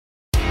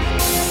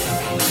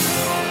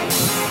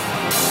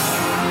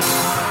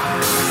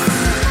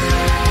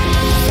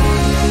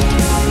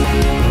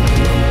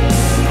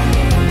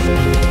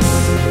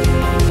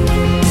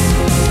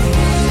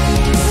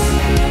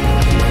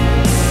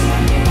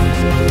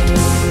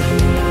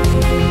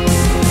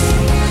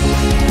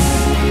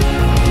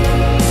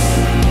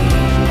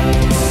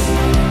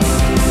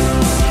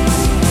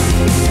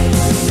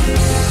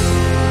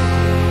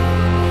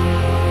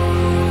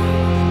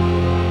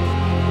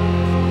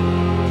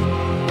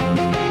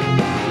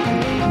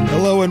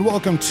Hello and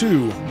welcome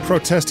to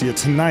Protestia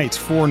Tonight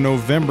for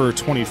November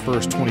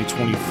 21st,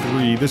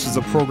 2023. This is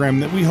a program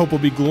that we hope will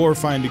be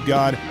glorifying to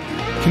God,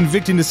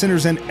 convicting to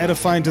sinners, and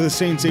edifying to the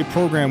saints, a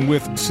program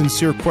with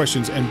sincere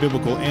questions and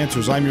biblical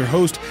answers. I'm your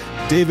host,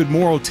 David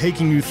Morrow,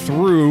 taking you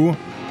through,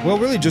 well,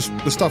 really just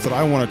the stuff that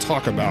I want to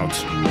talk about.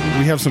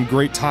 We have some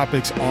great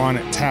topics on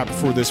tap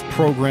for this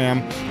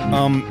program.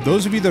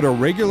 Those of you that are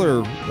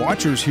regular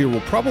watchers here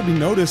will probably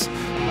notice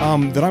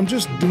that I'm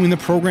just doing the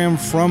program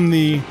from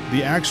the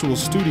actual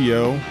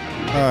studio.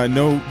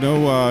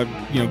 No,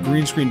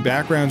 green screen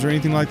backgrounds or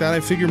anything like that. I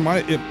figure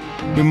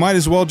we might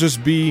as well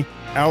just be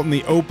out in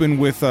the open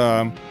with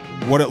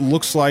what it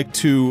looks like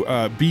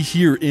to be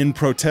here in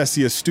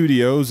Protestia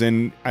Studios,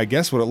 and I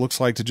guess what it looks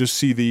like to just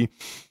see the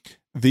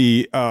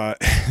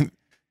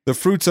the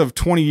fruits of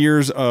 20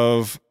 years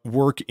of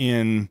work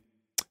in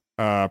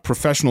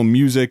professional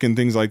music and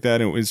things like that,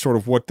 and it's sort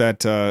of what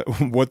that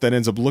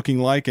ends up looking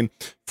like. And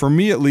for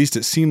me, at least,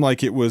 it seemed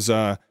like it was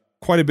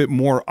quite a bit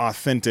more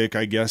authentic,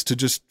 I guess, to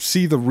just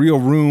see the real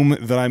room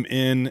that I'm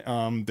in.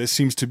 This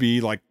seems to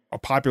be like a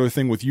popular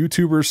thing with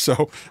YouTubers,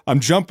 so I'm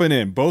jumping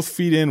in, both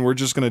feet in. We're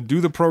just going to do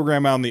the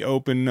program out in the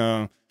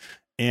open,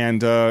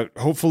 and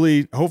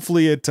hopefully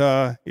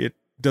it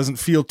doesn't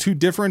feel too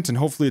different, and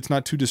hopefully it's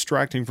not too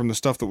distracting from the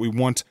stuff that we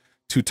want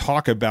to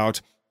talk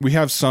about. We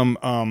have some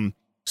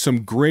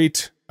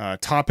great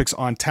topics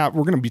on tap.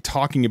 We're going to be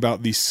talking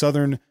about the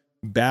Southern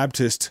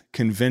Baptist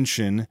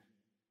Convention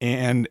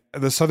and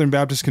the Southern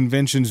Baptist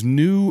Convention's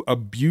new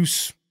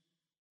abuse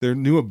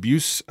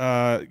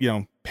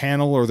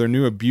panel, or their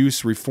new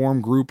abuse reform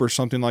group or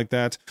something like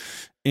that.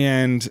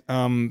 And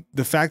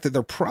the fact that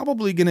they're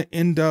probably going to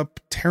end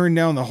up tearing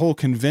down the whole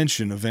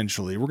convention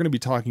eventually. We're going to be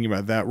talking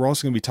about that. We're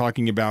also going to be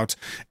talking about,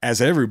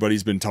 as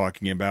everybody's been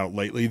talking about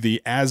lately,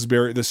 the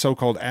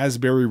so-called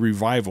Asbury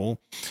revival.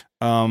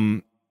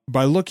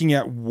 By looking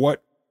at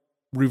what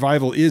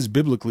revival is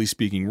biblically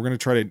speaking, we're going to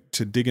try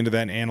to dig into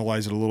that and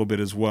analyze it a little bit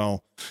as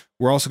well.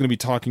 We're also going to be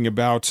talking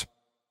about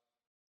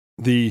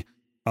the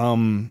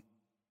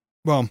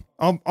well,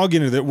 I'll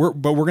get into that.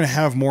 But we're going to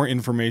have more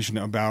information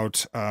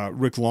about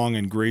Rick Long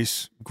and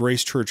Grace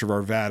Church of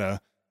Arvada,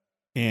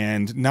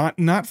 and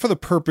not for the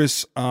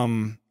purpose.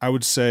 I'm going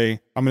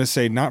to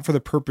say not for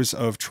the purpose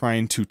of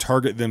trying to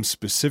target them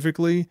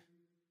specifically,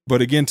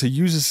 but again to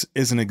use this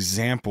as an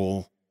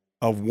example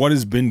of what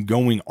has been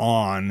going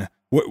on,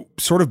 what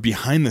sort of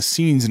behind the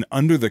scenes and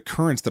under the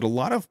currents that a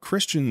lot of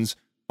Christians,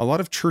 a lot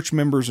of church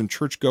members and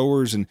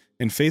churchgoers and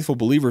faithful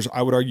believers,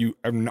 I would argue,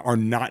 are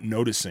not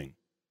noticing.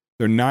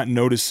 They're not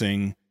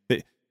noticing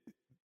that.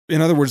 In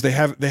other words, they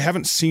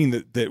haven't seen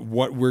that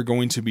what we're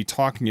going to be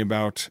talking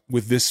about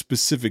with this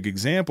specific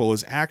example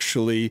is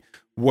actually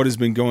what has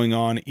been going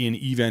on in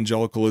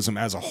evangelicalism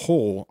as a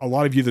whole. A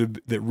lot of you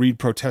that read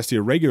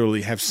Protestia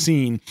regularly have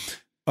seen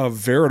a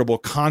veritable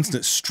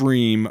constant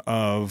stream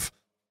of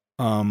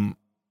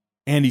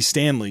Andy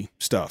Stanley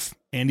stuff,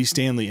 Andy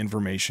Stanley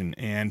information,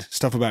 and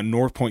stuff about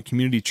North Point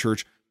Community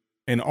Church,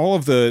 and all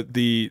of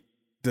the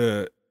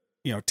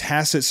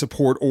tacit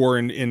support, or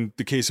in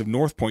the case of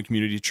North Point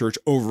Community Church,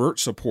 overt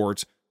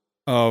support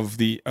of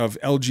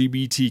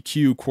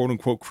LGBTQ quote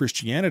unquote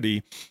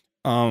Christianity.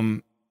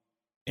 And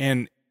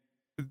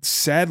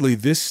sadly,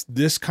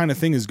 this kind of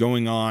thing is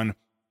going on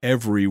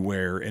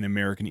everywhere in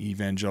American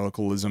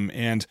evangelicalism.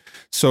 And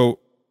so,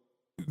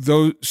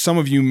 though some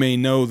of you may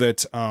know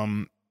that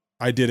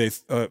I did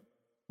a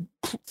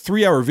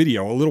 3-hour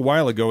video a little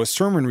while ago, a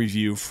sermon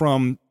review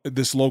from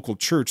this local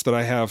church that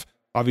I have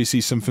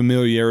obviously some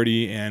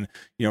familiarity and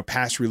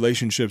past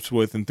relationships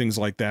with and things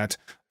like that,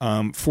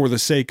 for the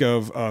sake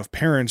of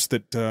parents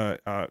that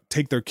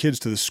take their kids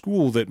to the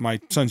school that my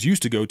sons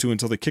used to go to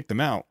until they kicked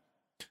them out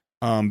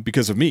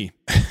because of me.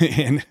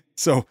 And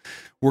so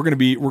we're going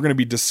to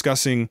be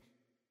discussing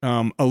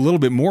a little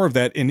bit more of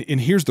that.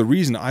 And here's the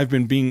reason: I've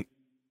been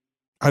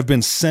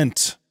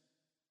sent,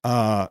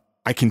 I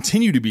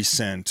continue to be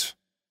sent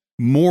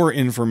more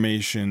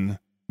information,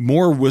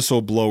 more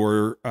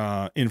whistleblower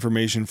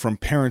information from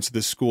parents of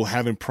this school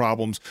having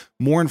problems,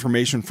 more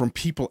information from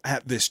people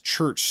at this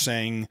church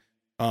saying,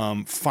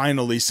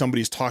 finally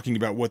somebody's talking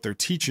about what they're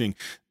teaching.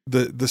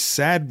 The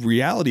sad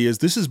reality is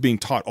this is being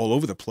taught all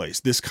over the place.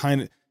 These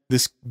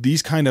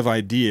kind of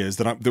ideas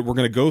that we're going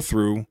to go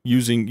through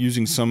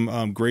using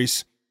some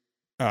Grace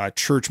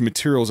Church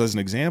materials as an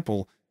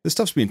example. This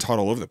stuff's being taught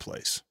all over the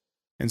place.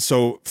 And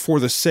so for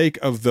the sake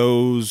of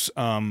those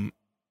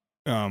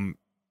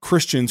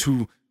Christians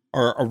who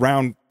are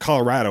around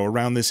Colorado,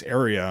 around this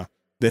area,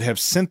 that have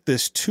sent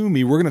this to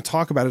me, we're going to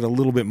talk about it a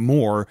little bit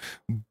more,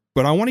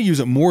 but I want to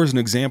use it more as an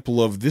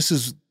example of this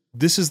is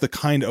the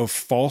kind of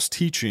false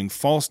teaching,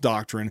 false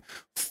doctrine,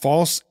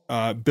 false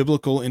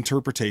biblical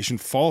interpretation,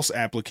 false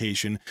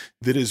application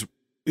that is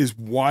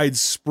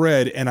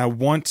widespread, and I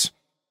want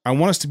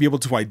us to be able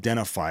to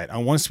identify it. I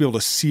want us to be able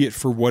to see it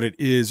for what it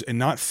is and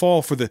not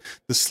fall for the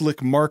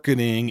slick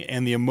marketing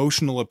and the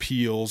emotional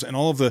appeals and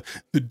all of the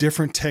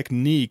different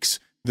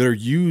techniques that are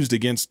used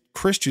against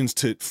Christians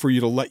for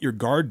you to let your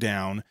guard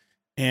down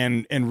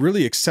and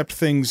really accept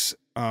things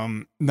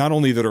not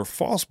only that are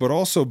false, but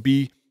also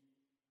be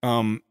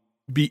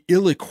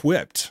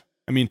ill-equipped.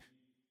 I mean,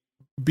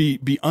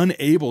 be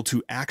unable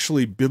to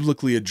actually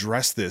biblically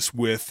address this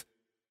with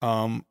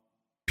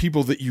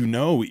people that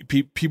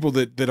people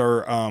that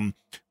are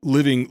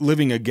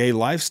living a gay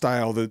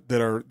lifestyle,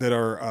 that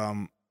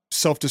are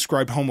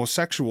self-described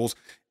homosexuals.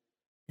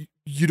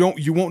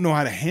 You won't know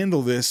how to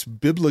handle this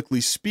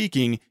biblically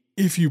speaking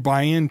if you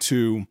buy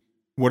into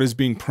what is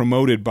being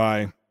promoted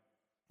by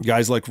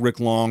guys like Rick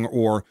Long,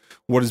 or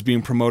what is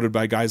being promoted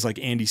by guys like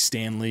Andy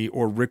Stanley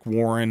or Rick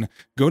Warren.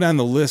 Go down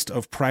the list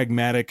of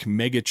pragmatic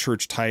mega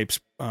church types,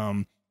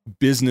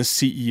 business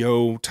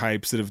CEO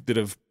types that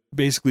have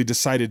basically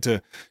decided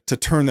to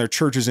turn their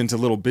churches into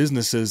little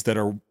businesses that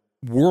are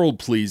world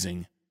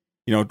pleasing.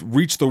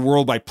 Reach the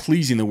world by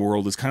pleasing the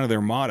world is kind of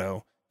their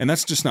motto, and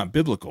that's just not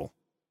biblical.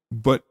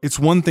 But it's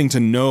one thing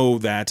to know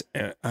that,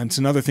 and it's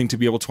another thing to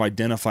be able to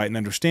identify it and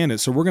understand it.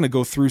 So we're going to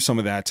go through some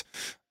of that.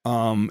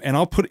 And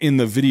I'll put in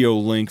the video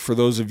link for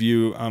those of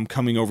you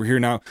coming over here.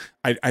 Now,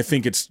 I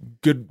think it's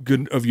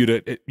good of you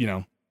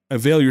to,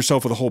 avail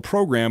yourself of the whole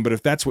program. But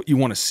if that's what you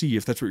want to see,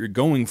 if that's what you're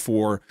going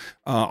for,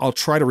 I'll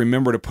try to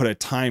remember to put a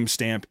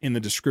timestamp in the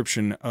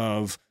description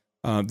of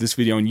this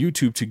video on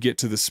YouTube to get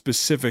to the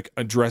specific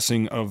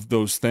addressing of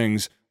those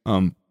things.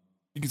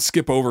 You can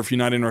skip over if you're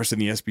not interested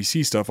in the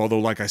SBC stuff. Although,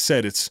 like I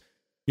said, it's,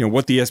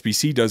 what the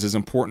SBC does is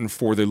important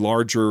for the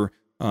larger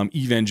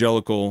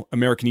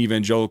American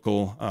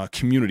evangelical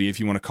community, if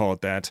you want to call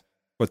it that.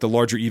 But the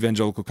larger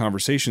evangelical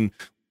conversation,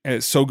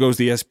 so goes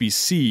the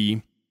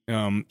SBC.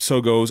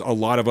 So goes a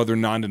lot of other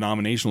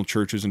non-denominational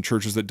churches and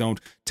churches that don't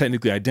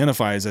technically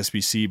identify as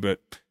SBC, but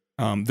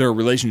there are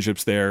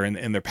relationships there,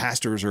 and their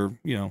pastors are,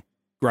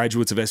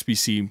 graduates of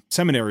SBC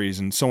seminaries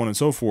and so on and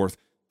so forth.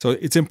 So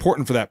it's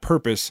important for that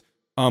purpose.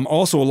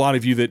 Also, a lot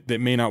of you that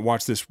may not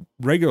watch this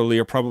regularly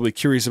are probably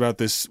curious about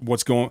this.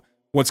 What's going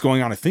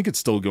on? I think it's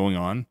still going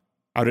on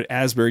out at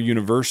Asbury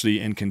University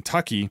in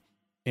Kentucky,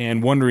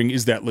 and wondering,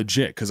 is that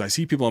legit? Because I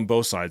see people on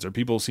both sides, or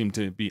people seem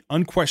to be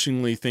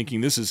unquestioningly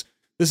thinking this is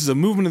a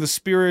movement of the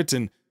Spirit,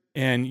 and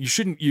you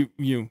shouldn't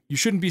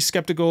be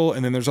skeptical.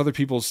 And then there's other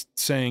people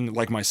saying,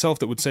 like myself,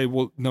 that would say,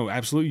 well, no,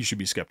 absolutely, you should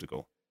be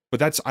skeptical.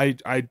 But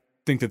I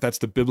think that's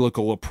the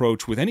biblical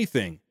approach with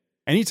anything.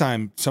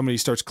 Anytime somebody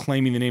starts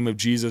claiming the name of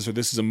Jesus, or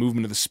this is a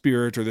movement of the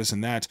Spirit, or this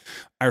and that,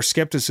 our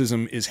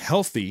skepticism is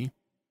healthy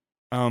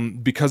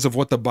because of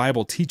what the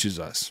Bible teaches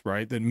us,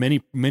 right? That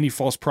many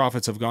false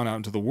prophets have gone out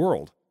into the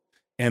world,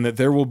 and that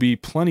there will be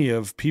plenty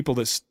of people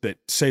that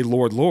say,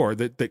 Lord, Lord,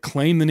 that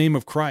claim the name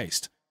of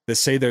Christ, that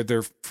say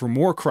they're for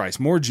more Christ,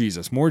 more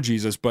Jesus,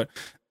 but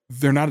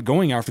they're not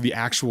going after the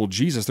actual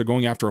Jesus. They're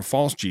going after a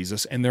false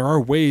Jesus, and there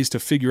are ways to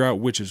figure out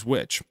which is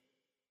which.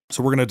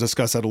 So we're going to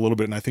discuss that a little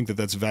bit, and I think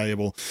that's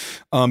valuable.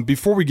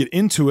 Before we get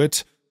into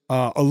it,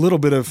 a little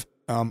bit of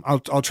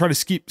I'll try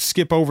to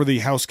skip over the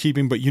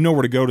housekeeping, but you know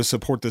where to go to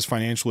support this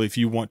financially if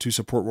you want to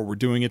support what we're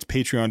doing. It's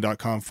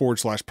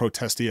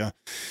patreon.com/Protestia,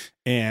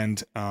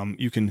 and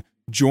you can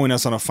join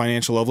us on a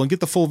financial level and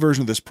get the full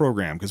version of this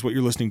program, because what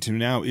you're listening to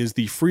now is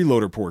the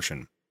freeloader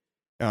portion.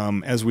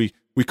 As we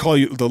call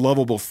you the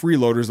lovable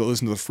freeloaders that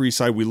listen to the free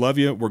side. We love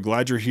you. We're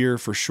glad you're here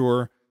for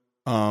sure.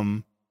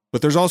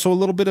 But there's also a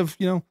little bit of,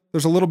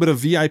 there's a little bit of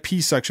VIP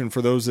section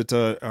for those that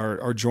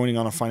are joining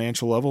on a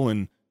financial level,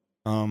 and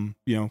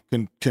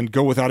can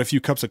go without a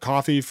few cups of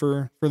coffee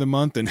for the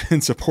month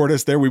and support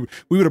us there. We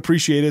would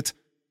appreciate it.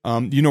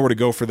 You know where to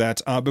go for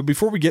that. But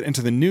before we get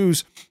into the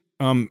news,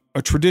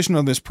 a tradition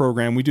on this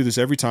program, we do this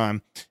every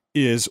time,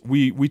 is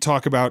we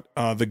talk about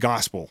the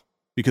gospel.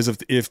 Because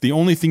if the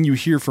only thing you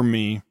hear from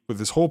me with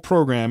this whole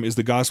program is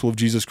the gospel of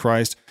Jesus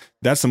Christ,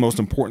 that's the most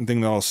important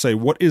thing that I'll say.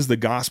 What is the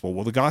gospel?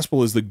 Well, the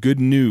gospel is the good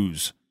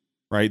news,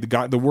 right?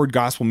 The word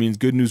gospel means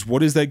good news.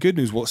 What is that good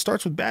news? Well, it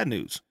starts with bad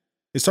news.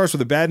 It starts with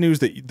the bad news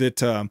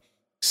that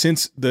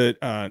since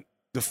the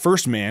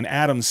first man,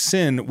 Adam's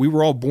sin, we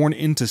were all born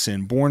into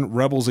sin, born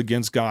rebels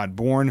against God,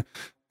 born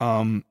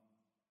with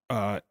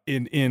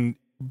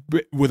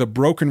a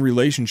broken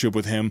relationship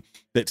with him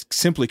that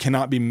simply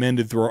cannot be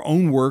mended through our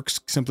own works,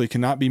 simply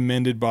cannot be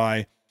mended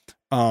by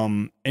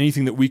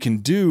anything that we can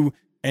do.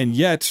 And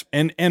yet,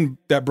 and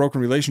that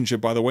broken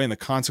relationship, by the way, and the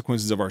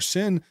consequences of our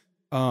sin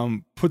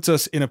puts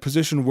us in a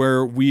position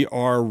where we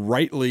are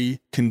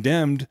rightly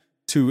condemned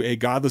to a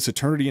godless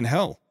eternity in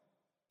hell.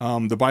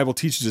 The Bible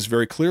teaches us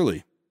very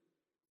clearly.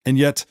 And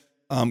yet,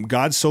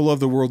 God so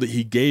loved the world that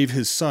he gave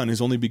his son,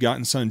 his only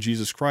begotten son,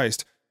 Jesus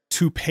Christ,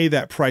 to pay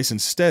that price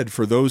instead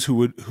for those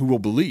who will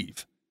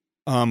believe.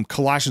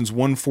 Colossians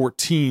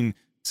 1:14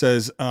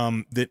 says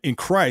that in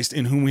Christ,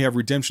 in whom we have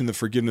redemption, the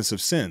forgiveness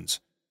of sins.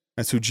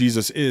 That's who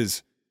Jesus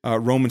is.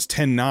 Romans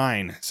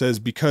 10:9 says,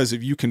 because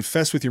if you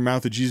confess with your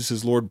mouth that Jesus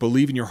is Lord,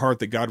 believe in your heart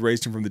that God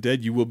raised him from the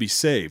dead, you will be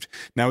saved.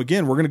 Now,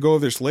 again, we're going to go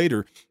over this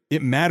later.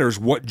 It matters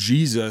what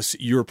Jesus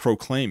you're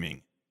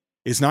proclaiming.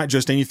 It's not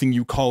just anything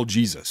you call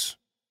Jesus.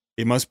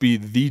 It must be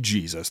the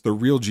Jesus, the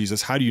real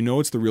Jesus. How do you know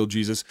it's the real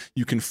Jesus?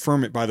 You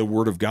confirm it by the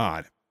word of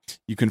God.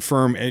 You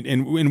confirm,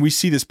 and we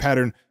see this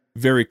pattern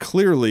very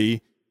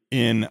clearly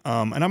in,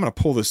 and I'm going to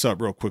pull this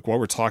up real quick while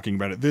we're talking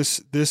about it.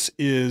 This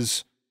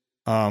is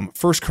 1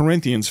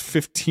 Corinthians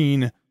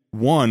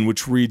 15:1,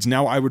 which reads,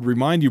 "Now I would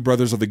remind you,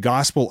 brothers, of the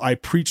gospel I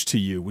preached to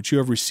you, which you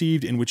have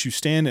received, in which you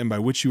stand, and by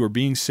which you are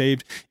being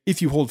saved,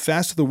 if you hold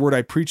fast to the word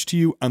I preached to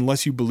you,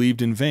 unless you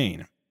believed in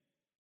vain.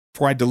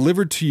 For I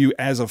delivered to you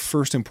as of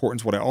first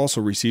importance what I also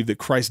received, that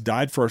Christ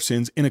died for our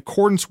sins in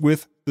accordance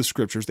with the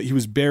Scriptures, that he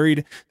was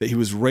buried, that he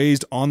was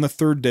raised on the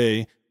third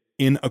day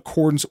in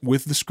accordance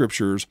with the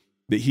Scriptures,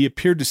 that he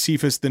appeared to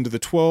Cephas, then to the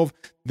 12,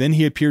 then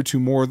he appeared to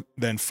more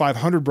than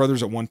 500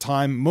 brothers at one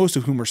time, most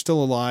of whom are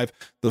still alive,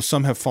 though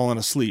some have fallen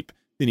asleep.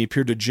 Then he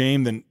appeared to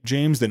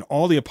James, then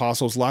all the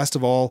apostles. Last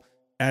of all,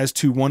 as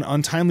to one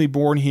untimely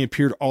born, he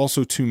appeared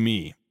also to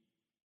me."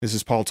 This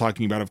is Paul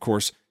talking about, of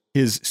course,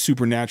 his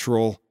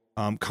supernatural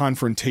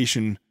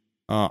confrontation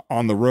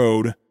on the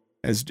road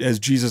as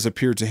Jesus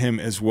appeared to him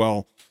as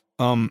well.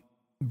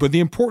 But the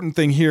important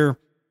thing here,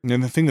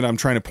 and the thing that I'm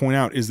trying to point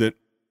out, is that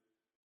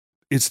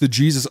it's the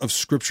Jesus of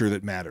Scripture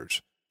that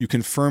matters. You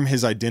confirm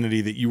his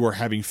identity, that you are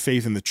having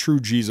faith in the true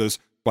Jesus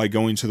by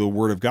going to the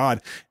Word of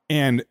God.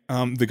 And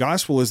the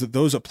gospel is that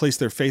those that place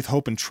their faith,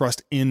 hope, and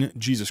trust in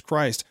Jesus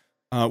Christ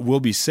will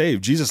be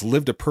saved. Jesus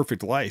lived a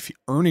perfect life,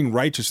 earning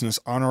righteousness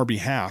on our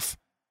behalf,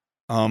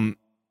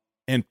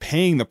 and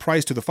paying the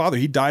price to the Father.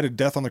 He died a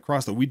death on the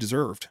cross that we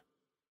deserved.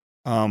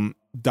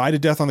 Died a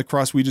death on the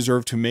cross we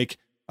deserved to make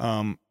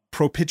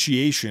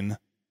propitiation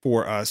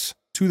for us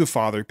to the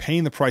Father,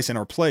 paying the price in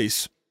our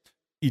place.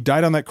 He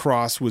died on that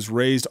cross, was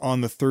raised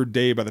on the third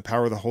day by the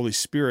power of the Holy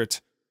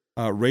Spirit,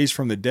 raised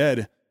from the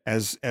dead,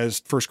 as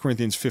 1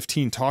 Corinthians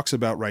 15 talks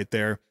about right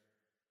there.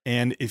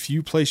 And if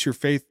you place your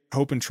faith,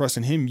 hope, and trust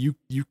in him, you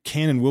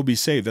can and will be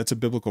saved. That's a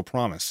biblical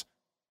promise.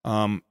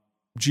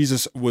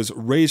 Jesus was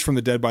raised from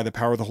the dead by the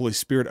power of the Holy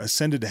Spirit,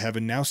 ascended to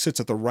heaven, now sits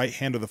at the right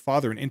hand of the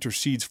Father and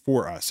intercedes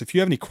for us. If you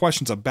have any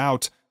questions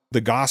about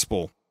the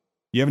gospel,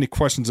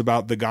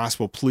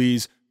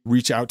 please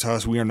reach out to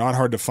us. We are not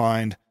hard to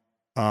find.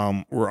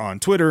 We're on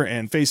Twitter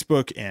and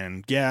Facebook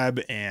and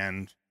Gab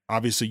and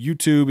obviously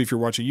YouTube if you're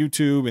watching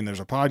YouTube, and there's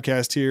a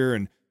podcast here,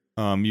 and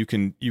you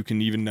can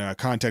even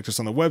contact us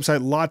on the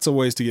website. Lots of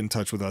ways to get in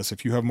touch with us.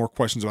 If you have more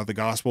questions about the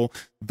gospel,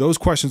 those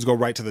questions go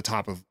right to the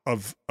top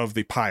of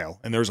the pile,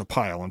 and there's a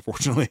pile,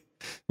 unfortunately.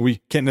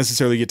 We can't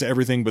necessarily get to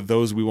everything, but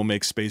those we will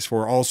make space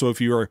for. Also,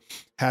 if you are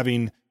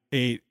having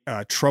a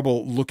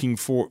trouble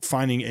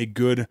finding a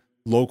good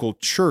local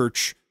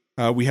church,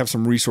 we have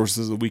some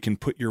resources that we can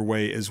put your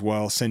way as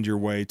well, send your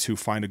way to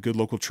find a good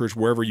local church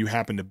wherever you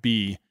happen to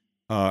be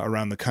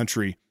around the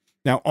country.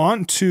 Now,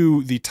 on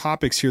to the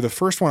topics here. The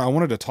first one I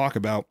wanted to talk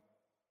about,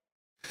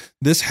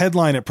 this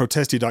headline at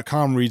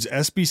Protestia.com reads,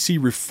 "SBC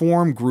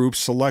Reform Group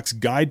selects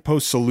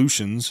guidepost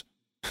solutions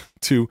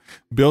to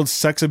build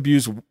sex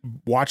abuse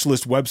watch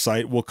list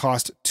website will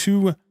cost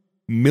 $2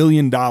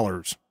 million.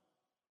 $2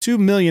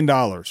 million.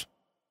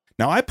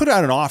 Now, I put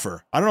out an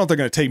offer. I don't know if they're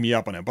going to take me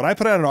up on it, but I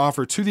put out an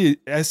offer to the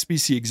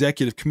SBC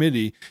Executive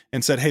Committee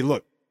and said, hey,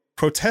 look,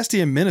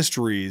 Protestia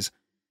Ministries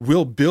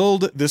will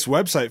build this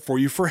website for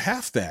you for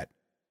half that.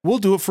 We'll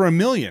do it for $1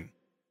 million.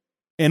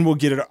 And we'll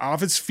get it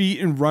off its feet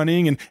and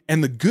running.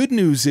 And the good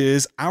news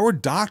is our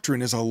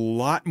doctrine is a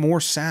lot more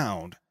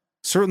sound,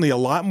 certainly a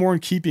lot more in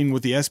keeping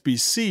with the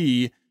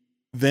SBC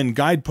than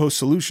Guidepost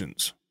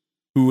Solutions,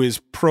 who is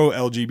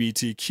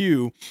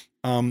pro-LGBTQ,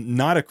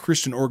 not a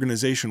Christian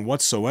organization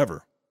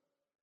whatsoever.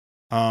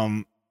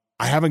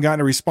 I haven't gotten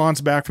a response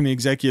back from the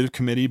executive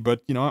committee,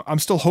 but, I'm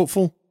still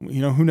hopeful.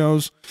 Who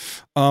knows?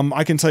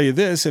 I can tell you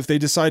this, if they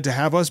decide to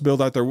have us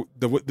build out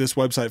this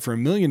website for $1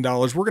 million,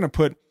 we're going to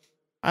put,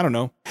 I don't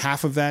know,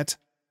 half of that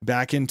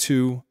back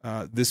into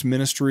this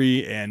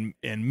ministry and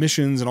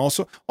missions and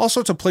also all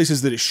sorts of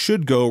places that it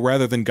should go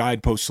rather than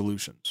Guidepost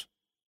Solutions.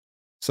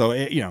 So,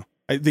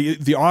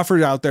 the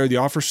offer out there, the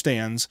offer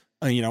stands.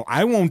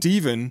 I won't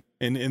even,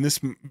 and this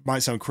might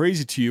sound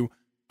crazy to you,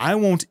 I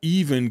won't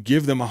even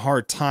give them a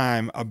hard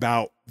time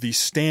about the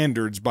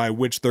standards by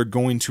which they're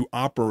going to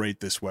operate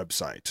this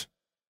website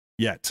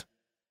yet.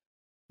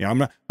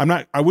 I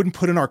wouldn't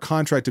put in our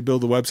contract to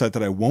build a website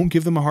that I won't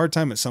give them a hard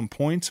time at some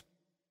point.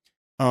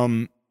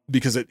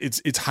 Because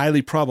it's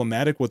highly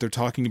problematic what they're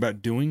talking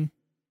about doing.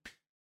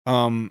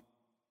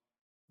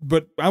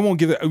 But I won't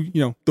give it,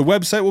 the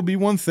website will be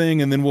one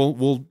thing, and then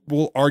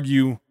we'll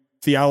argue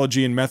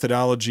theology and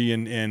methodology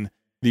and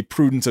the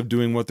prudence of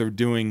doing what they're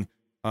doing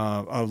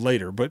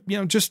later. But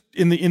just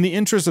in the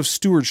interest of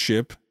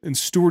stewardship and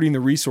stewarding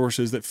the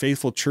resources that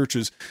faithful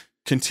churches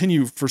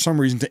continue for some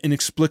reason to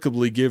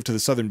inexplicably give to the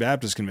Southern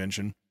Baptist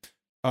Convention,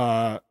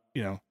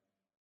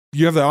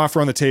 you have the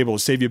offer on the table to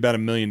save you about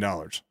 $1 million.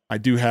 I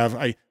do have,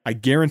 I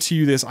guarantee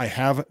you this, I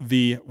have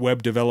the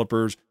web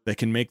developers that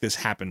can make this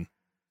happen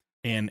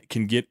and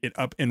can get it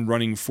up and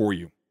running for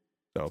you.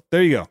 So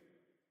there you go.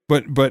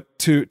 But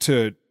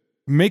to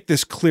make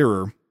this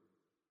clearer,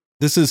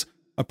 this is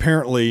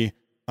apparently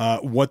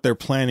what they're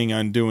planning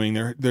on doing.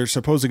 They're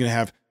supposedly going to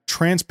have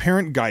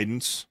transparent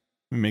guidance.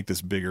 Let me make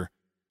this bigger.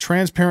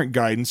 Transparent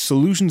guidance,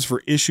 solutions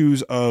for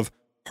issues of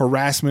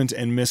harassment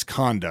and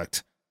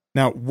misconduct.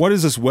 Now, what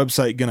is this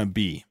website going to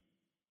be?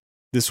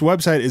 This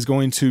website is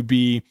going to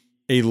be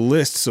a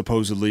list,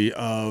 supposedly,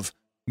 of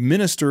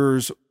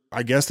ministers,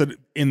 I guess, that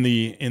in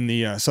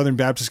the Southern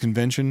Baptist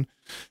Convention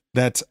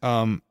that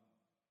are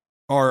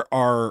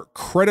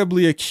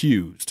credibly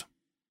accused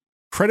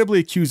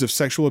of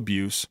sexual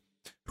abuse,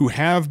 who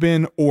have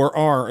been or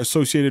are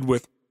associated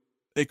with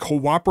a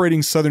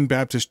cooperating Southern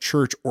Baptist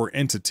church or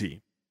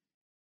entity.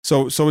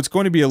 So it's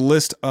going to be a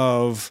list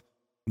of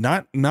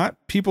not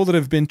people that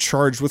have been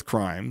charged with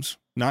crimes,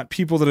 not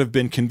people that have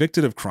been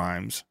convicted of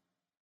crimes,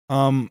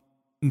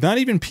 not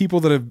even people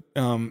that have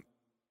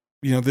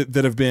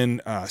that have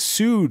been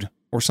sued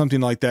or something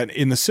like that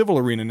in the civil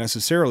arena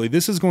necessarily.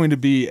 This is going to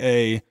be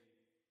a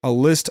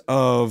list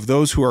of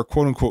those who are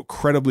quote unquote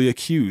credibly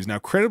accused. Now,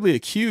 credibly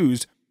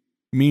accused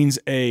means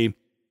a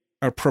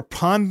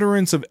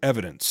preponderance of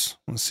evidence.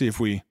 Let's see if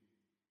we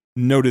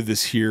noted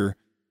this here.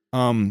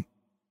 A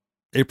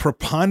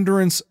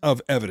preponderance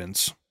of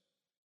evidence.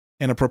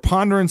 And a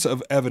preponderance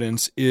of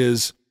evidence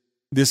is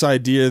this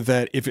idea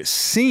that if it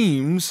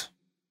seems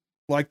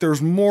like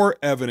there's more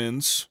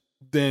evidence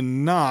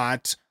than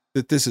not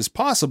that this is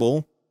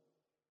possible,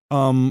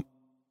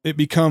 it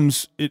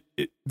becomes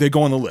they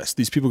go on the list.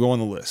 These people go on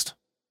the list.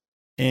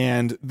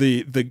 And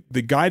the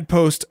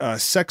guidepost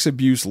sex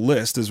abuse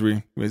list, as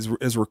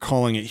we're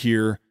calling it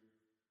here,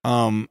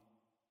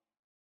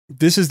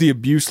 this is the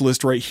abuse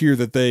list right here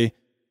that they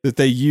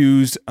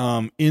used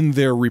in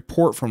their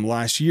report from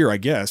last year, I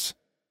guess.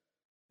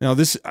 Now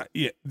this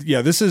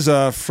is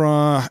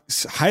from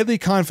highly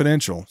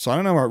confidential, so I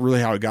don't know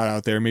really how it got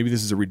out there. Maybe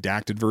this is a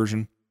redacted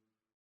version.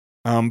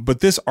 But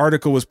this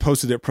article was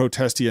posted at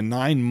Protestia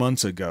 9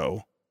 months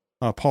ago.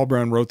 Paul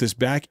Brown wrote this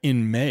back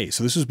in May.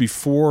 So this was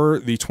before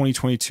the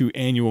 2022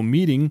 annual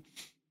meeting,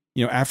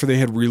 after they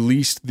had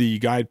released the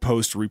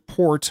guidepost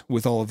report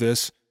with all of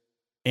this,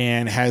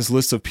 and has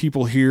lists of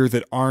people here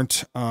that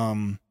aren't,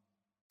 some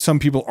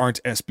people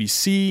aren't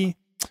SBC.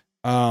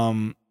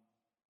 And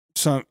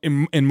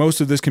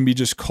most of this can be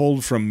just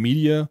culled from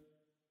media.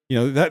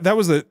 That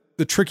was the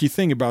tricky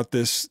thing about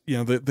this,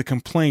 the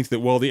complaint that,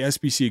 well, the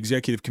SBC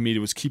executive committee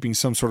was keeping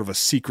some sort of a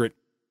secret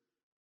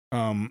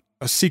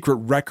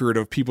record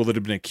of people that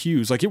had been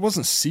accused. Like, it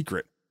wasn't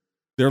secret.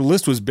 Their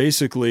list was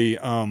basically,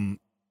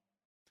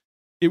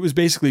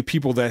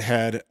 people that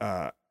had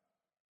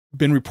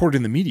been reported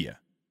in the media.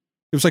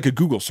 It was like a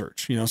Google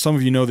search. Some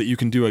of you know that you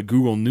can do a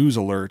Google News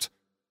alert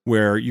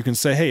where you can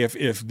say, hey,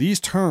 if these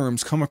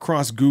terms come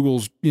across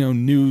Google's,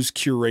 news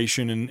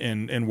curation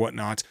and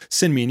whatnot,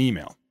 send me an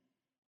email.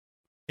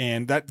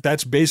 And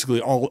that's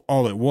basically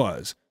all it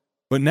was.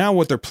 But now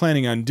what they're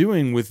planning on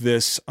doing with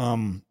this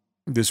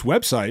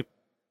website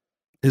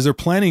is they're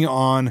planning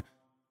on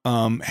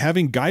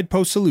having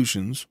Guidepost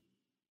Solutions,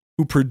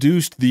 who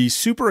produced the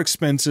super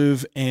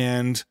expensive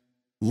and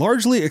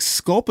largely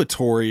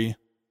exculpatory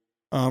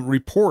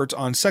report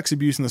on sex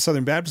abuse in the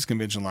Southern Baptist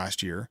Convention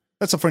last year.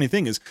 That's the funny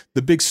thing, is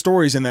the big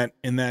stories in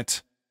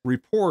that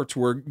report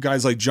were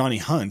guys like Johnny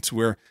Hunt,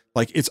 where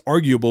like it's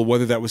arguable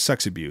whether that was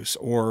sex abuse,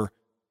 or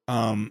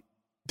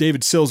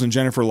David Sills and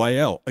Jennifer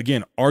Lyell,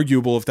 again,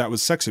 arguable if that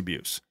was sex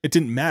abuse. It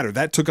didn't matter.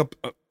 That took up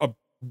a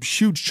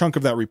huge chunk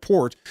of that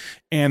report,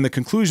 and the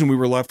conclusion we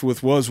were left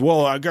with was,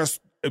 well, I guess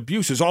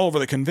abuse is all over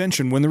the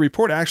convention, when the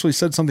report actually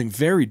said something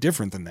very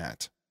different than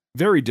that.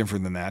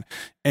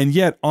 And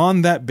yet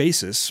on that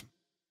basis,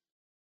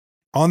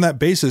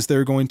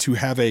 they're going to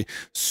have a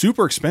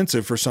super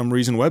expensive, for some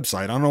reason,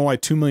 website. I don't know why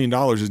 $2 million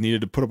is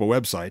needed to put up a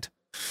website,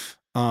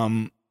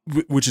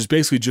 which is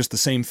basically just the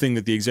same thing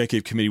that the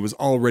executive committee was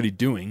already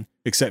doing,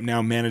 except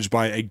now managed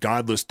by a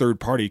godless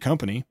third-party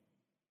company.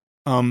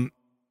 And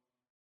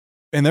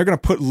they're going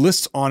to put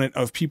lists on it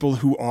of people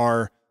who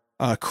are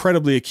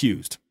credibly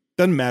accused.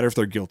 Doesn't matter if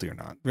they're guilty or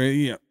not.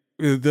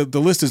 The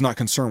list is not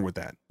concerned with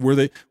that. Were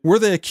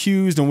they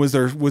accused, and was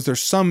there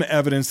some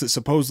evidence that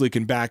supposedly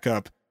can back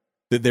up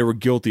that they were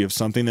guilty of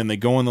something? Then they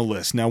go on the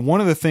list. Now,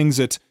 one of the things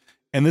that,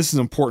 and this is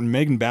important,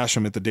 Megan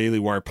Basham at the Daily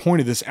Wire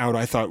pointed this out.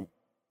 I thought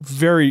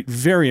very,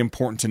 very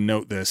important to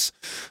note this.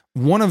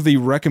 One of the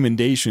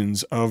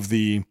recommendations of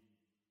the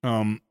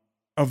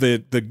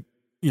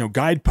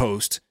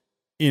guidepost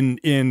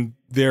in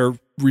their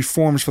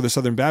reforms for the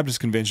Southern Baptist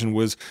Convention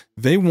was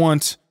they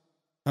want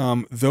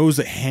those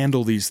that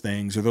handle these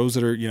things, or those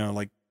that are,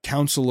 like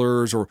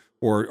counselors or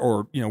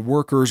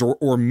workers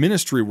or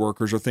ministry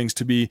workers or things,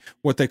 to be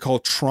what they call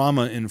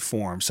trauma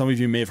informed. Some of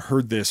you may have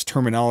heard this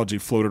terminology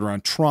floated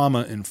around,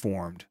 trauma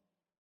informed.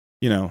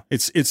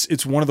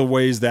 It's one of the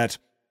ways that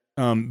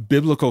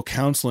biblical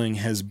counseling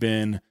has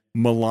been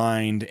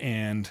maligned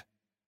and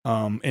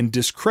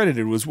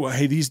discredited, was, well,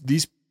 hey,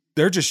 these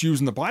they're just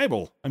using the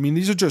Bible. I mean,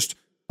 these are just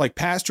like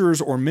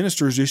pastors or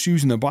ministers just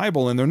using the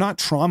Bible, and they're not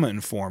trauma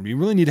informed. You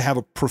really need to have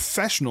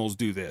professionals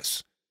do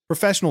this.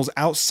 Professionals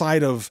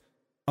outside of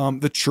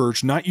the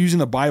church, not using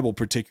the Bible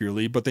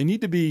particularly, but they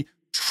need to be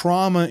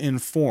trauma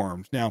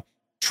informed. Now,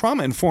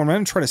 trauma informed, I'm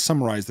going to try to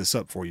summarize this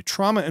up for you.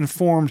 Trauma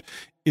informed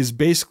is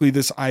basically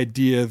this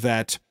idea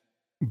that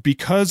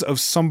because of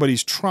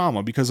somebody's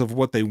trauma, because of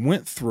what they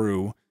went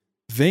through,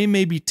 they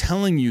may be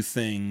telling you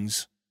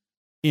things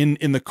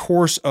in the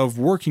course of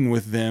working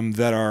with them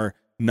that are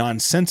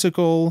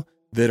nonsensical,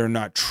 that are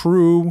not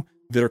true,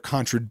 that are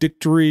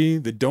contradictory,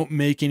 that don't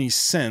make any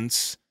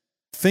sense,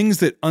 things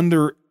that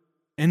under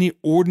any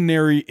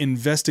ordinary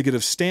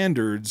investigative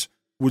standards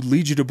would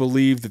lead you to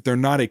believe that they're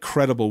not a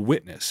credible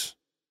witness.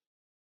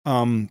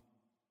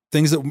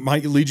 Things that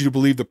might lead you to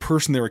believe the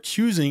person they're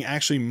accusing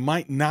actually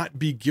might not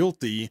be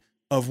guilty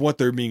of what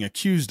they're being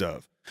accused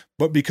of.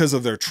 But because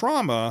of their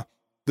trauma,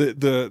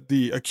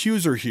 the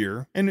accuser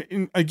here,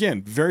 and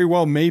again, very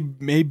well may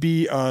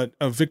be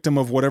a victim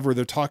of whatever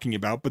they're talking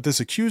about, but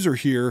this accuser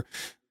here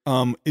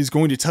is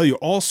going to tell you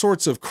all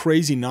sorts of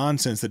crazy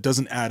nonsense that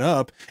doesn't add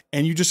up,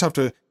 and you just have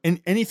to,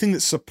 and anything that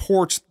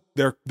supports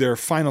their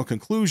final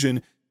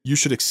conclusion, you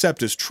should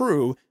accept as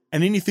true,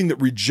 and anything that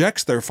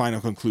rejects their final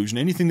conclusion,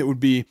 anything that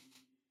would be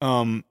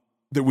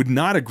that would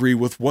not agree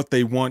with what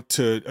they want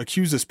to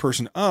accuse this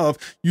person of,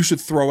 you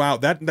should throw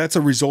out. That's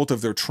a result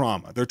of their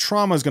trauma. Their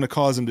trauma is going to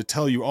cause them to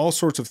tell you all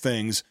sorts of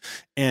things,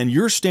 and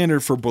your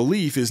standard for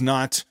belief is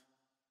not,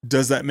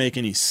 does that make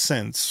any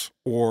sense,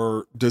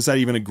 or does that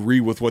even agree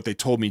with what they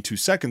told me 2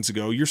 seconds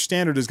ago? Your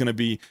standard is going to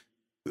be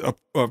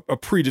a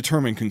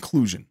predetermined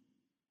conclusion.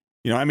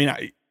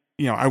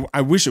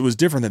 I wish it was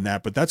different than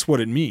that, but that's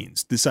what it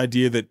means. This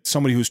idea that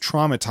somebody who's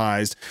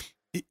traumatized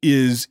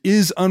is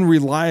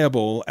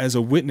unreliable as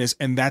a witness,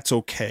 and that's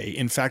okay.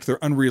 In fact,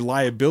 their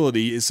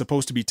unreliability is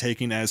supposed to be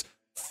taken as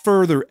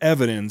further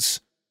evidence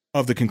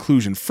of the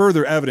conclusion,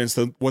 further evidence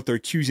that what they're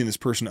accusing this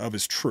person of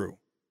is true.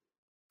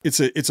 It's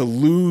a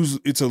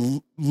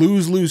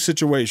lose-lose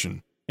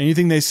situation.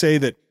 Anything they say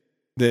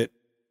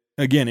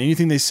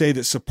anything they say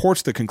that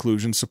supports the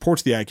conclusion,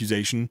 supports the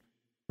accusation,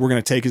 we're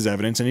going to take as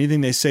evidence. And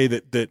anything they say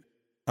that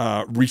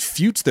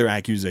refutes their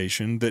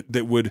accusation,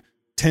 that would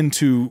tend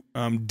to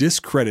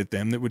discredit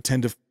them, that would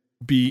tend to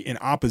be in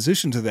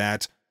opposition to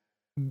that,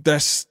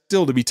 that's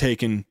still to be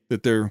taken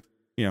that their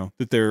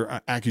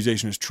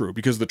accusation is true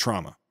because of the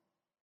trauma.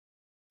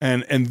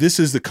 And this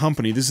is the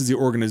company, this is the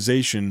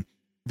organization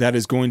that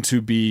is going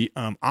to be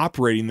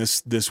operating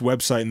this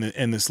website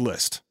and this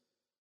list.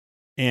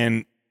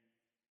 And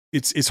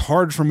it's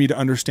hard for me to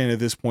understand at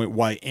this point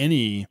why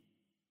any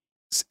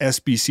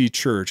SBC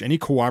church, any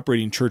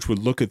cooperating church would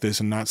look at this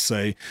and not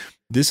say,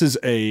 this is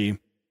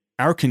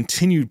our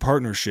continued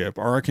partnership,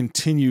 or our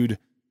continued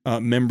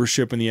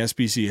membership in the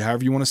SBC,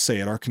 however you want to say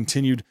it, our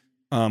continued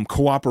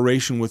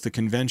cooperation with the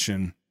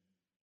convention.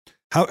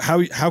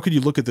 How could you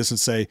look at this and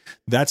say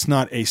that's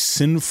not a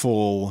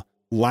sinful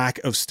lack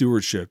of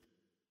stewardship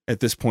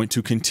at this point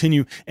to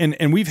continue?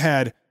 And we've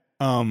had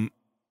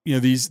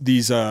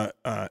these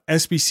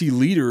SBC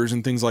leaders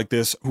and things like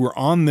this who are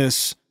on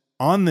this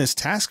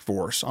task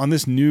force, on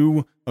this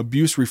new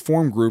abuse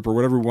reform group, or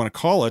whatever we want to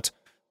call it.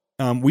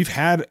 We've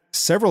had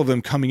several of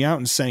them coming out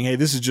and saying, "Hey,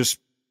 this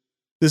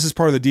is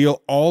part of the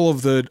deal. All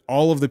of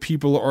the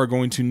people are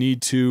going to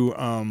need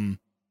to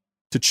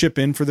chip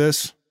in for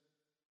this.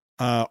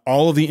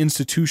 All of the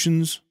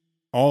institutions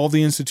are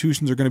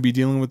going to be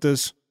dealing with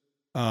this."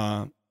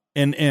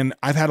 And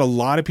I've had a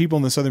lot of people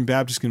in the Southern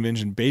Baptist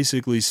Convention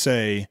basically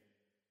say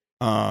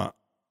that,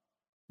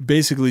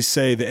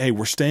 hey,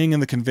 we're staying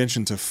in the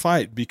convention to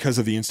fight because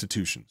of the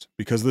institutions,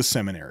 because of the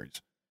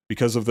seminaries,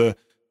 because of the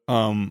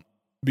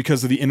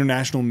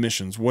international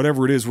missions,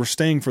 whatever it is, we're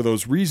staying for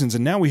those reasons.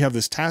 And now we have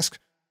this task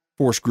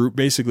force group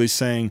basically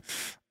saying,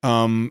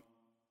 all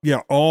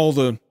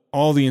the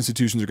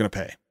institutions are going to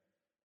pay.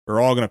 They're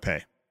all going to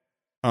pay.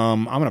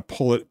 I'm going to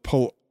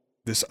pull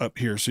this up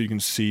here so you can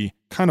see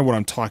kind of what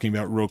I'm talking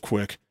about real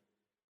quick.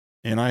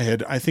 And I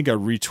think I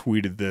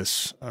retweeted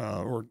this,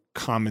 or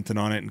commented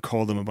on it and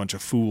called them a bunch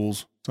of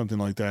fools, something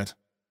like that.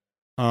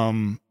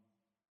 But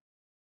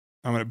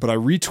I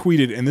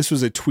retweeted, and this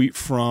was a tweet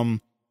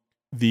from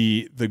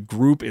the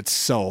group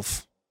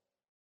itself,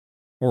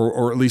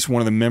 or at least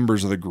one of the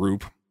members of the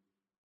group.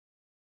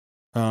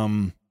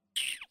 Let's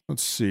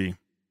see.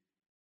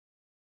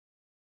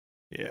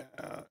 Yeah.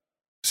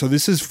 So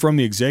this is from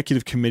the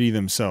executive committee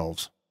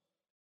themselves,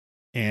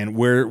 and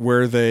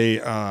where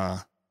they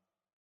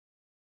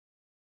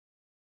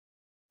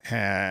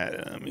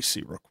had, let me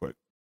see real quick.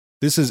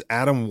 This is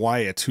Adam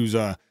Wyatt, who's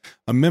a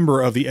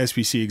member of the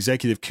SBC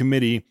executive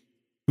committee,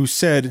 who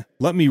said,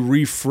 let me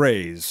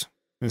rephrase.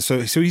 And so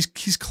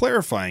he's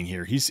clarifying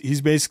here.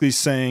 He's basically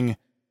saying,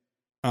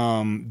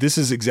 this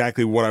is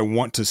exactly what I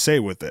want to say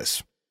with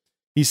this.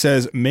 He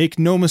says, make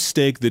no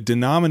mistake, the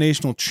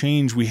denominational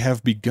change we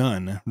have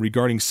begun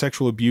regarding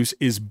sexual abuse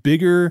is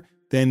bigger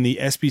than the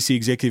SBC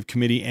executive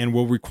committee and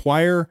will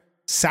require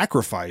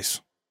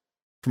sacrifice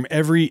from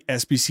every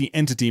SBC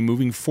entity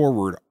moving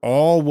forward.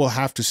 All will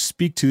have to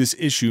speak to this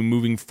issue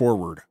moving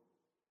forward.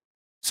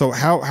 So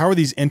how are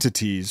these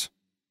entities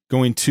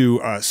going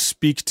to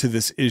speak to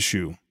this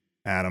issue,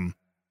 Adam?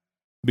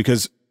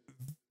 Because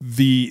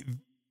the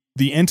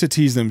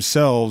entities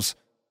themselves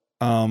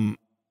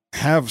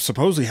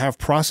supposedly have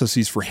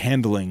processes for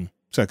handling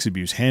sex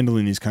abuse,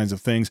 handling these kinds of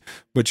things,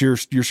 but you're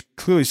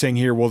clearly saying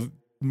here, well,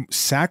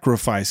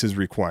 sacrifice is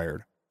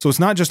required. So it's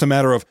not just a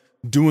matter of,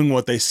 doing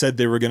what they said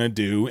they were going to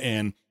do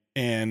and,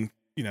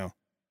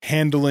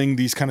 handling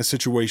these kind of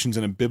situations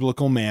in a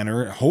biblical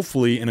manner,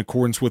 hopefully in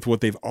accordance with what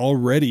they've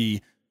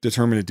already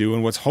determined to do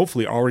and what's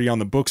hopefully already on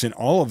the books in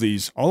all of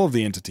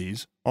the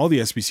entities, all the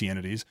SBC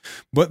entities,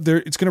 but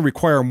it's going to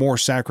require more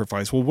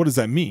sacrifice. Well, what does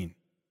that mean?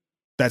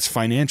 That's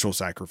financial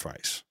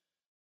sacrifice.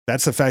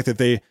 That's the fact that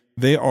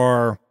they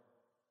are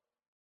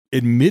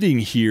admitting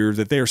here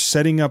that they are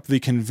setting up the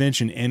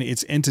convention and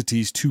its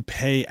entities to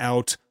pay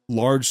out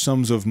large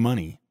sums of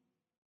money.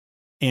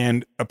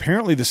 And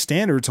apparently the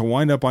standard to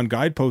wind up on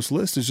guidepost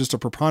list is just a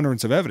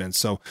preponderance of evidence.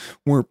 So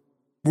we're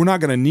not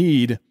going to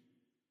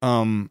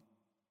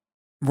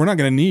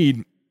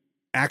need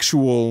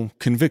actual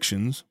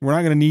convictions. We're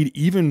not going to need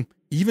even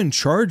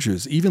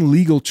charges, even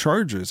legal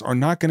charges are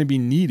not going to be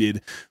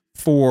needed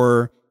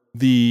for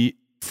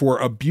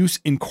Abuse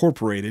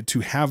Incorporated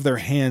to have their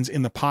hands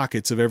in the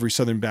pockets of every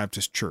Southern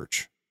Baptist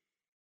church.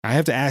 I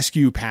have to ask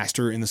you,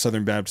 pastor in the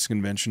Southern Baptist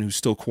Convention, who's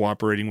still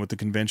cooperating with the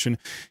convention,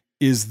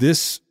 is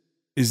this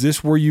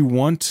where you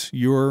want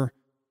the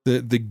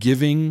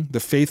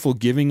faithful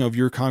giving of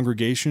your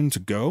congregation to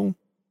go?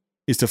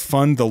 Is to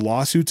fund the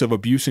lawsuits of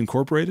Abuse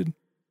Incorporated?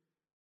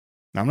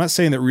 Now, I'm not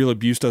saying that real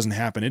abuse doesn't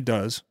happen. It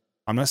does.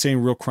 I'm not saying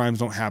real crimes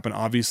don't happen.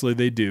 Obviously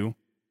they do.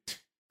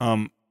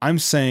 I'm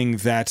saying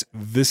that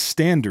the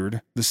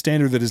standard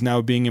that is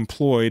now being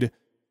employed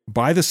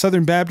by the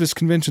Southern Baptist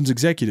Convention's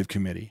Executive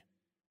Committee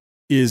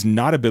is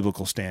not a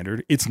biblical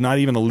standard. It's not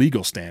even a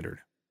legal standard.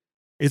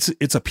 It's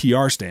a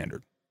PR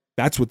standard.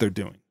 That's what they're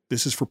doing.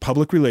 This is for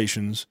public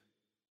relations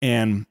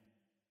and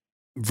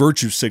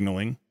virtue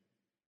signaling.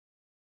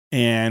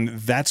 And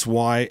that's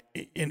why,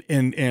 and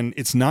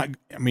it's not,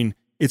 I mean,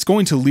 it's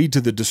going to lead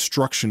to the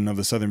destruction of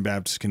the Southern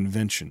Baptist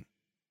Convention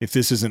if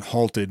this isn't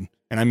halted,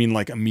 and I mean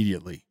like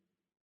immediately.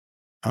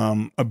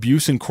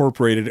 Abuse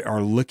Incorporated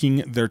are licking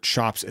their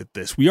chops at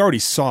this. We already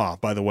saw,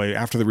 by the way,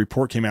 after the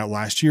report came out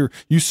last year,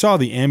 you saw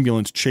the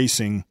ambulance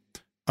chasing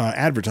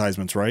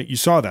advertisements, right? You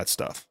saw that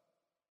stuff.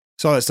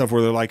 Saw that stuff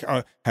where they're like,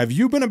 have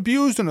you been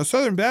abused in a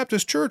Southern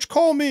Baptist church?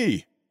 Call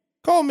me,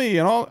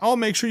 and I'll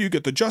make sure you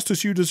get the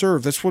justice you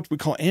deserve. That's what we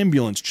call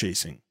ambulance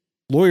chasing.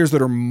 Lawyers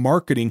that are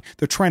marketing,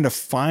 they're trying to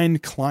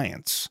find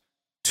clients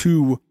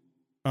to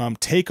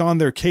take on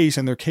their case,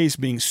 and their case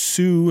being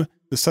sue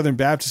the Southern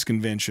Baptist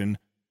Convention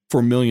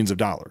for millions of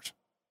dollars.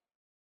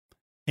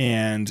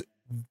 And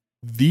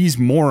these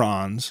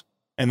morons,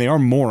 and they are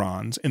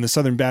morons, in the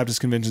Southern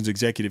Baptist Convention's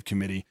Executive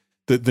Committee,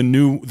 the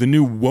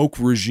new woke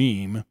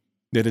regime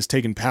that has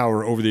taken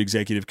power over the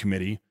Executive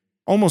Committee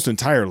almost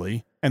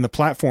entirely, and the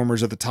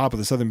platformers at the top of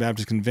the Southern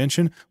Baptist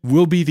Convention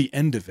will be the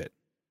end of it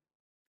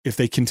if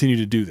they continue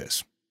to do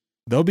this.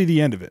 They'll be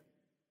the end of it.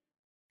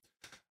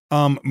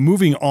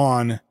 Moving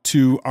on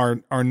to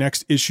our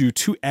next issue,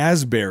 to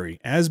Asbury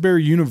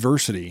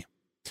University.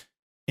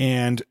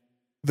 And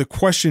the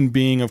question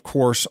being, of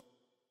course,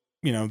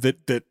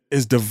 that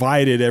has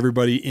divided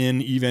everybody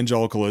in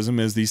evangelicalism,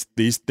 as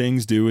these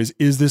things do,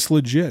 is this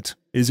legit?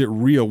 Is it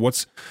real?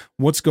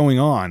 What's going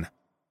on?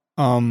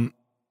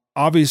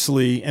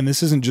 Obviously, and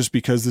this isn't just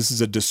because this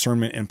is a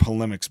discernment and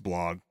polemics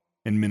blog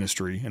and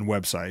ministry and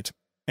website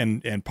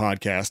and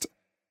podcast.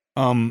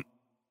 But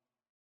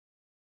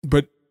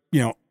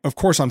of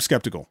course I'm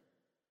skeptical.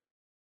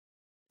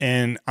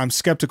 And I'm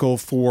skeptical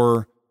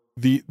for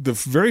the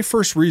very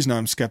first reason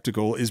I'm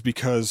skeptical is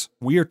because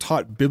we are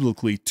taught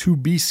biblically to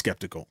be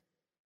skeptical.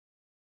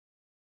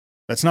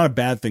 That's not a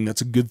bad thing.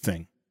 That's a good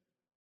thing.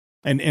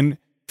 And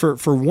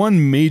for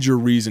one major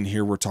reason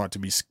here, we're taught to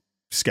be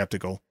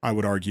skeptical, I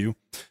would argue.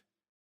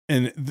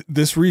 And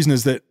this reason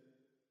is that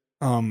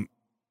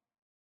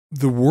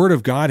the Word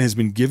of God has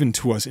been given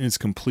to us in its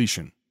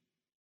completion.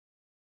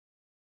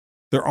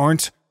 There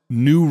aren't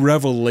new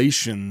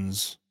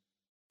revelations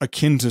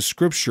akin to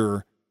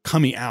Scripture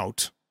coming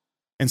out.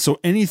 And so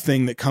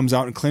anything that comes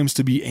out and claims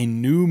to be a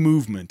new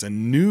movement, a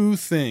new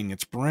thing,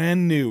 it's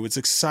brand new, it's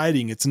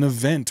exciting, it's an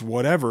event,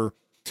 whatever,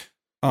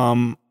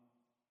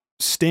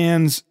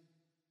 stands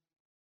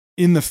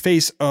in the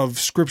face of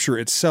Scripture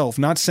itself.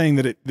 Not saying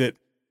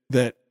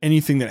that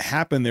anything that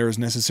happened there is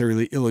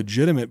necessarily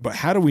illegitimate, but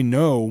how do we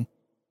know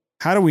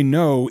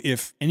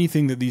if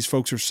anything that these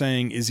folks are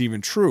saying is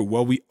even true?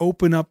 Well, we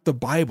open up the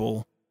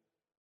Bible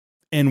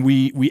and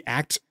we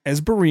act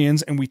as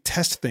Bereans, and we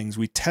test things.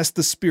 We test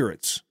the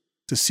spirits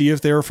to see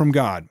if they're from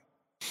God.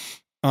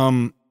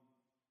 I'm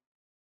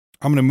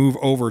going to move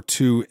over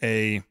to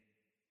a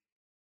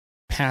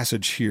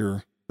passage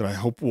here that I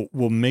hope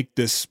will make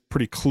this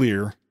pretty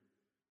clear.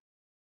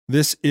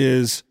 This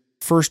is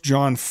 1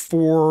 John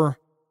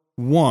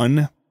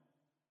 4:1,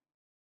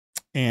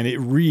 and it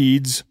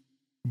reads,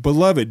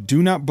 "Beloved,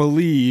 do not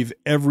believe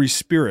every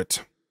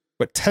spirit,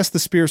 but test the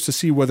spirits to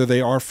see whether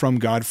they are from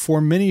God,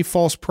 for many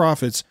false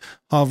prophets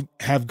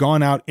have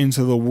gone out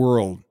into the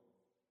world."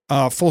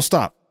 Full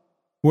stop.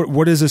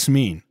 What does this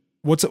mean?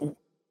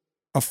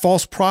 A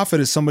false prophet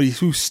is somebody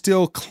who's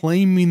still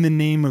claiming the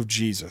name of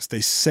Jesus.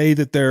 They say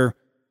that they're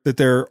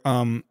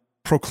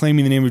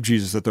proclaiming the name of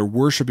Jesus, that they're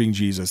worshiping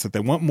Jesus, that they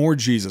want more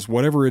Jesus,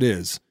 whatever it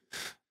is.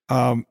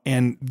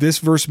 And this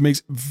verse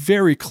makes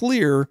very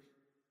clear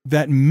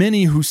that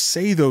many who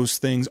say those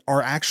things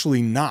are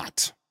actually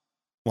not.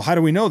 Well, how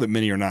do we know that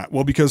many are not?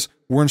 Well, because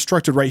we're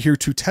instructed right here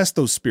to test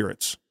those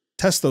spirits,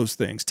 test those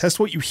things, test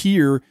what you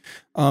hear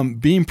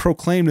being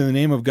proclaimed in the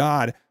name of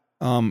God,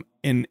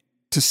 and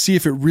to see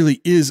if it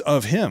really is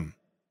of him.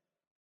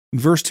 And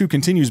verse 2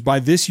 continues, by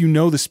this you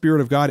know the Spirit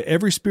of God.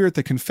 Every spirit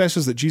that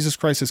confesses that Jesus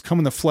Christ has come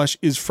in the flesh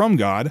is from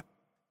God,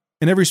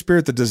 and every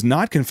spirit that does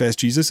not confess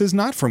Jesus is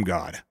not from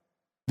God.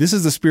 This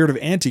is the spirit of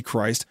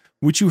Antichrist,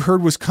 which you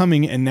heard was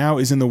coming and now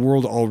is in the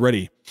world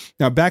already.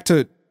 Now back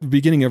to the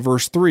beginning of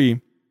verse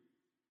 3,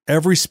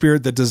 every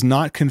spirit that does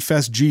not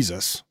confess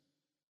Jesus,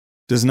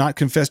 does not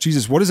confess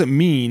Jesus. What does it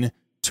mean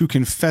to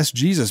confess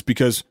Jesus?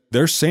 Because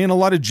they're saying a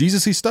lot of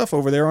Jesus-y stuff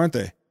over there, aren't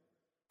they?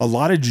 A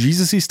lot of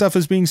Jesus-y stuff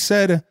is being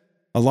said.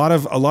 A lot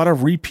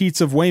of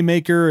repeats of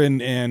Waymaker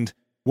and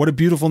what a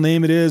beautiful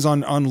name it is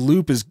on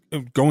loop is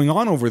going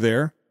on over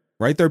there.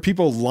 Right? There are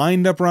people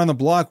lined up around the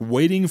block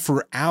waiting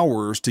for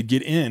hours to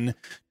get in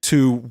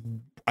to,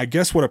 I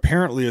guess, what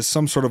apparently is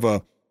some sort of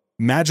a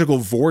magical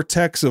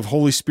vortex of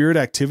Holy Spirit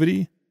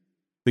activity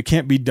that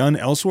can't be done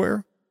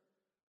elsewhere.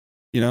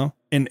 You know?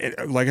 And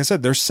like I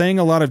said, they're saying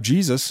a lot of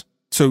Jesus.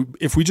 So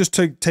if we just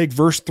take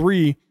verse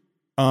 3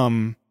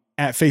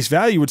 at face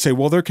value, would say,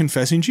 well, they're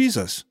confessing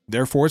Jesus.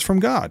 Therefore, it's from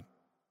God.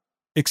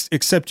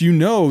 Except you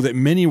know that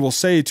many will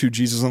say to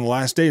Jesus on the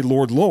last day,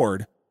 Lord,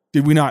 Lord,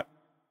 did we not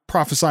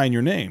prophesy in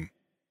your name?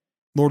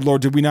 Lord,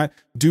 Lord, did we not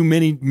do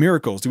many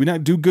miracles? Did we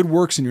not do good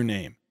works in your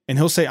name? And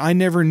he'll say, I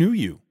never knew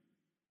you.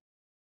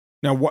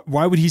 Now,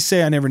 why would he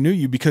say I never knew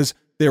you? Because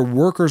they're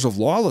workers of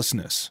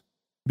lawlessness.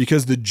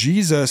 Because the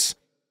Jesus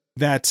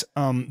that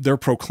they're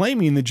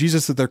proclaiming, the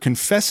Jesus that they're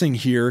confessing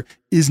here,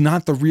 is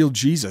not the real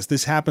Jesus.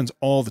 This happens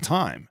all the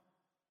time.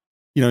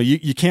 You know,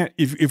 you can't,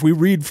 if we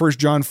read 1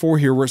 John 4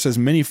 here, where it says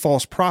many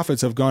false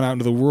prophets have gone out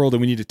into the world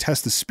and we need to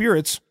test the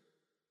spirits,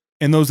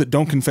 and those that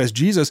don't confess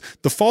Jesus,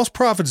 the false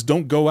prophets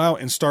don't go out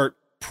and start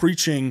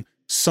preaching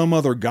some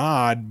other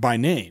God by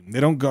name. They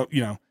don't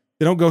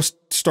go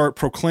start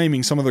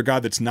proclaiming some other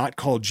God that's not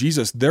called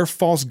Jesus. Their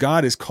false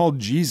God is called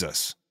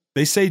Jesus.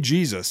 They say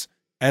Jesus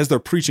as they're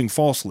preaching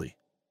falsely.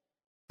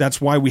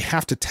 That's why we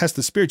have to test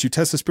the spirits. You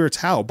test the spirits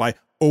how? By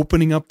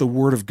opening up the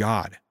Word of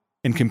God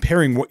and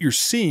comparing what you're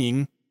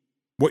seeing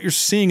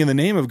in the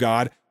name of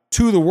God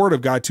to the Word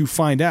of God to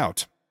find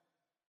out.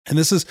 And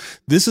this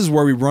is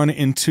where we run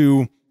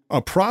into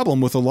a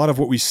problem with a lot of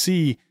what we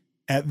see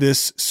at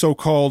this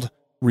so-called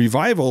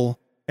revival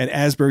at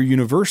Asbury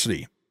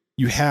University.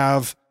 You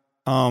have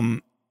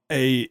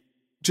a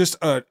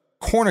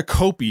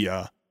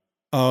cornucopia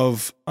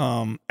of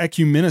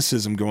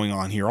ecumenicism going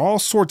on here, all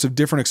sorts of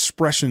different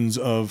expressions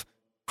of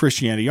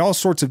Christianity, all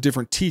sorts of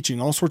different teaching,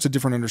 all sorts of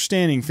different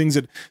understanding, things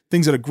that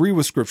agree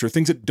with Scripture,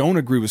 things that don't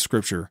agree with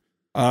Scripture,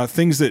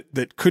 things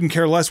that couldn't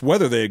care less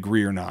whether they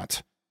agree or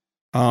not.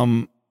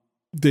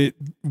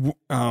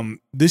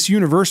 This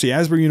university,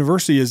 Asbury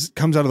University,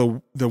 comes out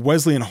of the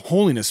Wesleyan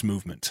holiness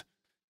movement,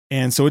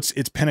 and so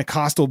it's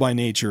Pentecostal by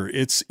nature.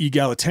 It's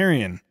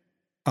egalitarian.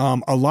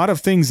 A lot of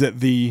things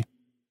that the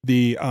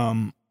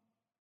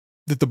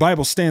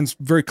Bible stands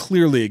very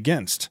clearly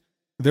against.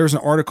 There's an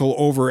article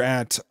over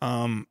at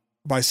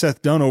by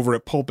Seth Dunn over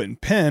at Pulpit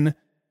and Pen,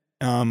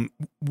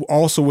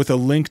 also with a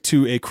link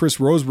to a Chris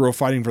Roseborough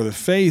Fighting for the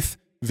Faith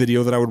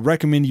video that I would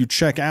recommend you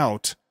check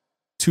out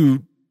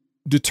to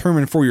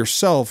determine for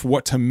yourself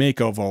what to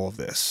make of all of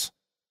this.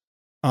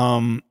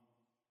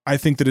 I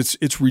think that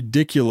it's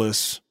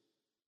ridiculous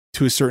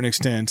to a certain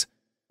extent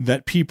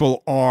that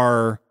people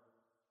are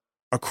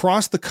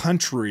across the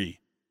country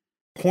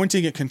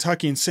pointing at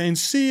Kentucky and saying,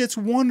 see, it's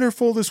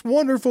wonderful, this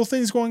wonderful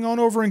thing's going on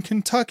over in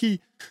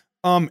Kentucky,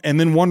 and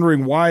then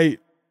wondering why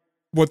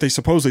what they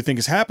supposedly think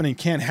is happening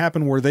can't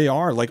happen where they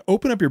are. Like,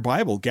 open up your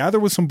Bible, gather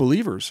with some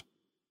believers,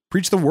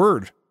 preach the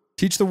word,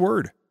 teach the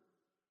word,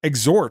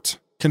 exhort,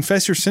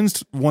 confess your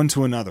sins one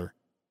to another.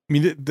 I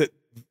mean,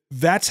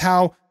 that's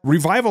how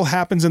revival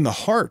happens in the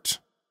heart.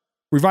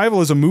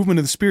 Revival is a movement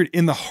of the Spirit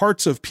in the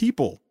hearts of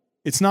people.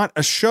 It's not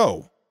a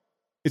show.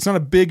 It's not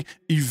a big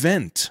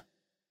event.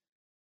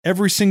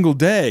 Every single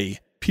day,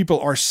 people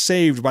are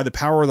saved by the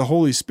power of the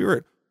Holy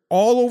Spirit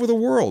all over the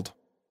world.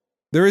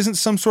 There isn't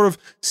some sort of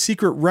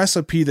secret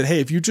recipe that, hey,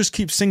 if you just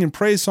keep singing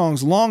praise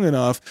songs long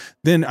enough,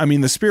 then, I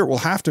mean, the Spirit will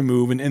have to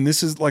move. And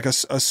this is like a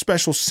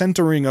special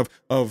centering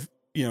of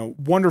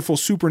wonderful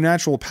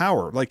supernatural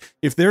power. Like,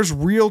 if there's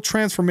real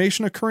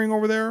transformation occurring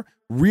over there,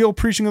 real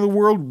preaching of the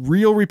word,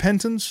 real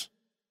repentance,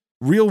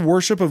 real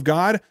worship of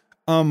God,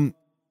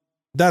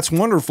 that's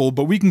wonderful,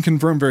 but we can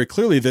confirm very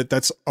clearly that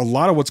that's a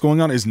lot of what's going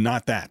on is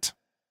not that.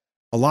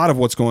 A lot of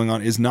what's going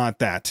on is not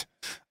that.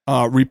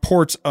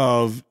 Reports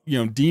of,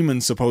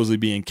 demons supposedly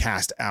being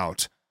cast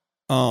out,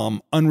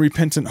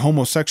 unrepentant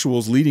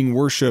homosexuals leading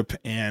worship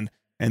and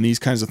these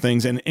kinds of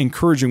things, and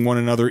encouraging one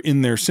another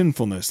in their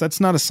sinfulness. That's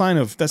not a sign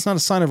of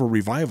a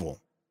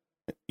revival.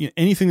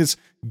 Anything that's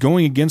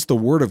going against the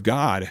Word of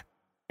God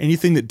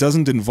anything that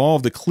doesn't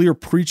involve the clear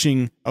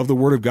preaching of the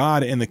Word of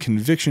God and the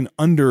conviction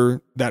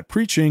under that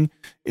preaching,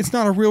 it's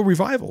not a real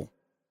revival.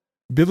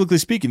 Biblically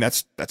speaking,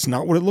 that's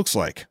not what it looks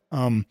like.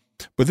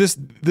 But this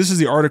is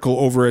the article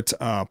over at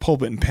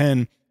Pulpit and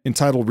Pen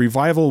entitled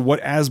 "Revival: What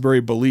Asbury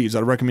Believes."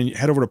 I'd recommend you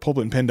head over to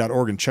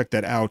pulpitandpen.org and check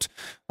that out.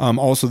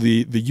 Also,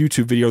 the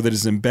YouTube video that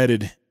is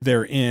embedded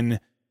therein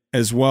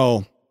as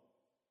well.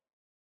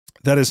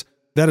 That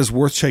is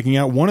worth checking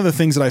out. One of the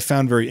things that I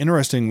found very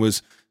interesting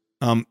was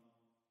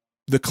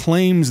the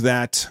claims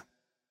that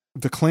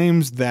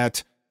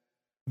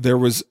there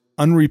was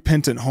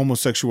unrepentant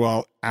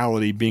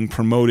homosexuality being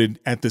promoted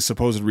at this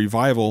supposed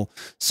revival.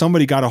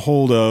 Somebody got a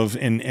hold of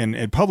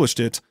and published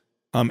it.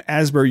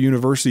 Asbury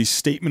University's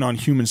Statement on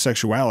Human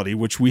Sexuality,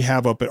 which we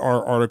have up at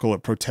our article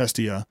at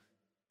Protestia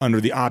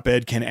under the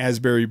op-ed, "Can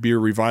Asbury Be a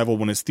Revival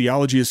When Its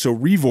Theology is So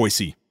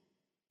Revoicey?"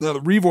 The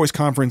Revoice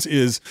Conference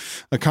is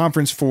a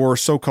conference for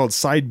so-called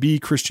Side B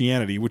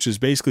Christianity, which is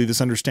basically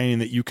this understanding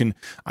that you can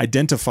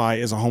identify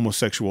as a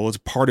homosexual. It's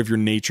part of your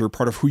nature,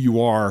 part of who you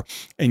are,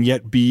 and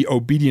yet be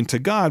obedient to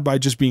God by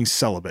just being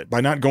celibate,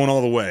 by not going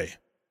all the way,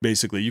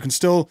 basically. You can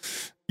still,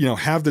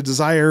 have the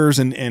desires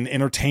and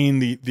entertain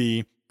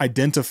the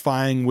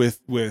identifying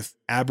with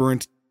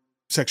aberrant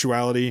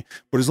sexuality,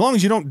 but as long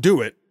as you don't do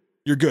it,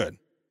 you're good.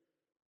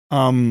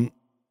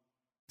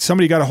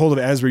 Somebody got a hold of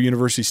Asbury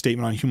University's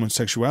Statement on Human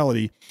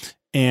Sexuality,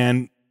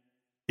 and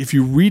if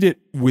you read it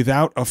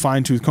without a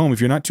fine-tooth comb,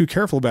 if you're not too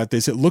careful about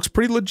this, it looks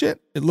pretty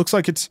legit. It looks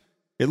like it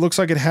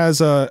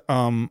has a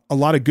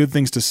lot of good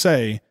things to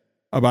say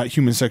about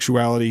human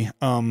sexuality.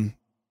 But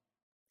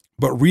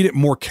read it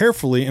more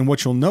carefully, and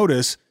what you'll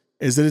notice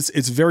is that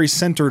it's very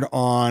centered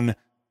on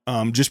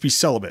just be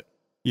celibate.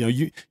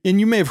 You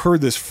may have heard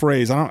this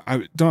phrase.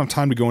 I don't have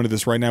time to go into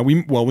this right now. We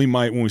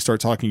might when we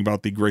start talking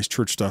about the Grace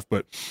Church stuff,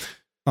 but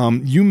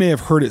you may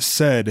have heard it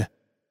said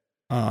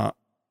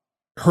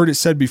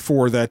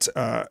before that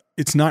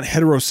it's not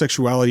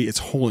heterosexuality, it's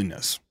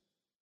holiness.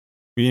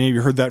 Have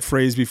you heard that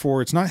phrase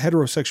before? It's not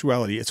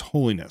heterosexuality, it's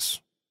holiness.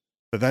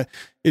 That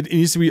it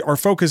needs to be, our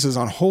focus is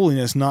on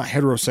holiness, not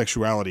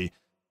heterosexuality.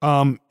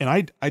 And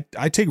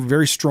I take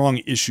very strong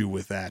issue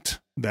with that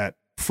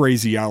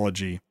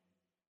phraseology.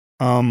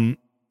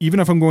 Even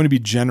if I'm going to be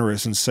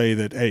generous and say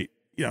that, hey,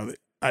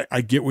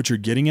 I get what you're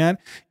getting at,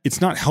 it's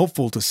not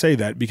helpful to say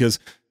that, because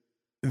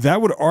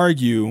that would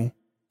argue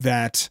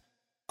that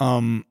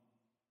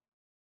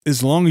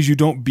as long as you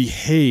don't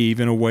behave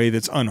in a way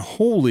that's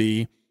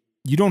unholy,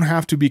 you don't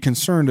have to be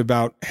concerned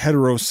about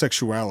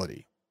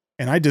heterosexuality.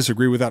 And I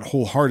disagree with that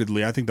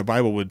wholeheartedly. I think the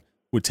Bible would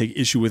take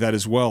issue with that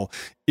as well.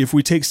 If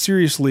we take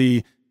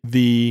seriously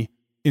the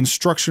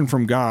instruction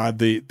from God,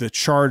 the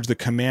charge, the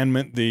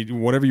commandment,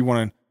 whatever you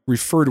want to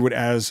refer to it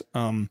as,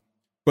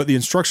 but the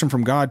instruction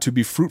from God to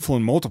be fruitful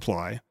and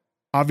multiply,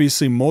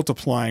 obviously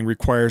multiplying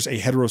requires a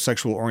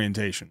heterosexual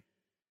orientation.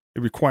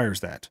 It requires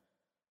that.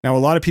 Now, a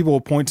lot of people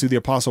will point to the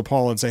Apostle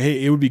Paul and say,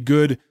 hey, it would be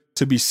good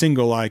to be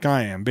single like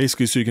I am,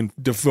 basically so you can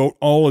devote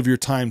all of your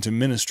time to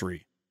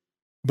ministry.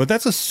 But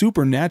that's a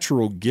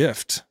supernatural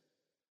gift.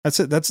 That's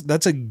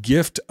a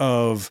gift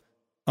of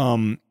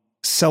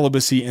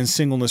celibacy and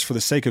singleness for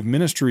the sake of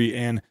ministry,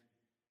 and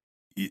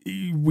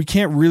we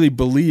can't really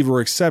believe or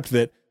accept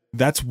that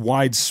that's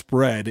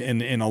widespread,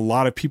 and a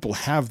lot of people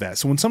have that.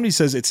 So when somebody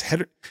says it's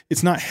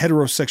not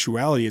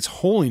heterosexuality, it's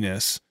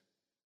holiness,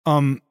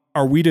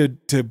 are we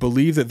to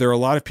believe that there are a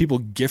lot of people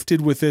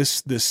gifted with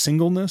this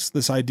singleness,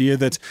 this idea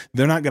that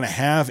they're not going to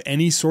have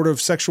any sort of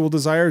sexual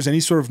desires, any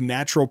sort of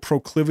natural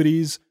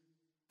proclivities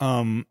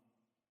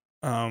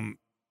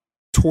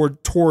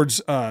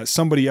towards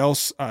somebody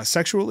else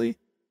sexually?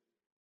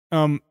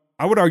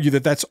 I would argue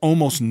that that's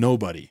almost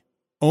nobody,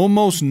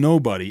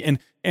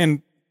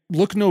 and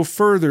look no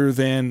further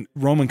than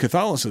Roman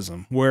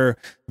Catholicism, where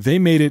they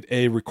made it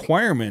a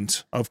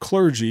requirement of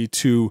clergy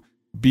to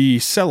be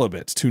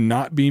celibate, to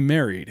not be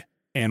married.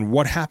 And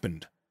what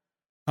happened?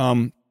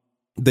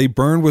 They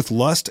burned with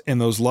lust,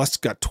 and those lusts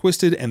got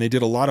twisted, and they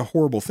did a lot of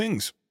horrible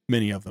things,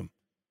 many of them.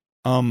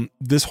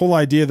 This whole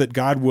idea that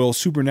God will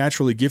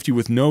supernaturally gift you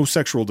with no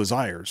sexual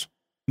desires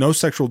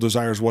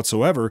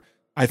whatsoever,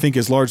 I think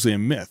is largely a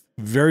myth.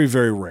 Very,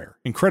 very rare,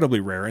 incredibly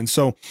rare. And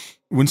so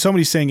when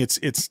somebody's saying it's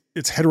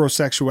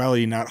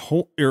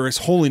heterosexuality, or it's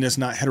holiness,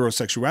 not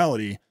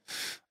heterosexuality,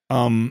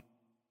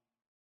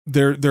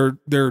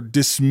 they're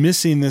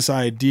dismissing this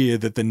idea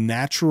that the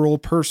natural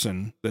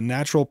person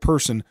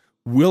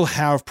will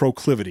have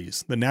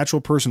proclivities. The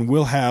natural person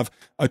will have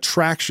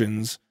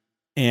attractions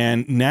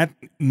and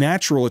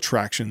natural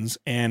attractions,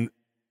 and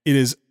it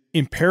is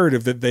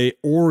imperative that they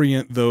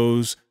orient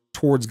those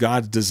towards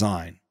God's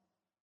design.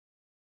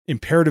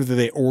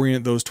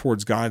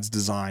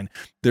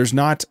 There's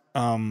not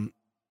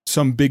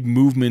some big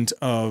movement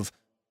of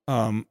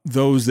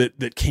those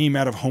that came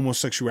out of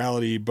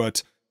homosexuality,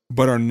 but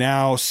are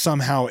now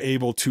somehow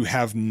able to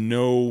have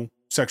no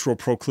sexual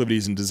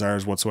proclivities and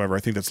desires whatsoever.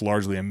 I think that's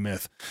largely a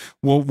myth.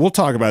 We'll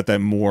talk about that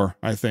more,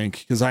 I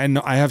think, because I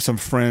have some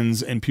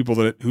friends and people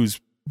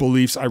whose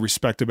beliefs I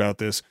respect about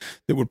this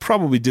that would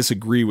probably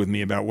disagree with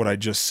me about what I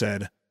just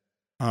said.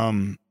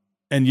 And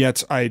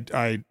yet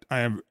I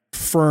am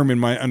firm in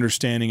my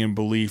understanding and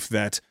belief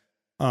that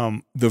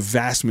the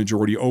vast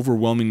majority,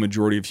 overwhelming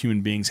majority of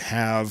human beings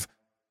have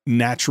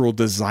natural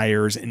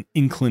desires and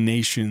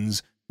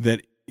inclinations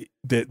that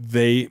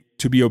they,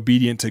 to be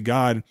obedient to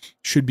God,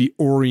 should be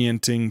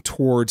orienting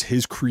towards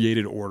his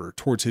created order,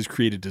 towards his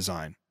created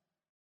design.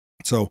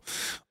 So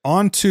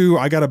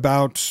I got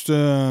about,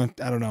 I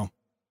don't know,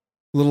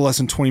 a little less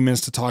than 20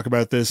 minutes to talk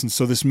about this. And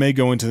so this may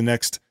go into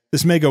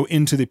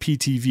the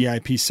PT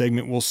VIP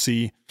segment. We'll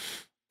see.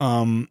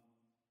 But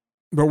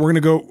we're going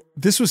to go,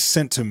 this was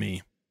sent to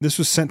me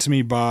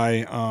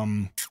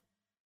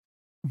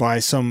by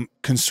some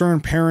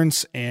concerned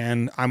parents,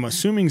 and I'm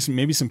assuming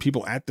maybe some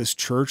people at this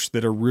church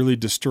that are really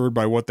disturbed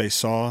by what they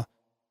saw.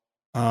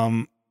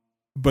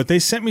 But they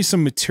sent me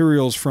some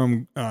materials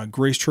from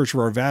Grace Church of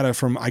Arvada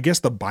from, I guess,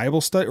 the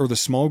Bible study or the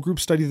small group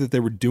study that they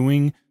were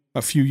doing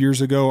a few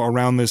years ago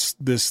around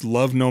this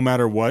love no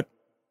matter what.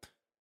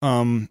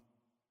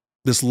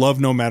 This love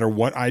no matter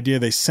what idea.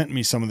 They sent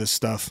me some of this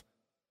stuff,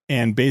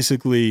 and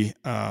basically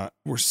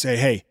were say,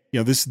 hey,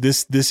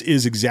 this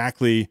is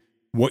exactly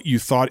what you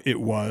thought it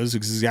was,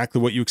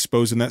 exactly what you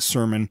exposed in that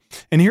sermon.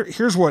 And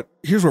here's what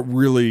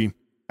really,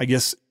 I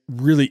guess,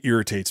 really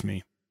irritates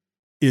me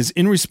is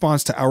in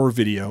response to our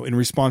video, in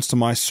response to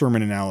my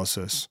sermon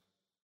analysis,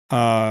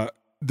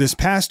 this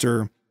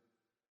pastor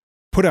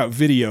put out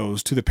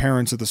videos to the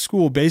parents of the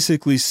school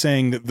basically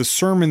saying that the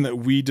sermon that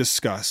we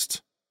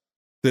discussed,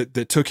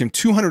 that took him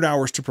 200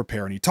 hours to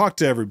prepare, and he talked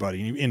to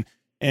everybody,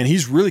 and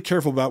he's really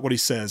careful about what he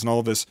says and all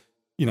of this,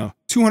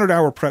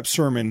 200-hour prep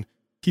sermon.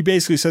 He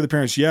basically said to the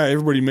parents, yeah,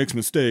 everybody makes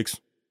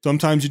mistakes.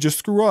 Sometimes you just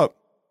screw up.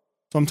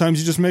 Sometimes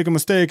you just make a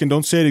mistake and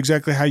don't say it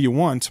exactly how you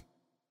want.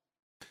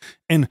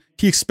 And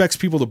he expects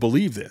people to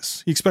believe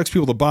this. He expects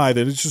people to buy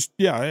that it's just,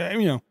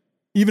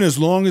 even as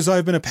long as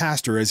I've been a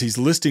pastor, as he's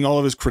listing all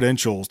of his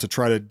credentials to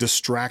try to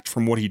distract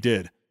from what he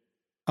did.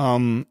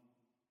 Even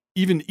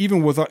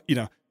with,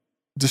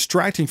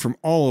 distracting from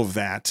all of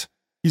that,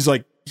 he's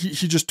like,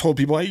 he just told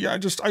people, I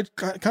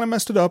kind of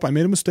messed it up. I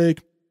made a mistake.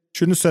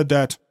 Shouldn't have said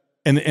that.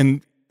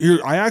 And here,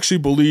 I actually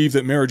believe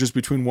that marriage is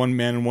between one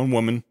man and one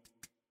woman.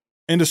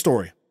 End of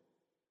story.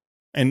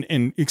 And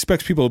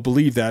expects people to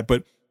believe that.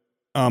 But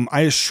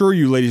I assure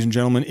you, ladies and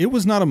gentlemen, it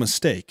was not a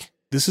mistake.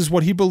 This is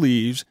what he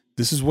believes.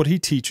 This is what he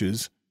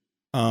teaches.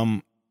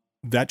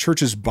 That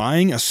church is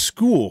buying a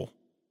school.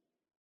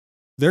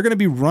 They're going to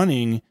be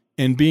running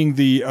and being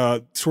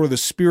the sort of the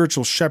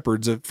spiritual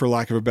shepherds, for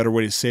lack of a better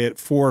way to say it,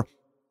 for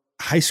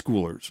high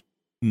schoolers.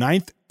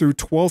 9th through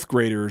 12th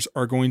graders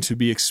are going to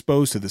be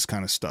exposed to this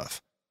kind of stuff.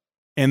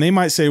 And they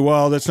might say,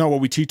 well, that's not what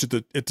we teach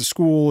at the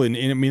school. And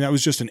I mean, that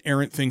was just an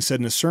errant thing said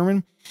in a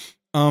sermon.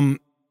 And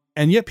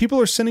yet people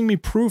are sending me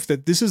proof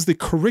that this is the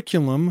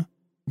curriculum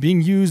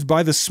being used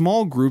by the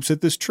small groups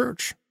at this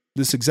church,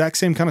 this exact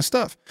same kind of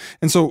stuff.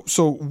 And so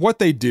what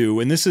they do,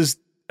 and this is,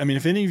 I mean,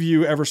 if any of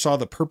you ever saw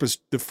the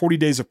 40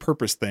 Days of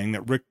Purpose thing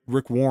that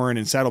Rick Warren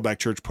and Saddleback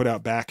Church put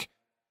out back,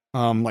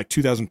 like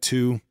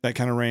 2002, that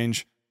kind of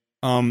range.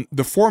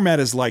 The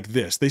format is like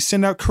this. They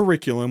send out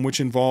curriculum, which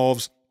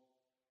involves,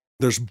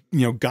 there's,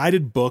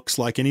 guided books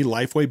like any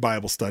Lifeway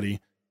Bible study,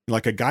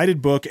 like a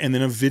guided book, and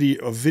then a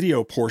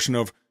video portion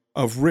of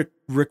Rick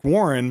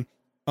Warren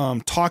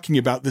talking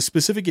about the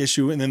specific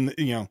issue. And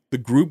then, the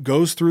group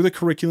goes through the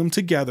curriculum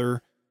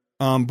together.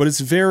 But it's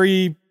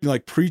very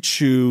like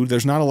pre-chewed.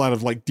 There's not a lot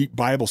of like deep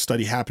Bible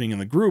study happening in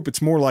the group.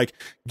 It's more like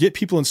get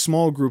people in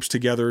small groups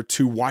together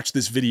to watch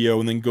this video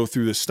and then go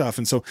through this stuff.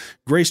 And so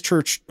Grace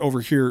Church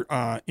over here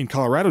in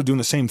Colorado doing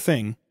the same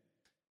thing.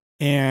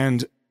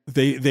 And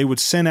they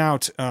would send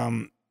out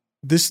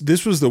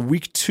this was the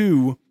week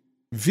 2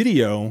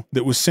 video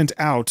that was sent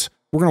out.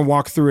 We're going to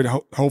walk through it.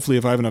 Hopefully,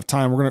 if I have enough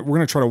time, we're going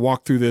to try to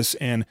walk through this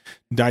and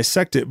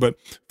dissect it. But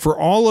for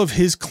all of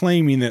his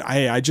claiming that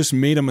I just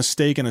made a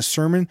mistake in a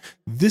sermon,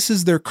 this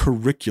is their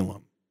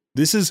curriculum.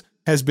 This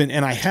has been,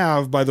 and I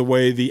have, by the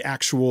way, the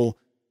actual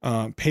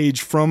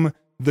page from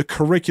the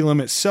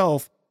curriculum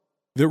itself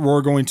that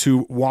we're going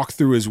to walk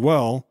through as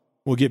well.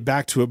 We'll get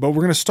back to it, but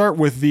we're going to start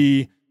with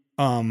the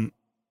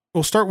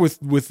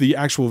with the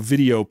actual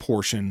video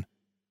portion.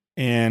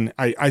 And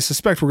I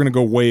suspect we're going to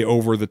go way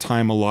over the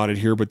time allotted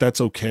here, but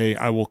that's okay.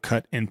 I will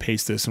cut and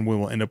paste this, and we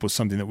will end up with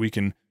something that we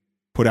can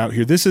put out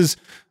here. This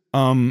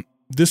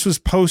was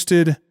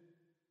posted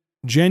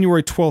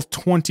January 12th,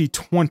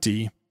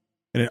 2020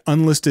 at an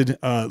unlisted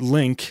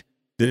link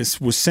that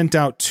was sent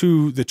out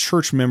to the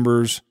church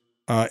members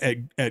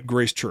at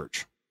Grace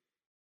Church.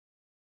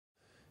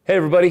 Hey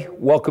everybody,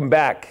 welcome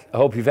back. I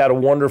hope you've had a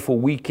wonderful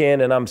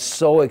weekend, and I'm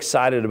so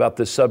excited about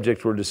this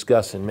subject we're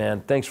discussing,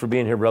 man. Thanks for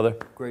being here, brother.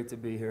 Great to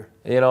be here.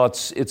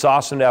 It's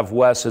awesome to have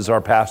Wes as our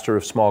pastor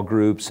of small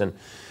groups, and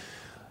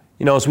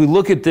as we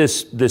look at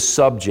this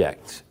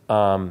subject,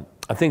 I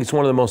think it's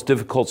one of the most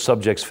difficult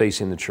subjects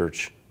facing the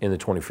church in the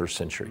 21st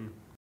century.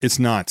 It's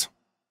not.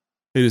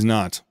 It is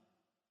not.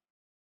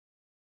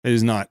 It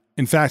is not.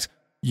 In fact,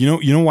 you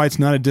know why it's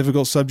not a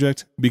difficult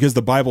subject? Because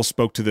the Bible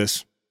spoke to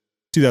this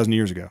 2,000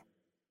 years ago.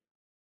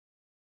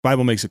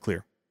 Bible makes it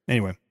clear.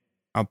 Anyway,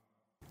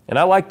 And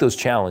I like those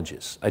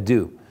challenges, I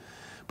do.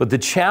 But the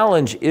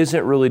challenge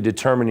isn't really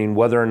determining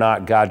whether or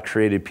not God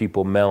created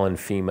people male and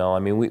female. I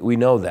mean, we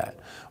know that.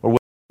 Or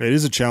it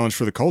is a challenge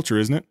for the culture,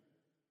 isn't it?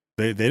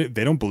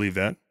 They don't believe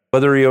that.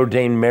 Whether he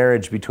ordained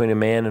marriage between a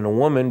man and a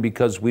woman,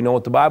 because we know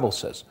what the Bible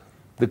says.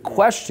 The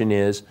question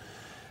is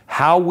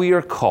how we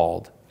are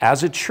called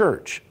as a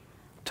church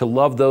to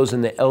love those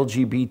in the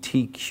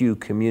LGBTQ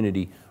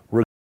community.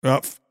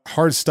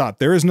 Hard stop.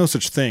 There is no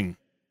such thing.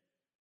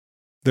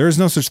 There is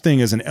no such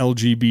thing as an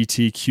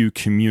LGBTQ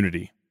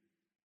community.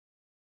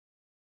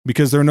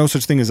 Because there are no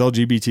such thing as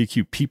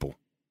LGBTQ people.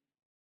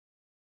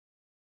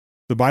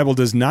 The Bible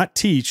does not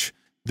teach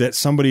that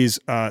somebody's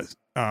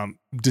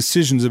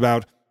decisions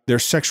about their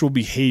sexual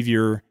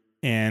behavior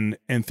and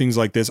things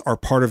like this are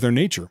part of their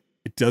nature.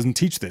 It doesn't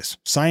teach this.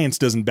 Science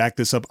doesn't back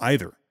this up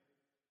either.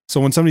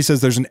 So when somebody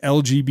says there's an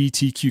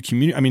LGBTQ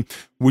community, I mean,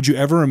 would you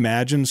ever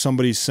imagine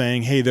somebody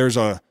saying, hey, there's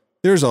a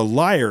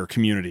liar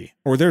community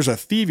or there's a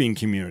thieving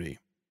community?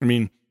 I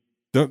mean,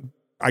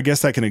 I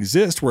guess that can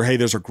exist where, hey,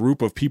 there's a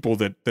group of people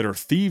that are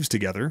thieves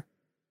together,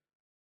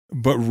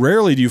 but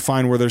rarely do you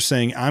find where they're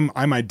saying, I'm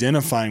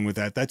identifying with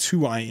that. That's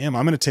who I am.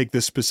 I'm going to take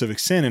this specific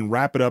sin and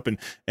wrap it up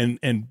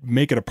and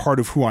make it a part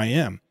of who I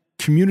am.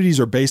 Communities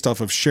are based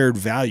off of shared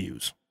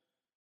values,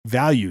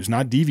 not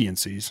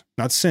deviancies,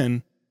 not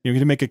sin. You're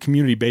going to make a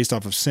community based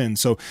off of sin.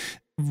 So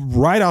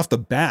right off the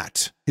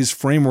bat, his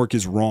framework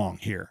is wrong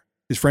here.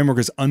 His framework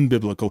is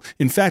unbiblical.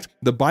 In fact,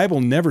 the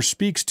Bible never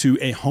speaks to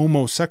a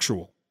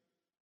homosexual.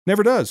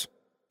 Never does.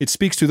 It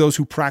speaks to those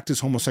who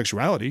practice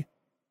homosexuality.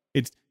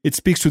 It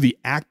speaks to the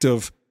act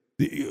of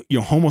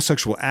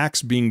homosexual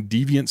acts being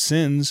deviant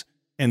sins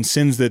and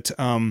sins that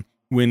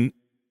when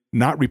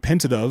not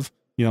repented of,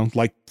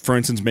 like for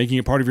instance making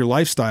it part of your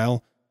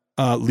lifestyle,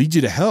 lead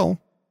you to hell.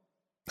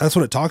 That's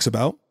what it talks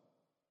about.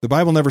 The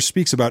Bible never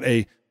speaks about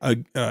a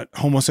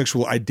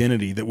homosexual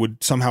identity that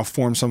would somehow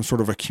form some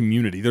sort of a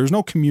community. There's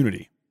no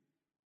community.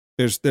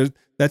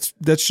 That's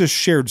just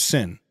shared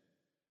sin.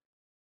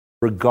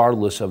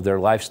 Regardless of their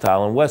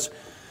lifestyle. And Wes,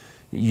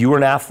 you were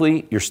an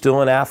athlete, you're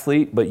still an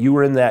athlete, but you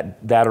were in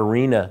that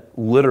arena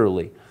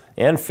literally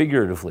and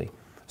figuratively,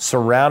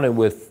 surrounded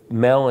with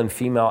male and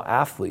female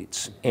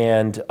athletes.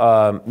 And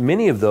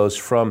many of those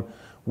from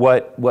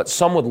what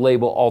some would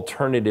label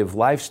alternative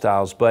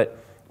lifestyles, but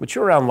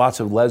you're around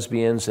lots of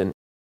lesbians. And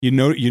you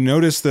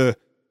notice the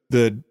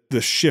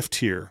shift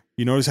here.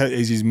 You notice how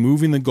as he's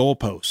moving the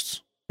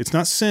goalposts. It's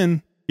not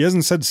sin. He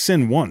hasn't said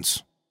sin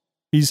once.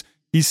 He's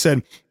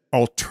said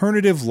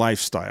alternative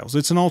lifestyles.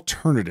 It's an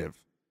alternative.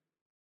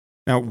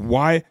 Now,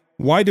 why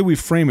do we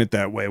frame it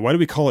that way? Why do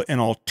we call it an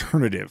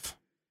alternative?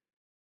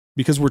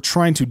 Because we're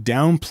trying to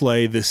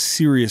downplay the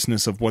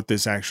seriousness of what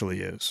this actually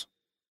is.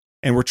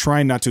 And we're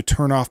trying not to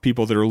turn off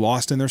people that are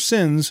lost in their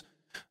sins,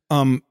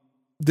 that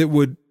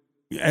would,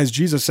 as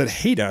Jesus said,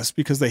 hate us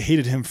because they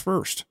hated him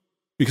first,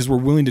 because we're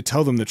willing to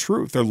tell them the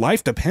truth. Their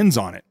life depends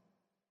on it.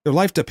 Their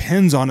life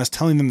depends on us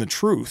telling them the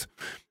truth.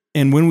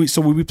 And when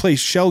we play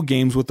shell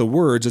games with the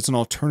words, it's an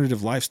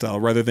alternative lifestyle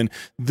rather than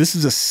this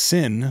is a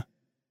sin.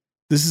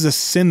 This is a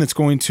sin that's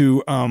going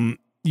to,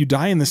 you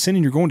die in the sin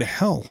and you're going to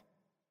hell.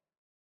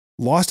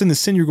 Lost in the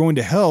sin, you're going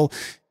to hell.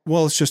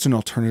 Well, it's just an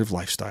alternative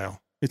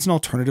lifestyle. It's an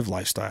alternative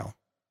lifestyle.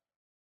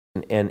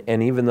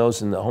 And even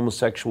those in the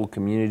homosexual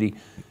community.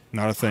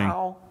 Not a thing.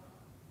 How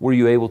were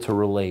you able to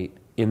relate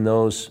in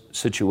those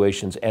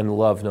situations and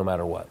love no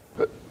matter what?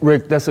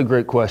 Rick, that's a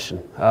great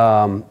question.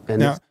 Now,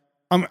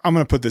 I'm going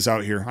to put this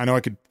out here. I know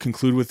I could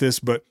conclude with this,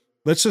 but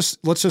let's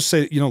just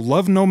say,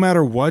 love no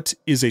matter what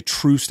is a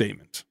true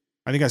statement.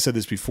 I think I said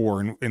this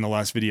before in the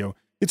last video.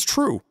 It's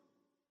true.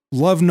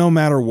 Love no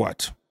matter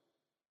what.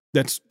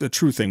 That's the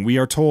true thing. We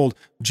are told,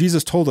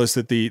 Jesus told us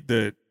that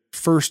the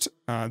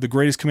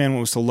greatest commandment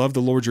was to love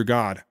the Lord your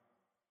God.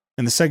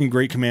 And the second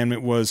great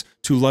commandment was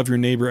to love your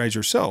neighbor as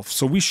yourself.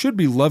 So we should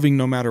be loving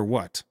no matter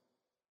what.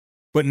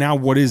 But now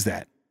what is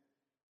that?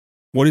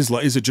 What is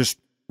love? Is it just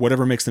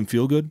whatever makes them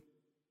feel good?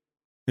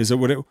 Is it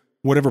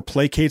whatever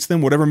placates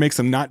them? Whatever makes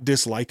them not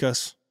dislike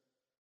us?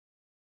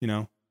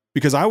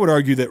 Because I would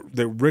argue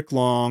that Rick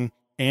Long,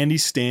 Andy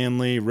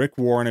Stanley, Rick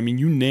Warren, I mean,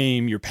 you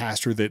name your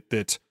pastor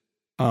that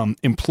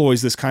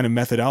employs this kind of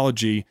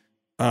methodology,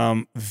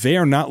 they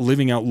are not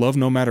living out love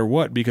no matter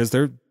what, because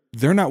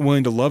they're not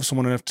willing to love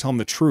someone enough to tell them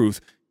the truth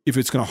if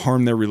it's going to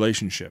harm their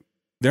relationship.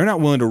 They're not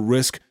willing to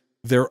risk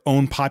their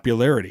own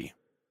popularity,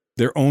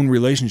 their own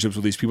relationships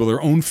with these people,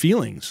 their own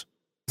feelings.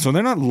 So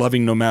they're not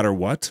loving no matter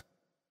what.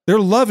 They're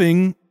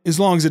loving as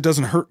long as it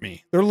doesn't hurt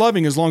me. They're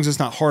loving as long as it's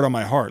not hard on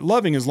my heart.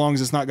 Loving as long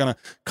as it's not going to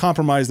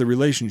compromise the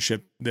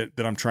relationship that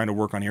I'm trying to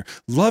work on here.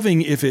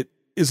 Loving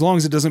as long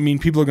as it doesn't mean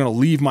people are going to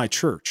leave my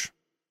church.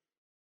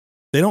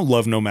 They don't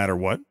love no matter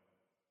what.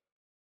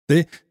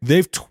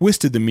 They've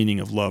twisted the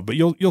meaning of love, but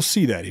you'll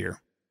see that here.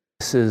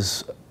 This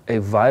is a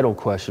vital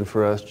question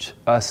for us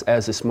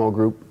as a small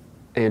group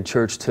and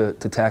church to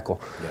tackle.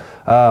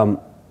 Yeah.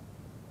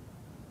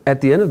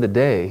 At the end of the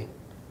day,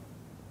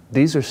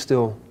 these are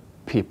still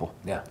people.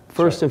 Yeah.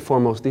 First and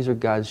foremost, these are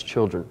God's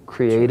children,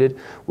 created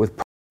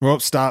with... Well,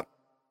 stop.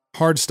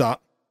 Hard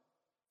stop.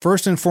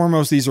 First and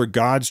foremost, these are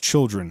God's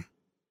children.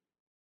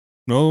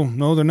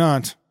 No, they're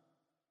not.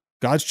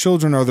 God's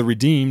children are the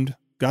redeemed.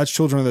 God's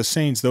children are the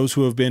saints, those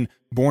who have been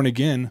born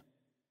again.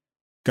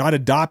 God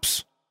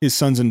adopts his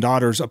sons and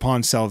daughters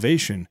upon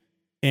salvation.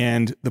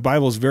 And the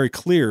Bible is very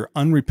clear.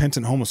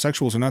 Unrepentant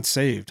homosexuals are not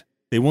saved.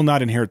 They will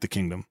not inherit the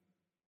kingdom.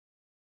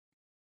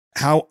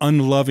 How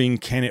unloving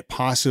can it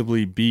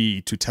possibly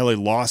be to tell a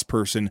lost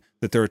person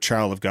that they're a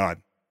child of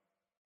God?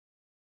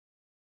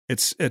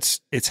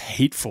 It's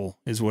hateful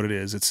is what it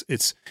is.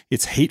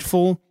 It's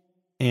hateful,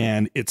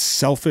 and it's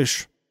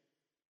selfish,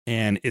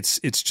 and it's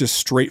just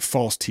straight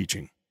false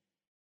teaching.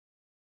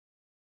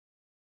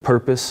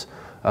 Purpose.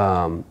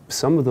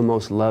 Some of the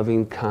most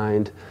loving,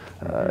 kind,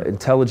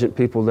 intelligent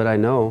people that I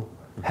know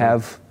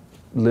have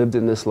lived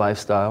in this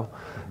lifestyle.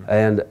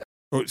 And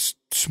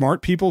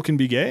smart people can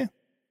be gay?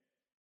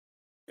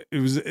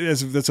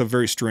 That's a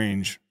very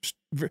strange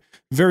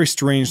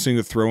thing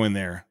to throw in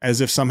there,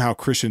 as if somehow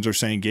Christians are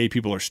saying gay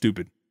people are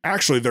stupid.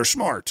 Actually, they're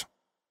smart.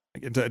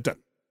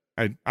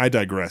 I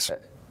digress.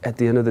 At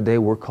the end of the day,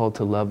 we're called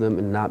to love them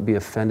and not be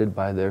offended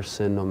by their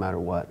sin no matter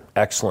what.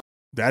 Excellent.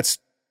 That's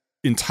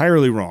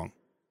entirely wrong.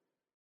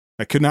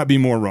 That could not be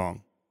more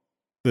wrong.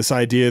 This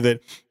idea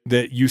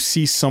that you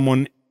see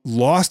someone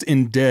lost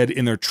and dead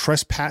in their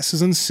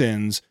trespasses and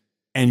sins,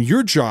 and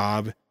your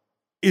job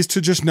is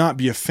to just not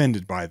be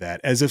offended by that,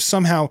 as if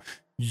somehow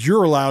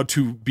you're allowed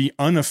to be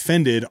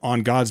unoffended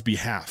on God's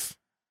behalf.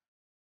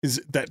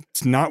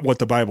 That's not what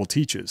the Bible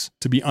teaches,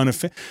 to be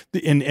unoffended.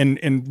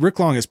 And Rick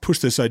Long has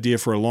pushed this idea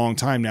for a long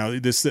time now,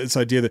 this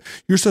idea that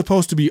you're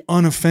supposed to be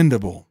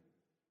unoffendable.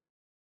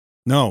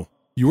 No,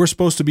 you are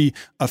supposed to be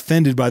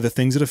offended by the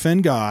things that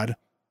offend God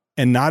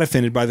and not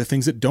offended by the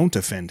things that don't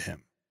offend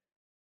him.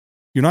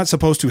 You're not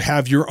supposed to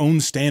have your own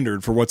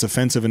standard for what's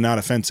offensive and not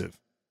offensive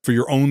for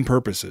your own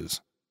purposes,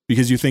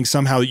 because you think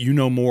somehow that you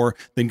know more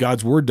than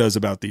God's word does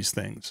about these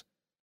things.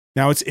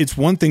 Now, it's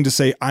one thing to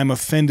say, I'm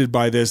offended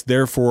by this,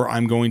 therefore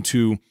I'm going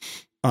to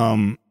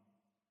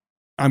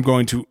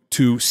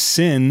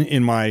sin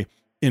in my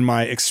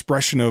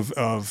expression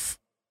of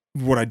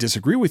what I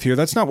disagree with here.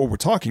 That's not what we're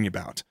talking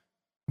about.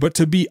 But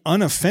to be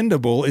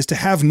unoffendable is to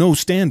have no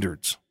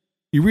standards.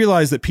 You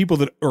realize that people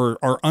that are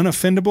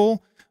unoffendable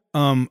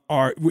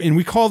are, and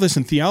we call this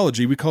in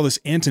theology, we call this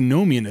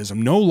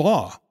antinomianism, no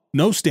law,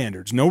 no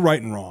standards, no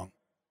right and wrong.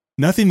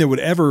 Nothing that would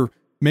ever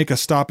make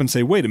us stop and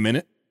say, wait a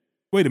minute,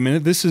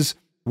 this is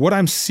what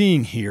I'm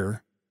seeing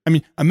here. I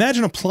mean,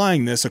 imagine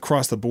applying this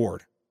across the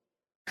board.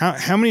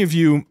 How many of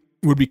you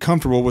would be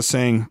comfortable with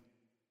saying,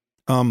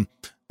 I'm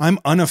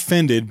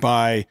unoffended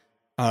by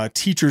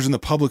teachers in the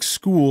public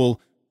school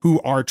who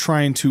are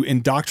trying to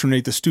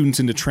indoctrinate the students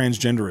into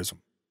transgenderism?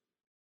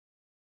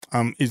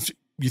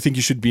 You think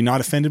you should be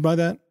not offended by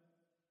that?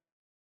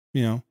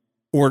 You know?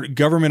 Or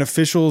government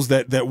officials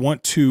that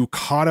want to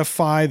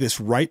codify this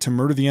right to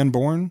murder the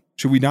unborn?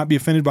 Should we not be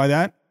offended by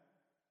that?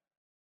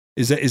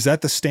 Is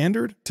that the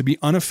standard, to be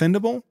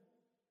unoffendable?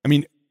 I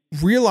mean,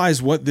 realize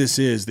what this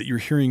is that you're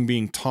hearing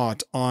being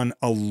taught on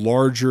a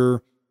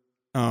larger,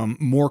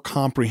 more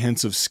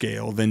comprehensive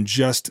scale than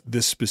just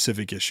this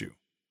specific issue.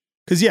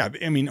 Because yeah,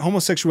 I mean,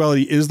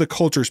 homosexuality is the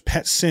culture's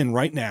pet sin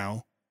right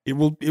now. It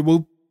will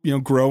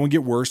grow and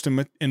get worse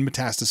and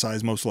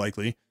metastasize most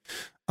likely.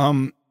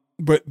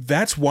 But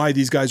that's why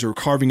these guys are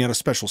carving out a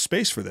special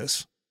space for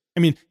this.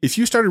 I mean, if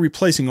you started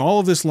replacing all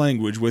of this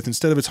language with,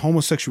 instead of it's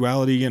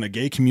homosexuality and a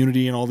gay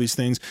community and all these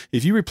things,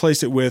 if you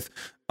replaced it with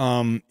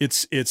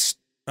it's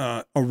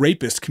a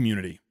rapist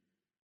community,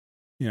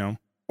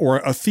 or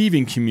a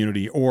thieving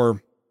community,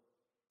 or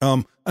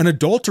an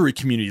adultery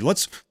community,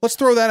 let's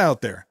throw that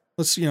out there.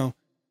 Let's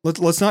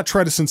not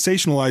try to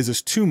sensationalize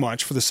this too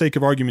much for the sake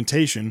of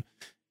argumentation,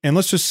 and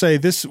let's just say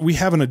this: we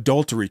have an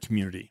adultery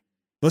community.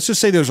 Let's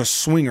just say there's a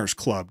swingers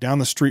club down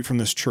the street from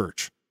this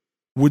church.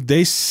 Would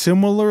they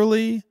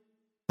similarly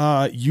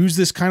use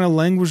this kind of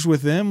language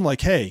with them?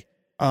 Like, hey,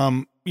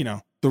 the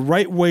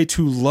right way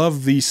to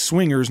love these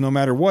swingers, no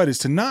matter what, is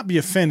to not be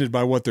offended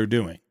by what they're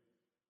doing.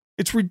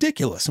 It's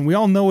ridiculous, and we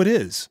all know it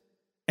is.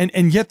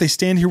 And yet they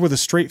stand here with a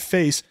straight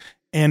face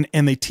and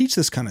they teach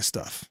this kind of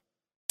stuff.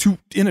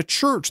 In a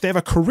church, they have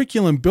a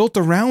curriculum built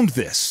around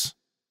this.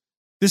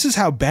 This is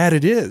how bad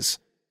it is.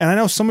 And I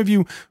know some of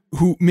you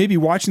who may be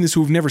watching this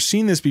who have never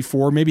seen this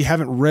before, maybe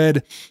haven't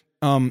read,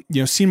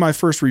 seen my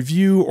first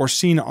review or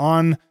seen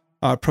on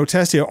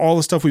Protestia all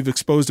the stuff we've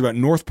exposed about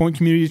North Point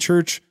Community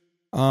Church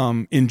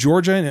in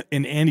Georgia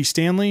and Andy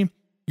Stanley.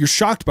 You're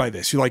shocked by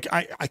this. You're like,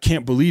 I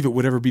can't believe it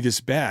would ever be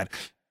this bad.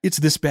 It's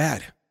this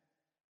bad.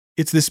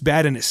 It's this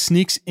bad, and it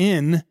sneaks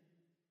in.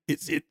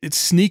 It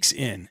sneaks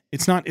in.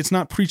 It's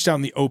not preached out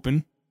in the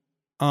open.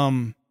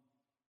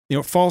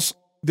 False.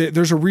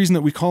 There's a reason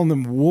that we call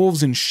them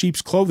wolves in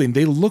sheep's clothing.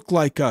 They look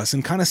like us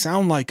and kind of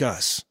sound like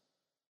us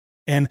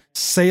and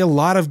say a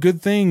lot of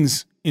good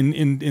things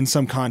in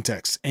some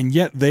contexts, and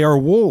yet they are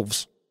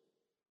wolves.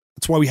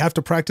 That's why we have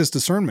to practice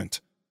discernment.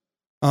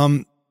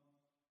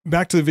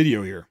 Back to the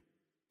video here.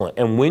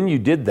 And when you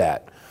did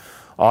that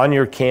on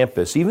your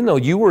campus, even though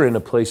you were in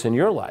a place in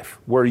your life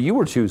where you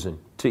were choosing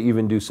to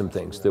even do some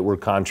things that were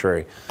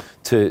contrary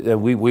to, that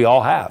we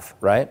all have,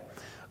 right?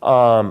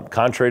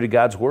 Contrary to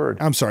God's word.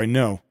 I'm sorry,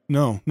 no,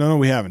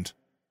 we haven't.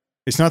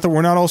 It's not that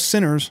we're not all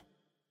sinners,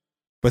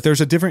 but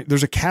there's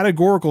a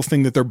categorical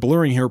thing that they're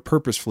blurring here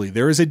purposefully.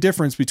 There is a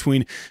difference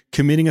between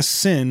committing a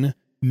sin,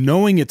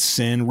 knowing it's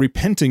sin,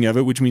 repenting of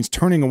it, which means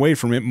turning away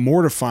from it,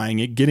 mortifying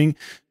it,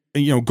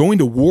 going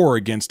to war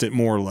against it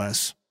more or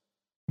less,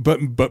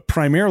 but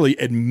primarily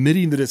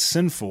admitting that it's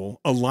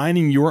sinful,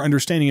 aligning your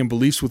understanding and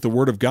beliefs with the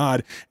Word of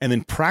God, and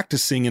then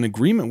practicing in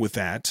agreement with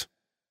that.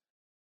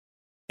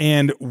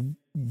 And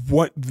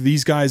what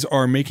these guys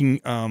are making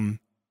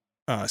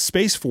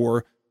space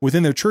for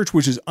within their church,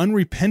 which is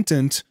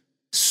unrepentant,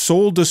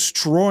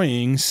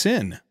 soul-destroying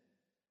sin.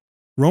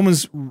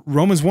 Romans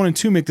 1 and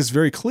 2 make this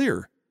very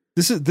clear.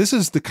 This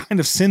is the kind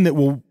of sin that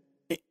will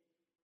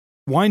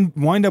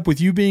wind up with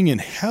you being in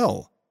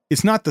hell.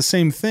 It's not the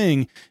same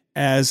thing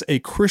as a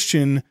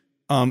Christian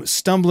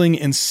stumbling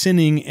and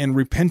sinning and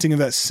repenting of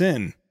that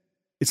sin.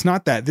 It's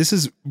not that. This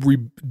is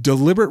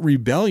deliberate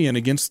rebellion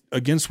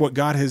against what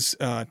God has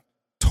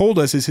told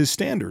us is His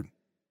standard.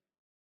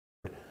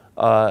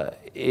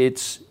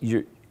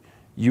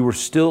 You were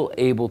still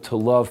able to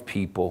love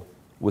people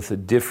with a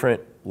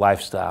different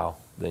lifestyle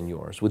than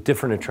yours, with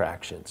different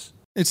attractions.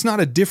 It's not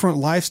a different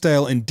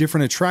lifestyle and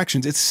different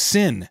attractions. It's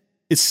sin.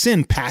 It's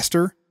sin,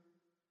 pastor.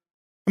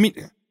 I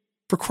mean,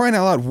 for crying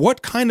out loud,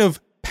 what kind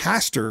of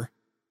pastor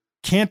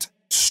can't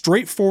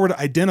straightforward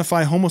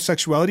identify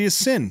homosexuality as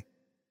sin?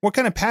 What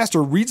kind of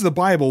pastor reads the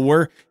Bible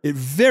where it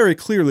very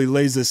clearly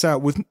lays this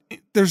out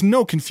there's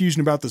no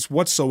confusion about this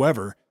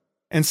whatsoever,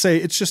 and say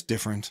it's just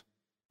different?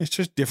 It's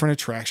just different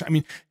attraction. I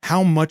mean,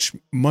 how much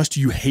must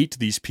you hate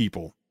these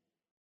people?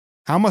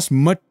 How much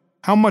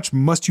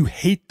must you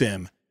hate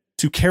them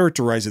to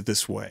characterize it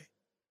this way?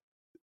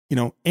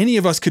 Any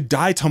of us could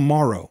die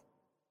tomorrow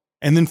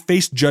and then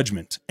face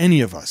judgment.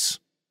 Any of us.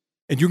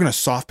 And you're going to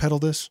soft pedal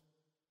this?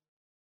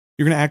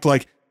 You're going to act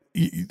like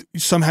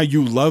somehow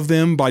you love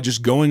them by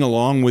just going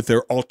along with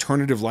their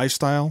alternative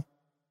lifestyle?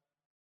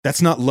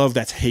 That's not love,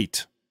 that's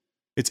hate.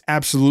 It's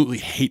absolutely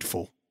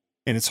hateful,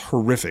 and it's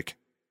horrific.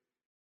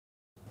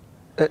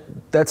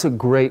 That's a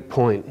great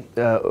point.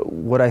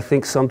 What I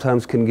think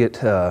sometimes can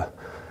get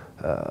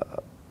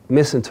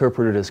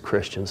misinterpreted as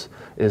Christians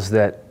is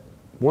that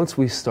once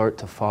we start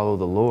to follow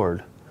the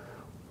Lord,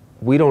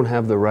 we don't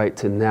have the right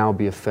to now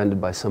be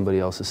offended by somebody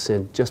else's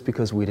sin just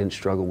because we didn't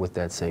struggle with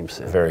that same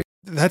sin.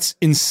 That's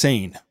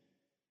insane.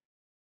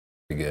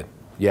 Very good.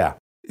 Yeah.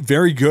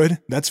 Very good.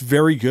 That's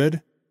very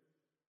good.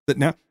 That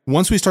now,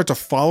 once we start to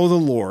follow the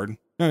Lord,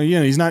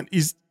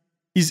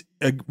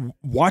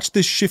 watch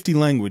this shifty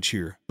language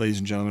here, ladies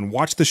and gentlemen.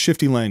 Watch the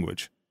shifty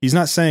language. He's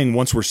not saying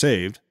once we're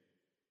saved,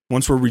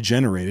 once we're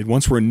regenerated,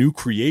 once we're a new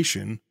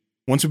creation,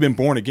 once we've been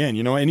born again,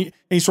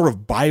 any sort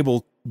of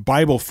Bible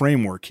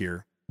framework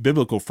here,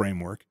 biblical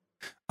framework.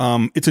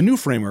 It's a new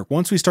framework.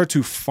 Once we start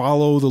to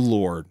follow the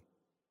Lord,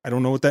 I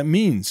don't know what that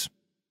means.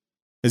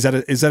 Is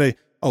that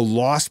a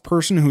lost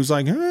person who's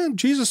like,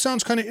 Jesus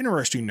sounds kind of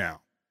interesting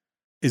now?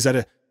 Is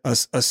that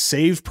a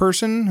saved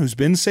person who's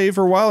been saved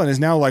for a while and is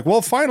now like,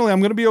 well, finally I'm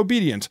going to be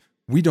obedient?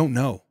 We don't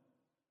know.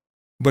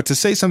 But to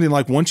say something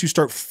like, once you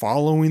start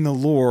following the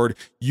Lord,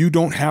 you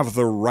don't have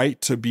the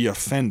right to be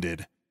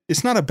offended.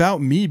 It's not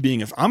about me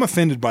if I'm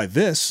offended by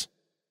this.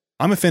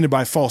 I'm offended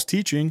by false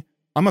teaching.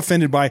 I'm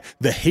offended by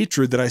the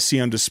hatred that I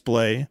see on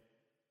display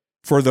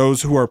for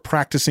those who are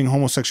practicing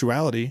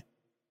homosexuality,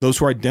 those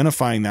who are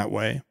identifying that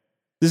way.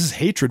 This is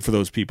hatred for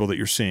those people that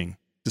you're seeing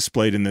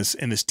displayed in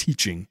this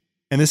teaching.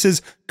 And this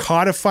is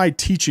codified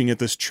teaching at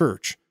this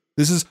church.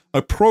 This is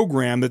a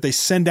program that they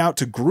send out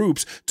to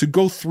groups to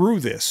go through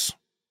this.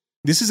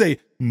 This is a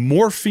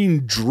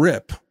morphine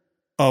drip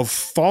of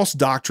false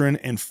doctrine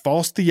and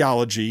false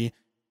theology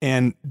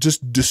and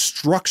just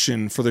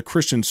destruction for the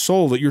Christian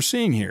soul that you're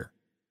seeing here.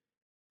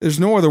 There's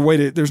no other way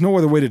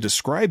to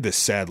describe this,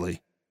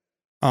 sadly.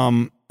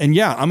 And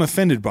yeah, I'm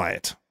offended by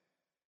it.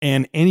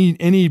 And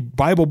any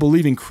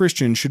Bible-believing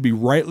Christian should be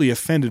rightly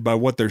offended by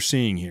what they're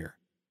seeing here.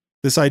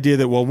 This idea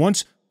that, well,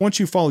 once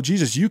you follow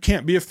Jesus, you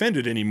can't be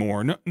offended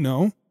anymore.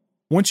 No.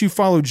 Once you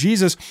follow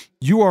Jesus,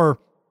 you are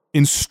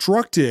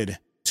instructed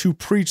to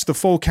preach the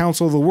full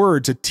counsel of the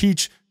Word, to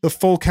teach the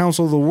full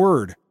counsel of the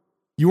Word.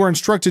 You are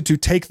instructed to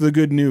take the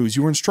good news.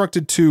 You are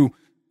instructed to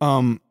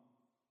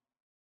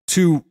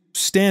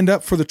stand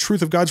up for the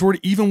truth of God's Word,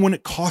 even when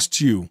it costs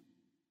you.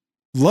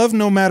 Love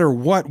no matter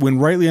what, when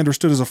rightly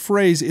understood as a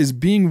phrase, is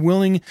being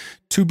willing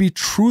to be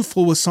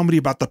truthful with somebody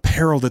about the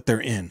peril that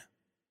they're in.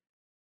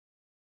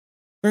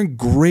 They're in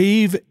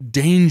grave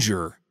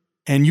danger,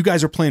 and you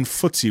guys are playing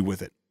footsie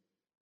with it.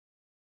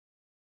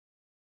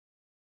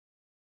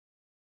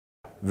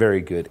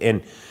 Very good.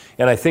 And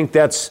I think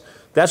that's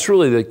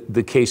really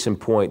the case in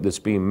point that's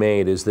being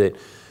made, is that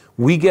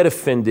we get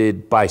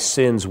offended by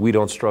sins we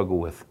don't struggle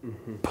with,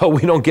 but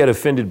we don't get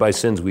offended by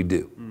sins we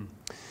do.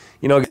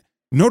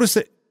 Notice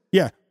that,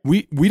 yeah,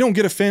 we don't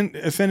get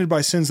offended by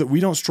sins that we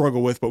don't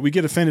struggle with, but we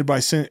get offended by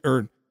sin,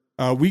 or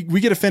We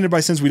get offended by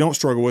sins we don't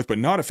struggle with, but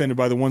not offended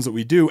by the ones that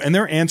we do. And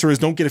their answer is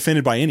don't get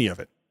offended by any of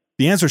it.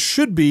 The answer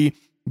should be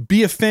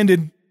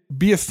offended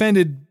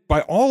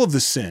by all of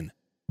the sin.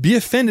 Be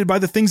offended by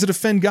the things that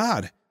offend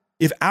God.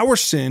 If our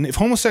sin, if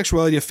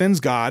homosexuality offends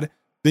God,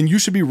 then you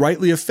should be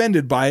rightly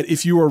offended by it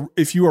if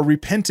you are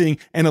repenting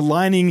and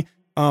aligning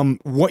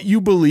what you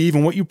believe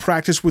and what you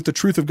practice with the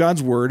truth of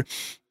God's word.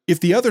 If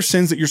the other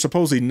sins that you're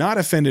supposedly not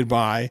offended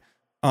by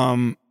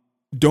don't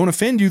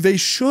offend you, they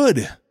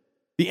should.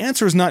 The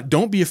answer is not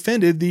don't be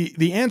offended.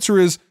 The answer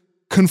is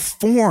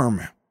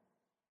conform.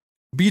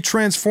 Be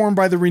transformed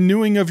by the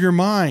renewing of your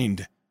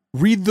mind.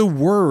 Read the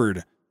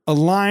word.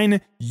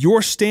 Align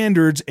your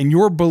standards and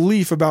your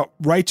belief about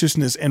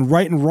righteousness and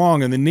right and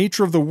wrong and the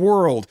nature of the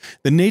world,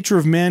 the nature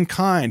of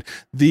mankind,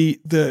 the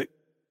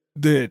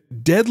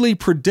deadly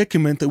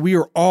predicament that we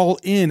are all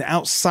in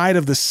outside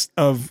of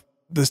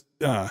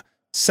the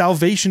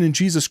salvation in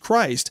Jesus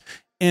Christ,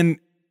 and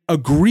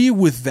agree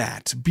with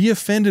that. Be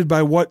offended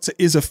by what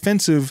is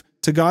offensive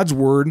to God's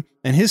word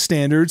and his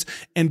standards,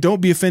 and don't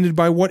be offended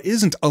by what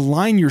isn't.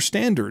 Align your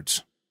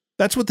standards.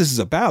 That's what this is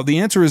about. The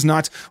answer is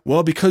not,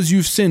 well, because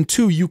you've sinned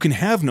too, you can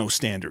have no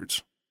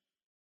standards.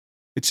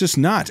 It's just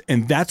not.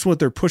 And that's what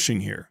they're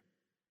pushing here.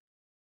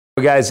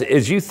 Well, guys,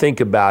 as you think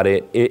about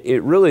it,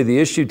 it really, the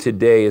issue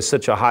today is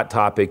such a hot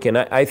topic. And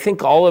I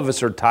think all of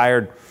us are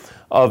tired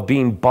of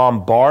being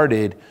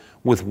bombarded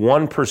with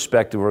one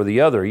perspective or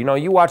the other. You know,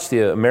 you watch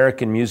the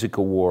American Music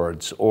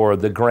Awards or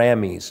the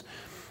Grammys,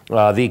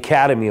 the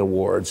Academy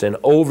Awards, and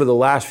over the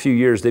last few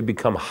years, they've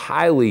become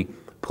highly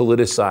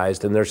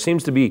politicized, and there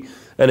seems to be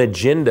an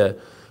agenda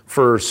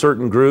for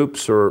certain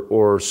groups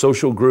or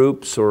social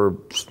groups or,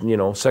 you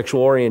know,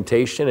 sexual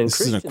orientation. And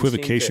this is an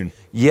equivocation.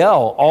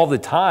 Yell all the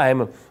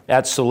time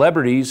at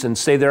celebrities and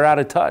say they're out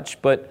of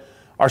touch. But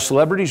are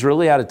celebrities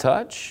really out of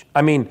touch?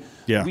 I mean,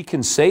 we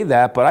can say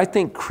that, but I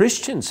think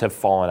Christians have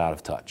fallen out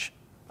of touch.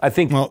 I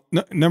think. Well,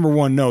 number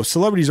one, no,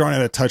 celebrities aren't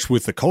out of touch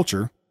with the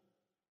culture.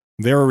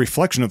 They're a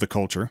reflection of the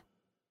culture.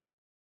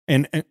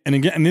 And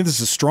again, and this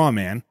is a straw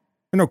man.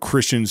 There are no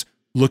Christians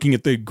looking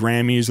at the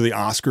Grammys or the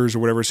Oscars or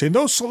whatever, saying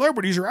those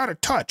celebrities are out of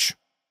touch.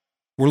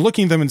 We're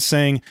looking at them and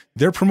saying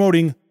they're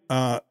promoting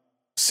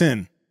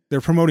sin.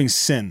 They're promoting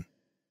sin.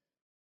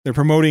 They're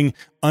promoting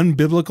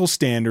unbiblical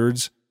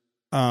standards,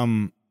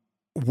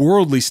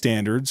 worldly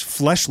standards,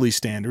 fleshly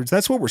standards.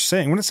 That's what we're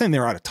saying. We're not saying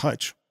they're out of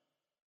touch.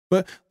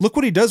 But look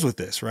what he does with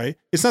this, right?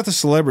 It's not the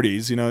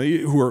celebrities, you know,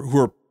 who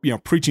are you know,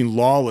 preaching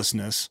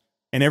lawlessness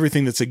and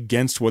everything that's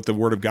against what the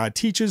Word of God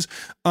teaches.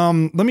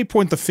 Let me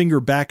point the finger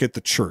back at the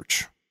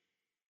church.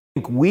 I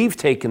think we've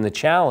taken the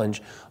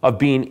challenge of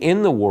being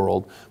in the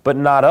world, but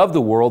not of the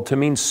world, to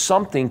mean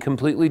something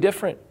completely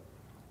different.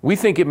 We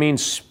think it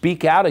means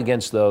speak out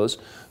against those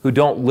who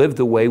don't live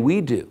the way we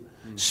do.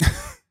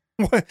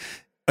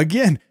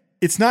 Again,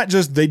 it's not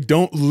just they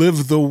don't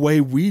live the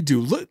way we do.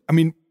 Look, I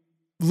mean,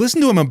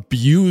 listen to him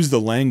abuse the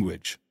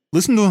language.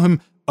 Listen to him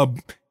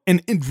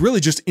and really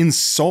just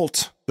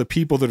insult the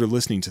people that are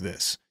listening to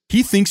this.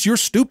 He thinks you're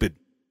stupid.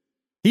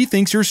 He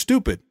thinks you're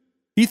stupid.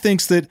 He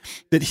thinks that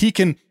he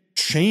can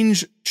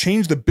change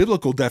the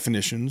biblical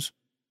definitions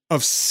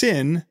of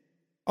sin,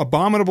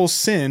 abominable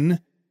sin,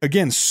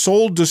 again,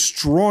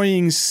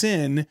 soul-destroying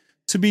sin,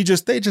 to be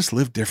just, they just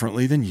live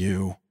differently than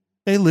you.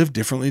 They live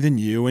differently than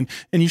you, and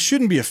you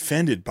shouldn't be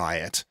offended by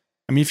it.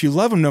 I mean, if you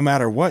love them no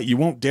matter what, you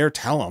won't dare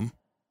tell them.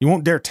 You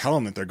won't dare tell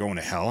them that they're going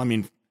to hell. I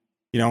mean,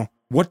 you know,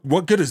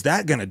 what good is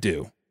that going to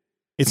do?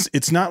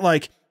 It's not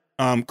like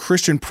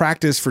Christian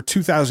practice for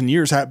 2,000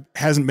 years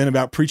hasn't been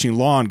about preaching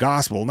law and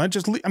gospel. Not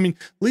just,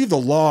 leave the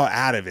law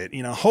out of it.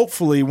 You know,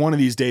 hopefully one of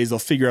these days they'll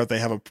figure out they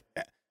have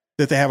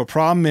a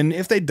problem. And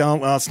if they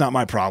don't, well, it's not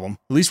my problem.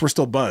 At least we're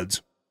still buds.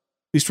 At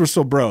least we're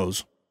still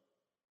bros.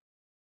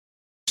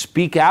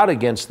 Speak out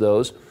against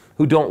those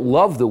who don't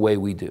love the way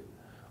we do.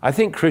 I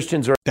think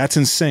Christians are. That's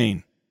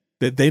insane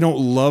that they don't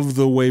love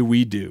the way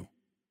we do.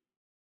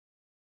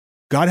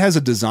 God has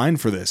a design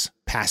for this,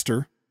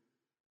 Pastor.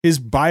 His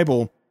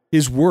Bible,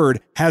 his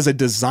word has a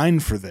design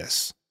for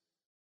this.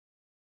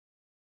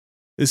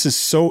 This is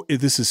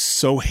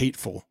so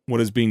hateful,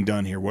 what is being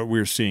done here, what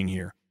we're seeing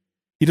here.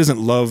 He doesn't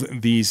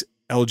love these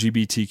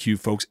LGBTQ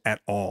folks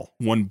at all,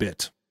 one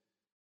bit.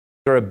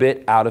 They're a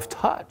bit out of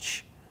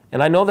touch.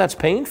 And I know that's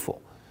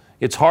painful.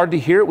 It's hard to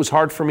hear. It was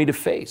hard for me to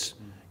face.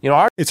 You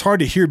know, it's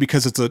hard to hear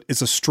because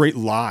it's a straight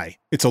lie.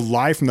 It's a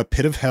lie from the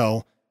pit of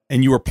hell,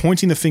 and you are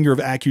pointing the finger of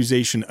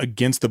accusation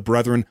against the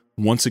brethren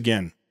once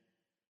again.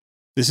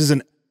 This is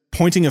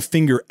pointing a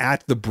finger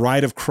at the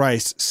bride of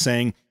Christ,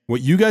 saying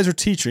what you guys are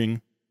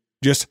teaching,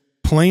 just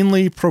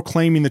plainly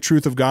proclaiming the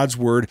truth of God's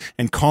word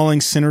and calling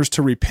sinners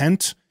to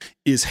repent,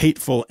 is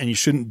hateful, and you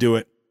shouldn't do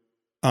it.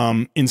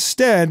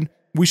 Instead,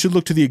 we should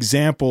look to the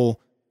example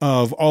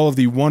of all of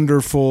the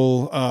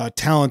wonderful,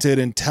 talented,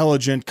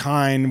 intelligent,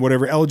 kind,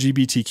 whatever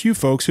LGBTQ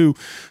folks who,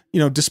 you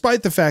know,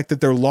 despite the fact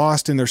that they're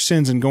lost in their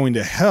sins and going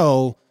to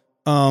hell,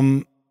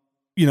 you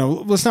know,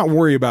 let's not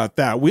worry about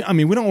that. We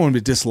don't want them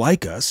to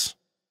dislike us.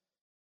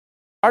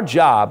 Our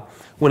job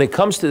when it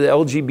comes to the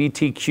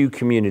LGBTQ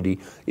community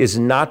is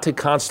not to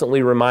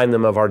constantly remind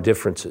them of our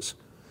differences,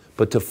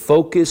 but to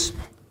focus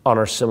on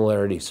our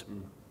similarities.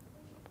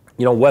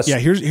 You know, Wes. Yeah,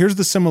 here's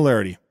the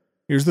similarity.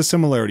 Here's the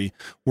similarity.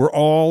 We're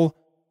all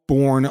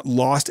born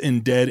lost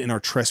and dead in our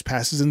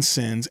trespasses and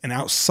sins, and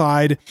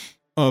outside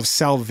of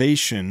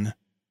salvation,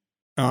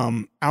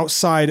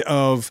 outside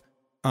of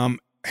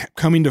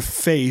coming to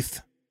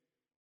faith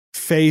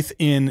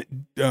in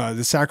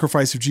the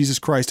sacrifice of Jesus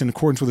Christ in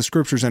accordance with the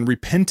scriptures and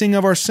repenting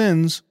of our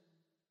sins.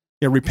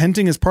 Yeah,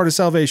 repenting is part of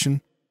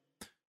salvation.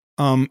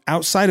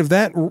 Outside of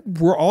that,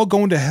 we're all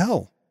going to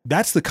hell.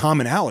 That's the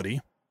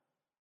commonality.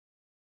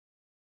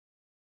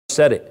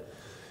 Said it.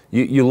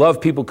 You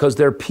love people because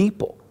they're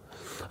people.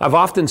 I've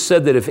often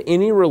said that if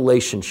any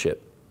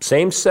relationship,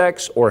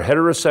 same-sex or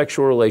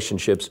heterosexual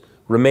relationships,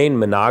 remain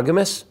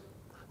monogamous,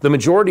 the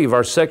majority of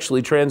our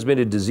sexually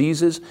transmitted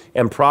diseases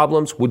and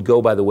problems would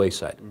go by the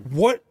wayside.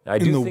 What? I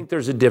do think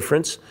there's a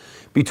difference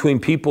between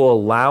people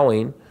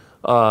allowing,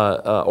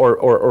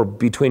 or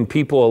between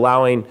people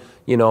allowing,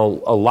 you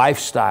know, a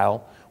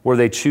lifestyle where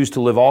they choose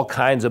to live all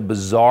kinds of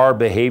bizarre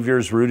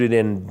behaviors rooted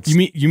in.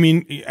 You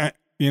mean,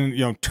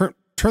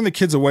 turn the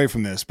kids away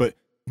from this, but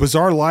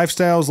bizarre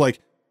lifestyles like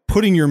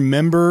putting your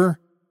member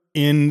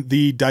in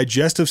the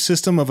digestive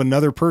system of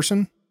another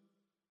person?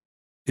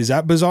 Is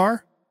that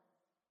bizarre?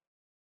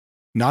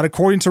 Not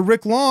according to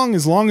Rick Long,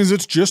 as long as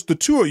it's just the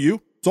two of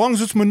you, as long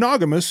as it's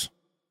monogamous.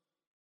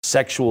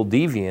 Sexual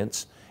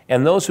deviance,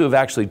 and those who have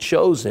actually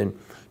chosen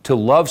to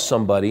love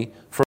somebody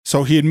for.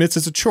 So he admits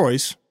it's a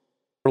choice.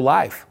 For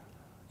life.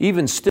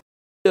 Even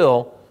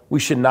still, we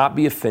should not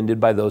be offended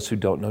by those who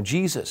don't know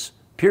Jesus.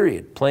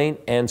 Period. Plain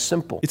and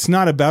simple. It's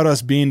not about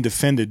us being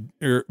defended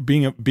or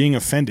being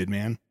offended,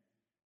 man.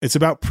 It's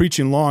about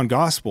preaching law and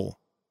gospel.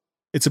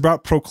 It's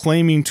about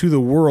proclaiming to the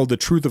world the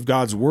truth of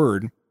God's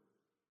word.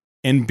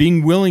 And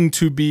being willing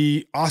to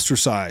be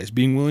ostracized,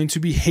 being willing to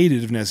be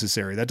hated if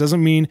necessary. That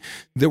doesn't mean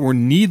that we're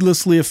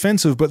needlessly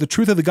offensive, but the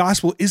truth of the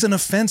gospel is an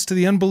offense to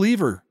the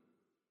unbeliever.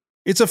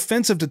 It's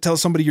offensive to tell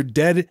somebody you're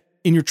dead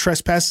in your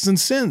trespasses and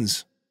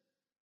sins.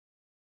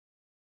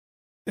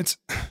 This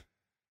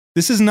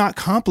is not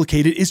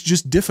complicated, it's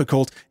just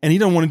difficult, and you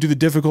don't want to do the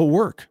difficult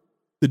work.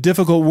 The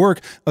difficult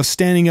work of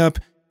standing up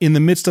in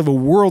the midst of a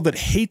world that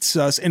hates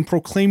us and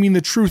proclaiming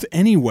the truth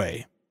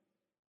anyway,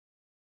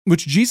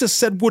 which Jesus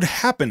said would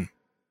happen.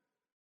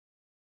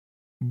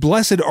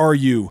 Blessed are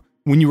you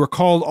when you are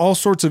called all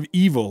sorts of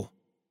evil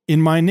in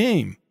my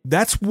name.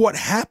 That's what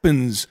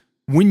happens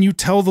when you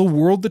tell the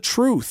world the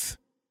truth.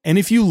 And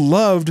if you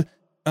loved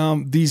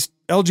these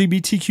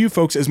LGBTQ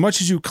folks as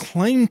much as you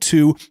claim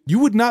to, you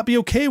would not be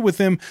okay with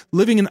them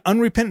living in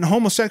unrepentant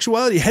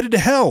homosexuality, headed to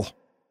hell.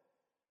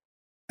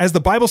 As the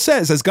Bible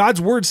says, as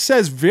God's word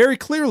says very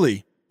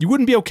clearly, you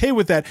wouldn't be okay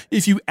with that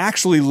if you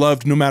actually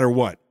loved no matter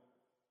what.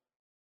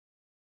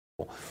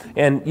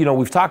 And, you know,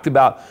 we've talked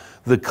about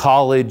the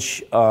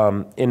college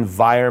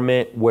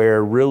environment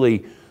where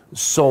really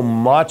so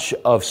much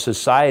of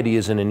society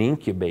is in an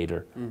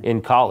incubator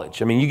in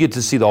college. I mean, you get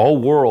to see the whole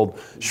world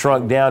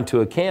shrunk down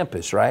to a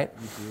campus, right?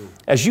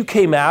 As you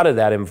came out of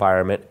that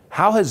environment,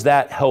 how has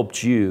that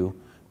helped you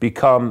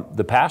become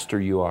the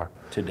pastor you are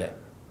today?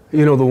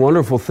 You know, the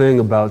wonderful thing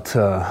about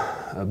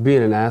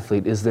being an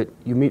athlete is that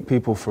you meet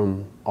people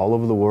from all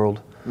over the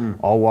world,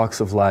 all walks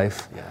of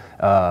life,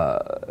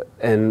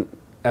 and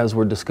as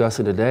we're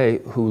discussing today,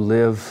 who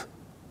live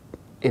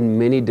in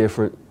many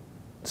different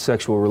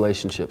sexual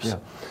relationships.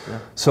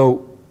 So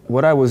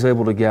what I was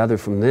able to gather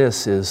from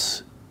this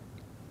is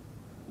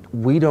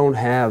we don't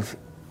hold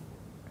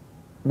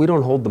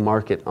the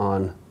market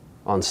on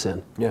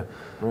sin.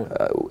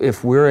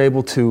 If we're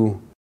able to,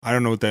 I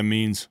don't know what that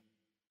means.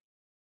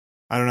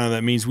 I don't know what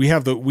that means. We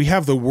have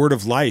the word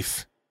of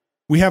life.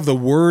 We have the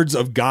words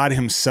of God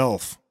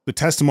himself, the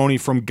testimony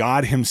from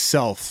God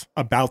himself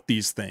about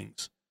these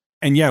things.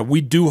 And yeah, we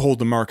do hold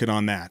the market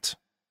on that.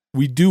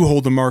 We do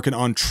hold the market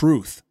on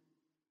truth.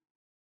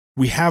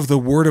 We have the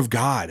word of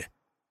God.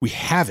 We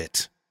have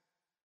it.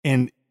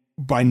 And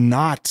by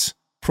not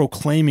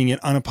proclaiming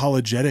it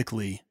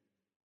unapologetically,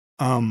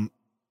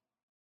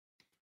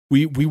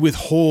 we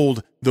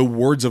withhold the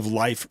words of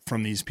life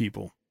from these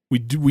people. We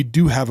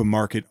do have a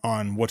market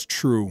on what's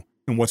true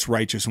and what's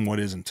righteous and what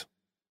isn't.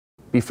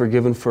 Be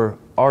forgiven for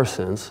our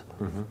sins,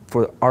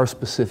 for our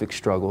specific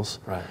struggles.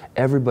 Right.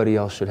 Everybody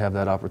else should have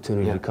that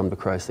opportunity to come to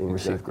Christ and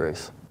receive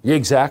grace. Yeah,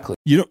 exactly.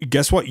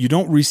 Guess what? You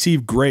don't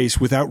receive grace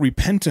without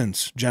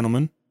repentance,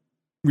 gentlemen.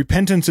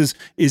 Repentance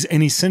is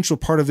an essential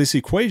part of this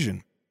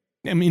equation.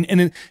 I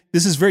mean,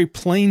 this is very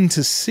plain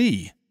to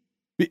see.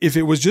 If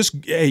it was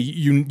just, hey,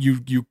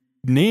 you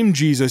name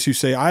Jesus, you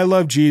say, I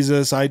love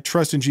Jesus, I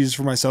trust in Jesus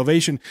for my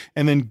salvation,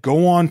 and then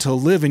go on to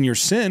live in your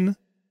sin,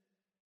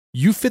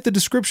 you fit the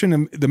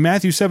description, the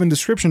Matthew 7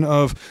 description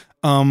of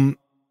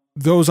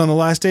those on the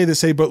last day that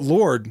say,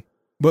 Lord,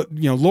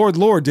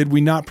 Lord, did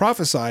we not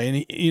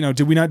prophesy? And,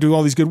 did we not do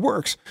all these good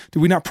works?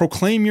 Did we not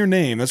proclaim your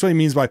name? That's what he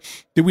means by,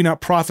 did we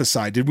not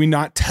prophesy? Did we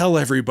not tell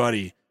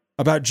everybody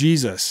about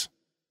Jesus?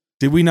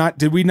 Did we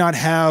not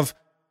have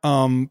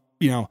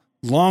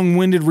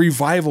long-winded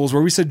revivals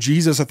where we said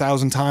Jesus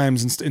 1,000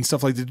 times and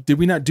stuff like that. Did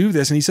we not do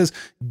this? And he says,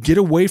 get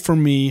away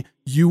from me,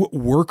 you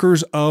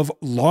workers of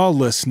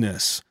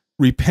lawlessness.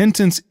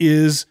 Repentance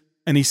is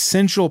an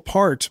essential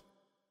part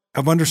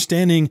of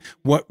understanding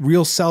what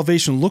real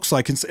salvation looks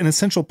like. It's an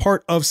essential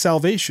part of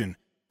salvation.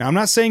 Now, I'm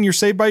not saying you're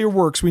saved by your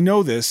works. We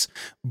know this,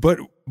 but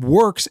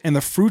works and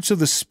the fruits of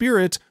the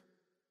Spirit,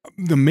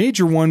 the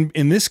major one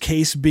in this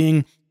case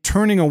being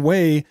turning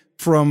away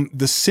from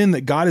the sin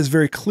that God has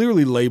very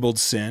clearly labeled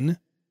sin,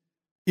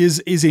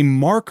 is a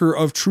marker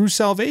of true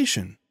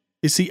salvation.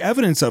 It's the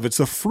evidence of it. It's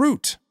the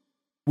fruit.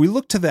 We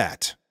look to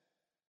that.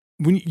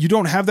 When you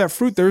don't have that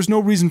fruit, there's no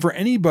reason for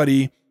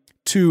anybody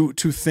to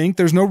think,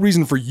 there's no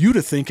reason for you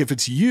to think, if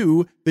it's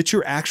you, that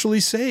you're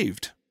actually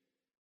saved.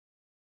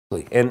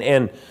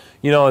 And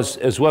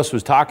as Wes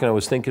was talking, I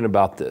was thinking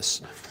about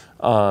this.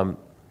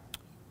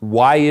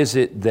 Why is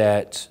it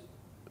that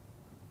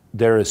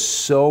there is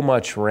so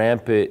much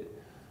rampant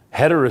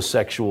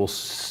heterosexual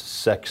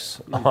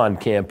sex on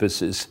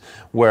campuses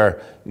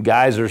where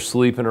guys are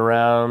sleeping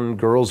around,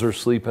 girls are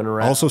sleeping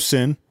around? Also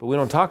sin. But we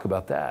don't talk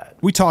about that.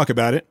 We talk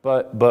about it.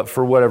 But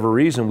for whatever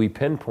reason, we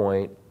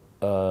pinpoint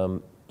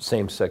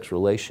same-sex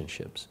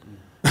relationships.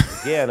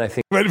 Again, I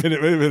think... Wait a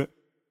minute.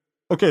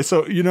 Okay,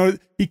 so,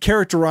 he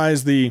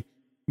characterized the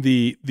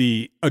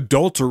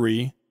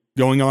adultery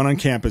going on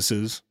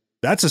campuses.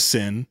 That's a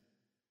sin.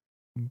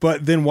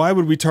 But then why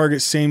would we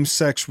target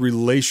same-sex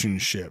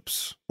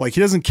relationships? Like,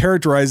 he doesn't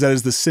characterize that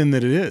as the sin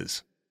that it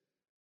is.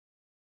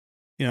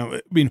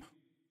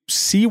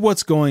 See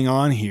what's going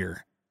on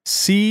here.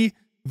 See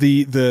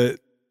the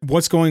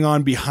what's going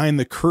on behind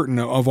the curtain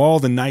of all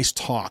the nice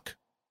talk,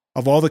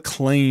 of all the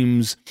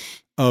claims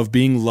of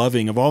being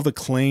loving, of all the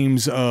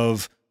claims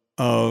of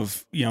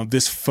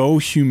this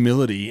faux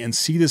humility, and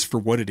see this for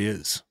what it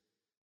is.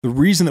 The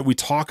reason that we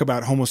talk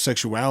about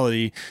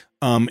homosexuality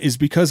is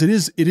because it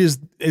is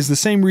the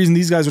same reason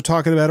these guys are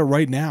talking about it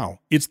right now.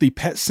 It's the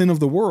pet sin of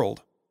the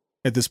world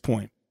at this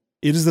point.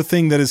 It is the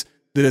thing that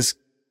is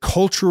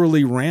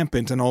culturally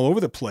rampant and all over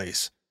the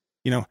place.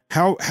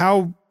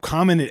 How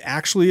common it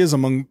actually is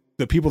among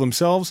the people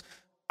themselves.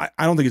 I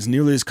don't think it's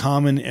nearly as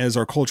common as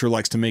our culture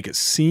likes to make it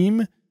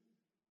seem.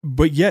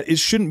 But yet, it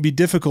shouldn't be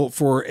difficult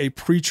for a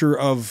preacher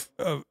of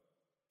a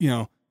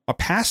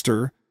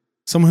pastor,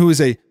 someone who is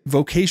a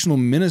vocational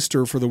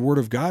minister for the Word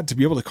of God, to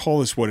be able to call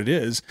this what it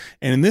is.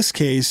 And in this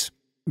case,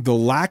 the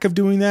lack of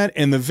doing that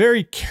and the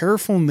very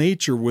careful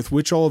nature with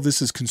which all of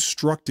this is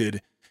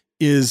constructed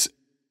is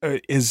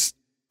it's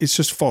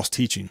just false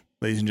teaching,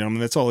 ladies and gentlemen.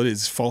 That's all it is.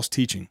 It's false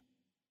teaching,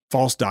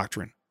 false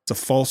doctrine. It's a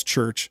false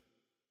church.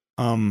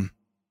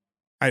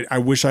 I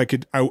wish I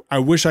could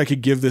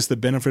give this the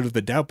benefit of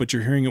the doubt, but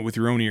you're hearing it with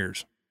your own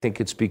ears. I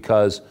think it's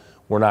because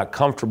we're not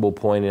comfortable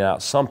pointing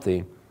out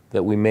something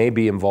that we may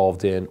be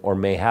involved in or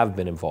may have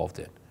been involved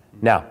in.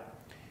 Now,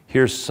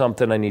 here's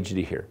something I need you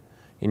to hear.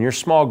 In your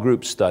small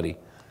group study,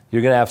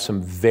 you're going to have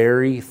some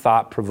very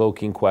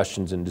thought-provoking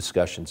questions and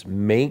discussions.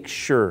 Make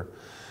sure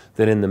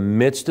that in the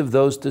midst of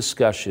those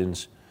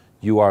discussions,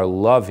 you are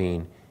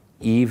loving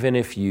even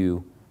if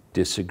you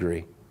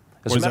disagree.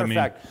 As a matter of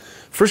fact,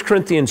 1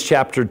 Corinthians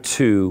chapter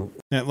 2.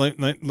 Now, let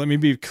me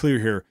be clear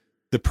here.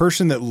 The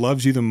person that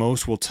loves you the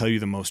most will tell you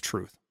the most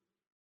truth,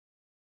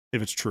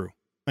 if it's true.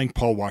 I think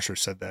Paul Washer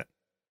said that.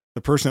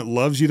 The person that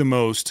loves you the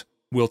most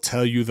will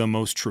tell you the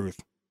most truth.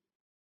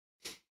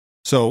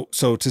 So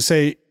to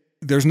say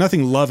there's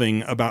nothing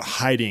loving about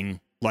hiding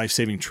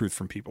life-saving truth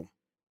from people.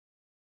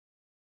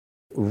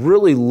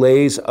 Really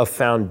lays a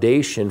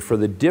foundation for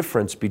the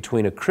difference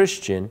between a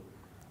Christian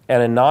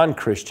and a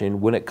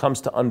non-Christian when it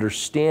comes to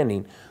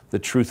understanding the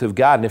truth of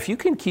God. And if you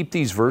can keep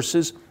these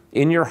verses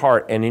in your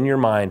heart and in your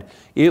mind,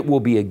 it will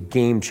be a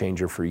game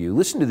changer for you.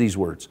 Listen to these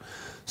words.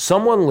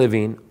 Someone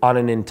living on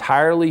an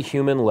entirely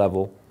human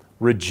level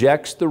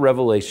rejects the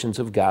revelations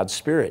of God's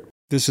Spirit.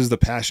 This is the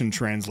Passion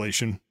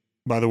Translation,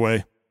 by the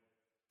way.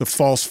 The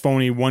false,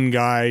 phony, one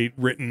guy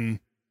written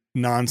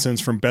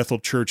nonsense from Bethel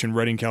Church in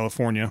Redding,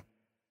 California.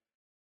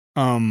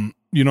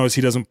 You notice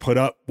he doesn't put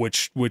up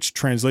which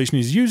translation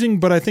he's using,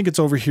 but I think it's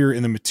over here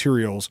in the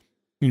materials.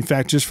 In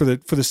fact, just for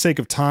the sake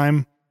of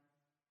time,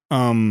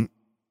 well,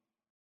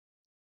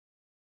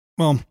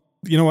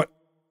 you know what?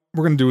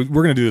 We're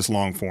gonna do this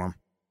long form,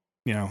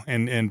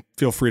 and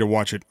feel free to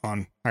watch it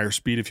on higher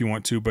speed if you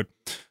want to. But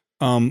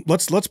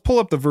let's pull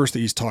up the verse that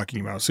he's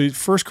talking about. So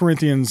 1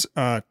 Corinthians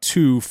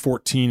 2,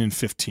 14 and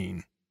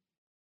 15.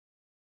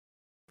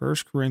 1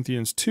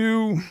 Corinthians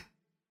 2,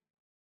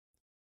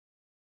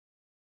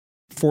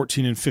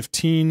 14 and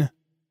 15.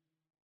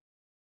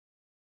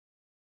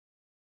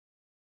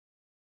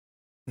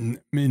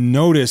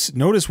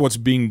 Notice what's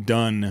being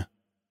done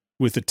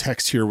with the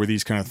text here with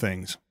these kind of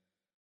things.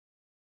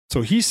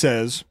 So he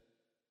says,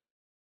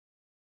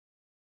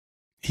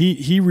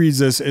 he reads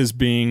this as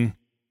being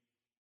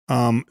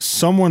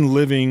someone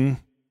living,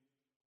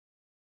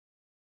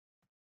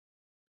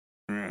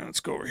 let's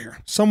go over here.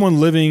 Someone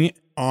living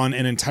on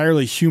an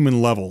entirely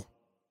human level.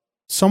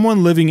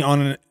 Someone living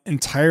on an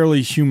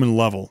entirely human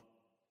level.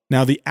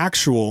 Now the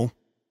actual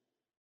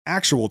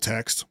actual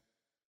text,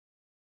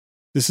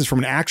 this is from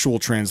an actual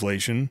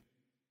translation,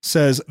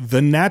 says,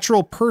 the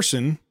natural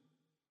person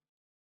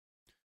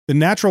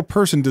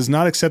does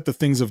not accept the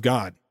things of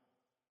God,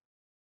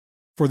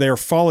 for they are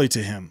folly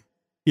to him.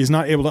 He is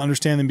not able to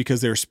understand them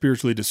because they are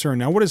spiritually discerned.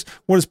 Now, what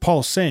is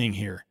Paul saying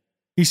here?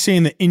 He's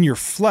saying that in your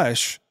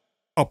flesh,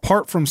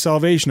 apart from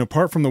salvation,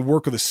 apart from the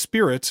work of the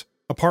Spirit,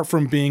 apart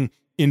from being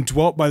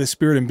indwelt by the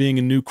Spirit and being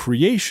a new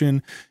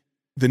creation,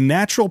 the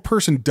natural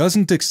person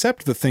doesn't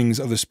accept the things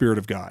of the Spirit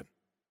of God.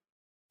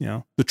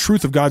 The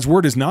truth of God's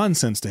word is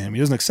nonsense to him. He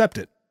doesn't accept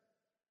it.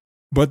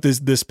 But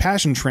this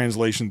Passion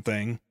Translation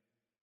thing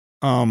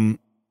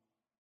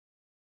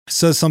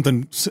says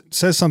something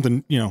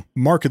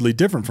markedly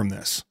different from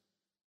this,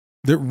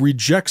 that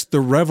rejects the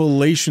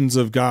revelations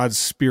of God's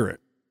Spirit.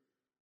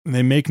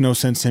 They make no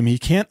sense to him. He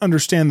can't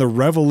understand the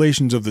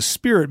revelations of the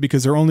Spirit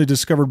because they're only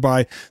discovered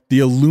by the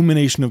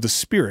illumination of the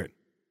Spirit.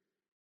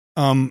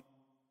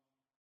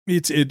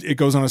 It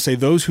goes on to say,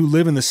 those who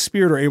live in the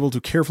Spirit are able to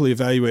carefully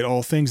evaluate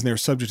all things, and they're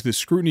subject to the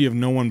scrutiny of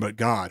no one but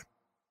God.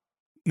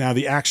 Now,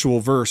 the actual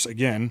verse,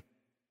 again,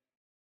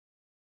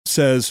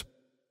 says,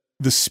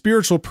 the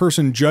spiritual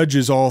person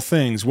judges all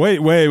things. Wait.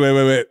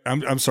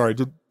 I'm sorry.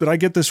 Did I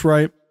get this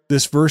right?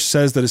 This verse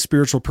says that a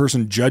spiritual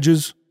person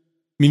judges.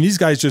 I mean, these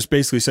guys just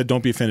basically said,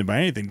 don't be offended by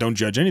anything. Don't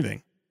judge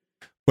anything.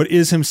 But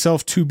is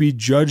himself to be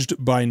judged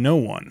by no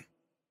one?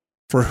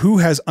 For who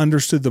has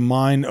understood the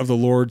mind of the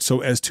Lord so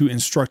as to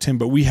instruct him?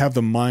 But we have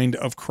the mind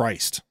of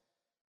Christ.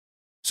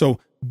 So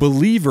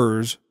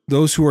believers,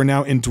 those who are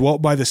now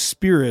indwelt by the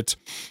Spirit,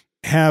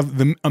 have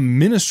a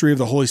ministry of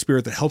the Holy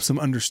Spirit that helps them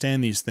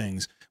understand these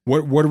things.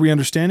 What are we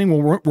understanding?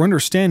 Well, we're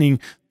understanding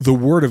the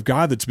Word of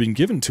God that's been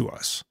given to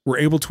us. We're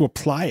able to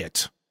apply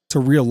it to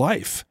real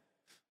life.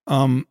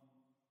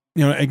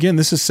 Again,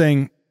 this is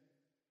saying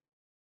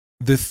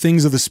the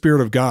things of the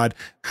Spirit of God.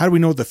 How do we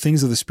know what the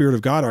things of the Spirit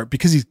of God are?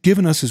 Because he's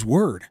given us his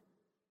word.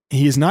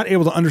 He is not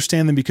able to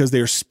understand them because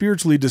they are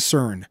spiritually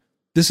discerned.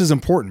 This is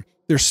important.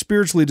 They're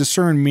spiritually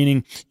discerned,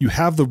 meaning you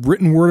have the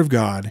written word of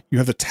God, you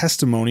have the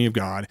testimony of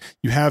God,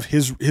 you have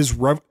his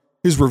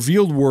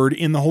revealed word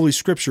in the Holy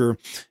Scripture,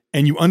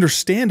 and you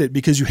understand it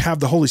because you have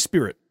the Holy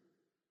Spirit.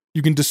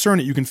 You can discern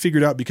it, you can figure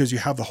it out because you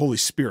have the Holy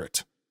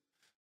Spirit.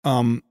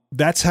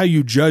 That's how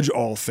you judge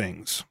all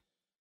things.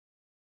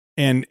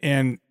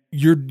 And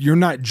you're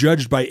not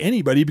judged by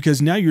anybody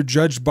because now you're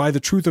judged by the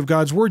truth of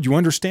God's word. You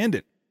understand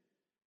it.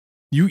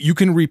 You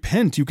can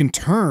repent, you can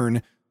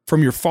turn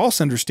from your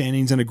false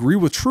understandings and agree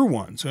with true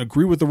ones,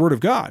 agree with the word of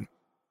God.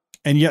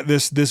 And yet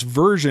this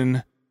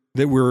version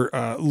that we're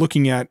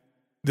looking at,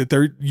 that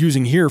they're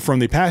using here from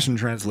the Passion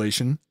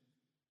Translation,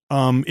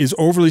 is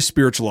overly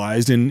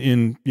spiritualized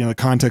in the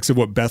context of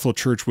what Bethel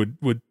Church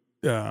would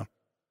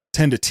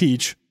tend to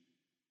teach.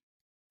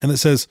 And it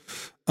says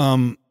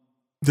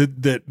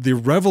that the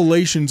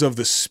revelations of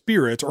the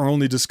Spirit are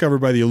only discovered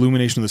by the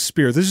illumination of the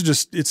Spirit.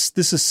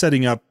 This is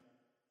setting up,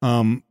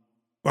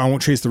 I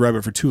won't chase the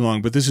rabbit for too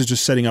long, but this is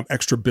just setting up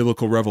extra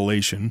biblical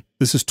revelation.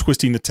 This is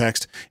twisting the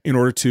text in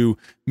order to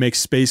make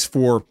space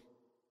for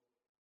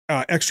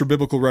extra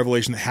biblical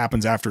revelation that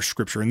happens after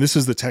Scripture. And this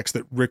is the text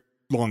that Rick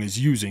Long is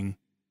using.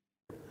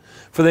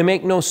 For they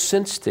make no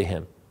sense to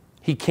him.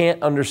 He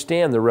can't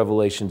understand the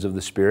revelations of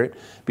the Spirit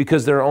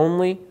because they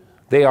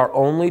are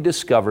only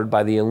discovered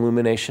by the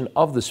illumination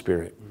of the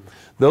Spirit.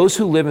 Those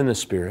who live in the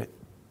Spirit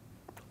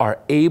are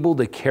able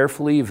to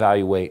carefully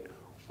evaluate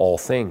all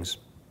things,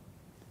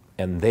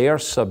 and they are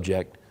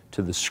subject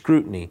to the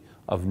scrutiny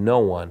of no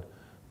one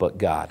but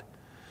God.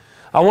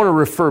 I want to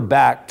refer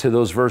back to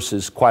those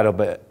verses quite a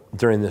bit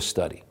during this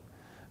study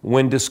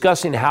when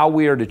discussing how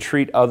we are to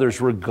treat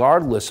others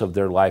regardless of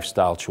their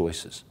lifestyle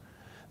choices.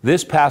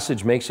 This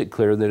passage makes it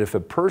clear that if a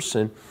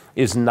person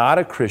is not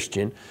a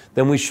Christian,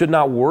 then we should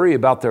not worry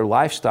about their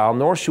lifestyle,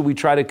 nor should we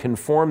try to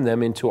conform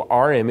them into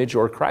our image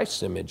or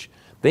Christ's image.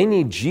 They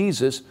need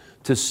Jesus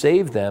to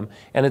save them,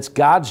 and it's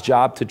God's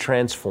job to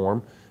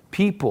transform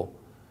people.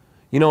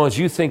 As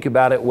you think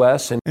about it,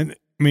 Wes, and I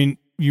mean,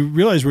 you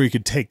realize where you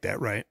could take that,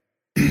 right?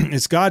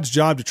 It's God's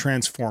job to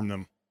transform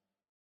them.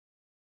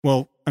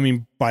 Well, I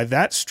mean, by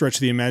that stretch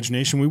of the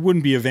imagination, we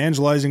wouldn't be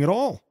evangelizing at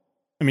all.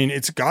 I mean,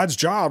 it's God's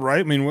job, right?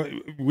 I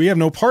mean, we have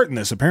no part in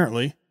this,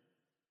 apparently.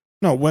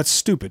 No, that's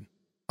stupid.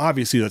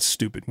 Obviously, that's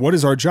stupid. What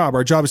is our job?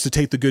 Our job is to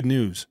take the good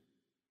news.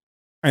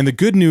 And the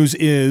good news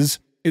is,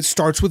 it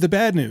starts with the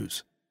bad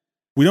news.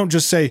 We don't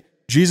just say,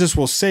 Jesus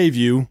will save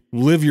you,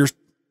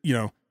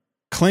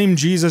 claim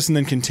Jesus and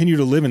then continue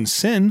to live in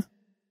sin.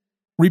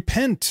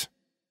 Repent.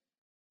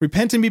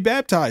 Repent and be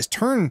baptized.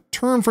 Turn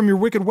from your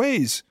wicked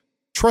ways.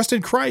 Trust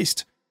in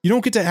Christ. You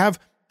don't get to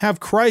have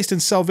Christ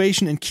and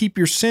salvation and keep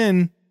your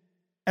sin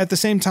at the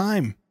same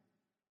time.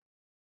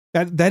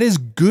 That is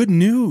good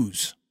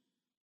news.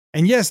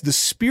 And yes, the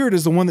Spirit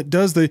is the one that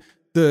does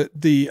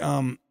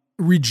the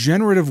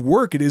regenerative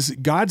work. It is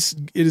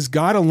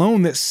God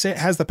alone that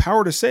has the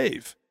power to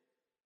save.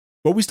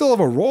 But we still have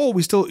a role.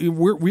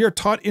 We are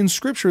taught in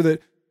Scripture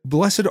that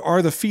blessed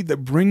are the feet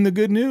that bring the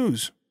good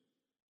news.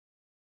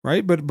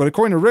 right? But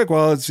according to Rick,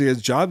 well, it's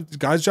his job,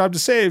 God's job to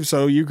save,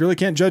 so you really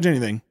can't judge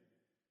anything.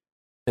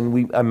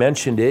 And I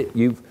mentioned it.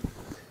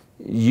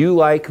 You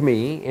like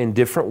me in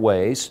different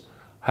ways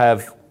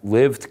have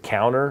lived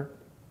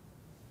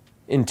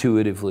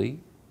counterintuitively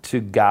to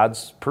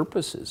God's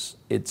purposes.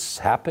 It's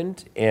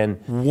happened,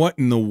 and what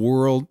in the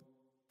world?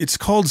 It's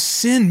called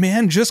sin,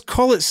 man. Just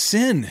call it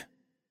sin.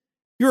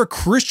 You're a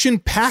Christian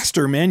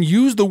pastor, man.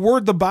 Use the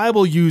word the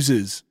Bible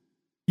uses.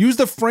 Use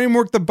the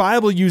framework the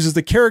Bible uses,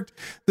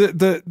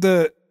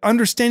 the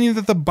understanding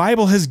that the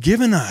Bible has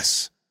given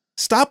us.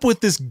 Stop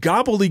with this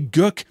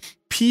gobbledygook,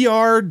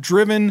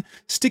 PR-driven,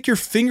 stick your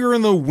finger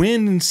in the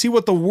wind and see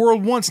what the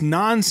world wants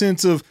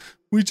nonsense of,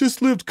 we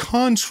just lived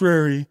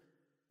contrary.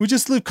 We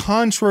just lived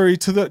contrary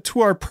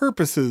to our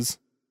purposes.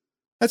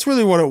 That's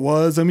really what it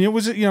was. I mean, it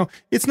was,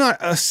 it's not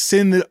a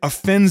sin that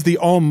offends the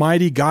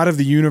almighty God of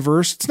the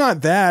universe. It's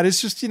not that.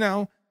 It's just,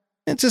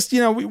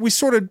 we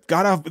sort of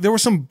got off. There were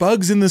some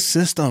bugs in the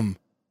system,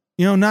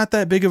 not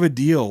that big of a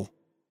deal.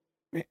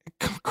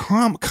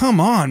 Come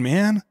on,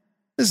 man.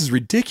 This is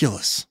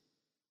ridiculous.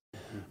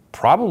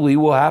 Probably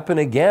will happen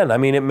again. I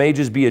mean, it may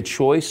just be a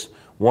choice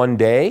one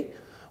day,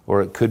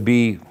 or it could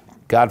be,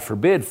 God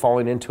forbid,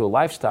 falling into a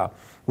lifestyle.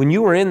 When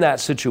you were in that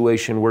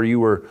situation where you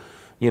were,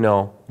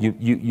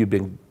 you've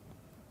been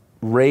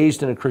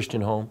raised in a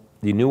Christian home,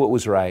 you knew what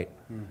was right,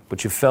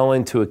 but you fell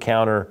into a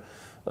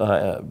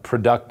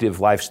counter-productive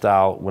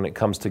lifestyle when it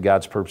comes to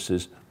God's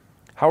purposes.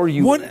 How are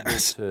you?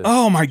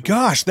 Oh my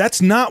gosh,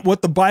 that's not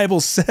what the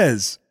Bible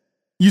says.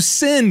 You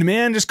sinned,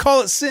 man. Just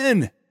call it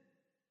sin.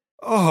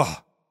 Oh,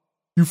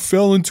 you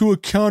fell into a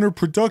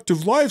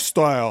counterproductive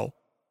lifestyle.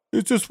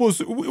 It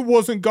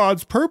wasn't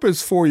God's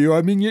purpose for you.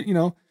 I mean,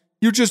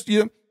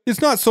 it's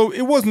not so,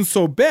 it wasn't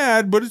so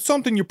bad, but it's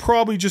something you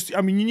probably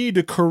you need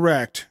to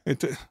correct.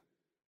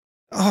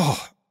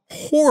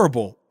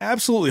 Horrible.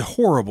 Absolutely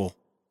horrible.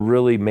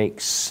 Really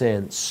makes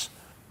sense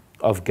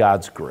of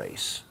God's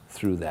grace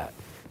through that.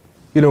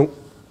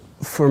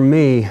 For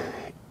me,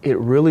 it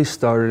really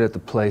started at the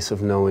place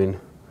of knowing,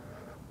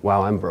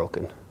 wow, I'm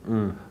broken.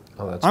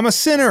 I'm a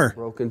sinner.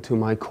 Broken to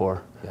my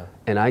core. Yeah.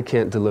 And I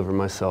can't deliver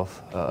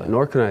myself,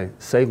 nor can I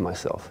save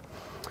myself.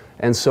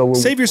 And so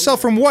save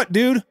yourself from what,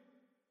 dude?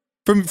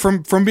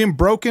 From being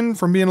broken,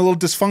 from being a little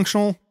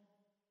dysfunctional,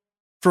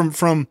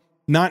 from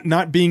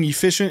not being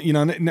efficient,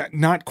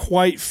 not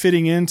quite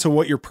fitting into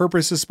what your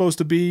purpose is supposed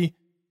to be,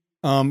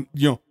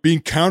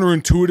 being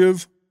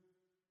counterintuitive.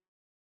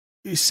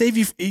 It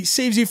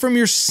saves you from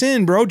your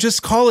sin, bro.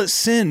 Just call it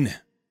sin.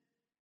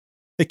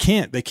 They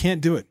can't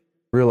do it.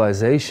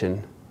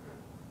 Realization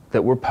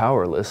that we're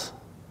powerless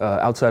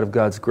outside of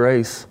God's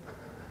grace,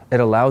 it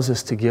allows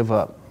us to give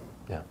up.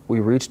 Yeah. We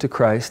reach to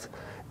Christ,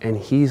 and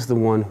He's the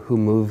one who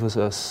moves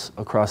us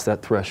across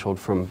that threshold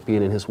from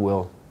being in His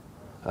will,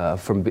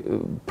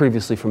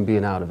 previously from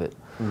being out of it.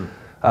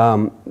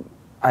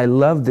 I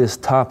love this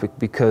topic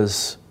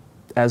because,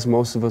 as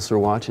most of us are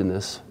watching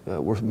this,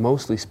 we're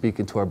mostly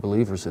speaking to our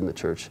believers in the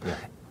church.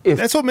 Yeah.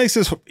 That's what makes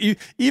this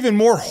even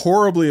more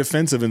horribly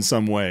offensive in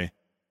some way.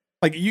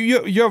 Like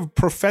you have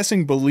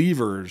professing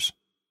believers,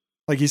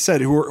 like you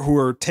said, who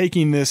are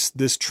taking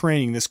this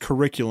training, this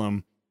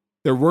curriculum.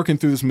 They're working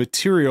through this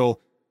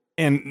material,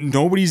 and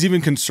nobody's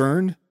even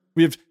concerned.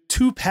 We have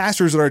two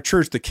pastors at our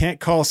church that can't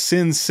call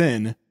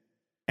sin,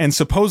 and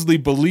supposedly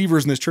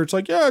believers in this church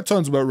like, yeah, it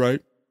sounds about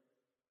right.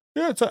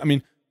 Yeah,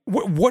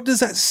 what does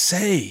that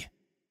say?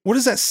 What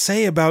does that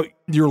say about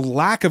your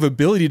lack of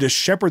ability to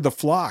shepherd the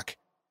flock?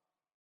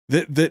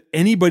 That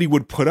anybody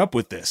would put up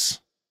with this?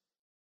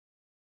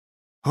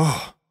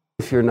 Oh.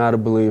 If you're not a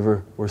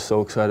believer, we're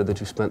so excited that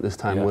you spent this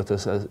time with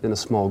us in a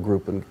small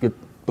group, and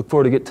look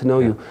forward to get to know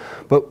you.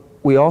 But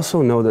we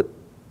also know that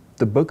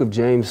the book of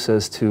James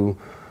says to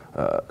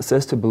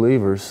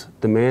believers,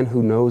 the man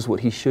who knows what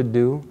he should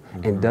do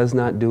and does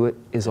not do it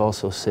is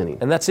also sinning.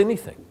 And that's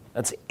anything.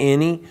 That's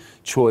any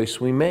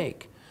choice we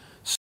make.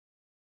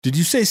 Did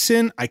you say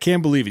sin? I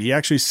can't believe it. He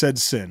actually said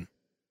sin.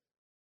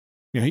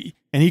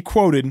 He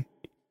quoted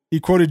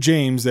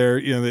James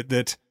there.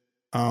 That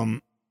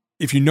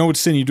if you know it's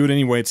sin, you do it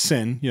anyway. It's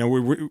sin.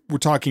 We're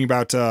talking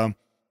about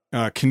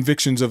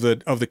convictions of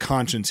the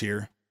conscience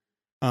here.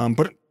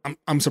 But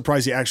I'm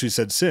surprised he actually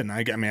said sin.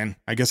 I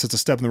guess it's a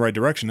step in the right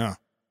direction, huh?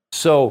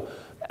 So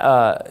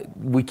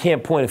we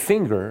can't point a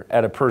finger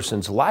at a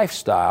person's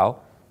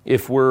lifestyle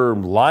if we're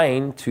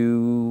lying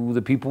to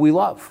the people we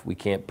love. We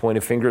can't point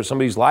a finger at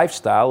somebody's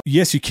lifestyle.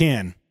 Yes, you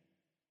can.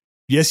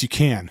 Yes, you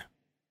can.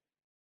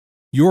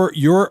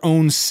 Your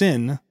own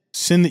sin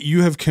that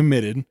you have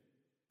committed,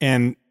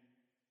 and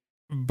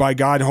by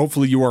God,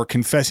 hopefully you are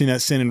confessing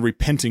that sin and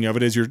repenting of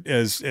it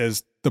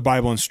as the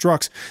Bible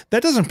instructs.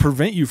 That doesn't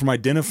prevent you from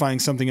identifying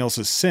something else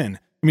as sin.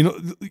 I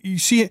mean, you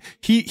see,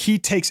 he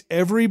takes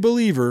every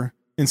believer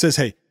and says,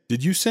 "Hey,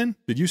 did you sin?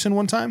 Did you sin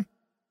one time?"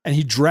 And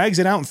he drags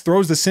it out and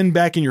throws the sin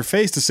back in your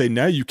face to say,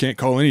 "Now you can't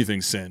call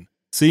anything sin.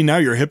 See, now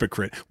you're a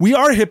hypocrite." We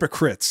are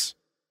hypocrites.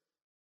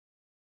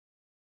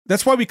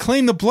 That's why we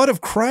claim the blood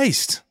of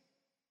Christ.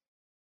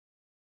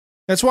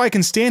 That's why I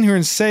can stand here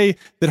and say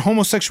that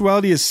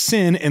homosexuality is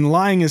sin, and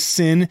lying is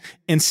sin,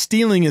 and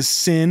stealing is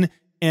sin,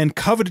 and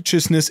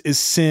covetousness is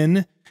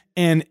sin,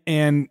 and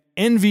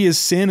envy is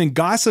sin, and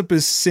gossip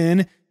is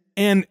sin,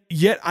 and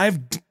yet I've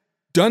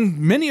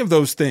done many of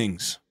those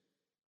things.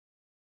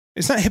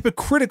 It's not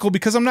hypocritical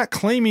because I'm not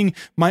claiming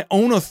my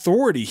own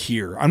authority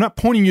here. I'm not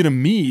pointing you to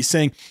me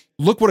saying,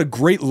 look what a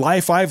great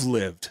life I've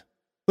lived.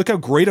 Look how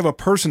great of a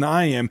person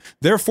I am.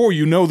 Therefore,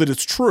 you know that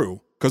it's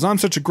true because I'm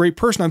such a great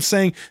person. I'm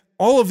saying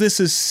all of this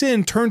is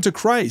sin. Turn to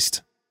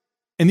Christ.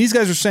 And these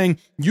guys are saying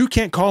you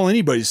can't call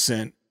anybody's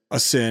sin a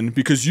sin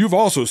because you've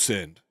also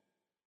sinned.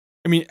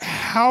 I mean,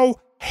 how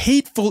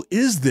hateful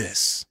is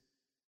this?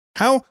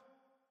 How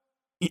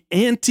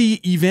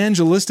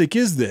anti-evangelistic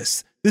is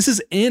this? This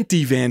is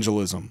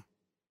anti-evangelism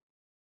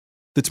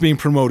that's being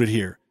promoted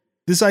here.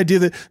 This idea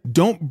that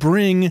don't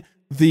bring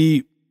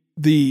the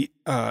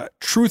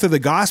truth of the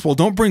gospel,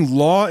 don't bring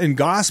law and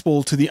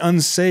gospel to the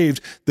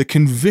unsaved, the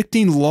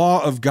convicting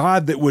law of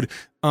God that would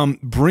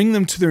bring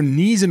them to their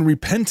knees in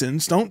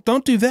repentance.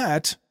 Don't do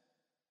that.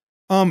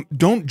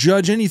 Don't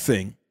judge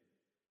anything.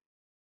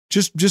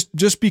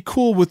 Just be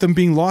cool with them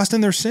being lost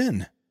in their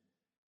sin,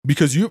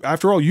 because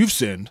after all, you've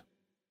sinned.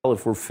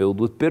 If we're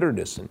filled with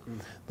bitterness, and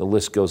the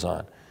list goes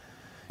on.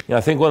 I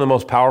think one of the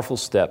most powerful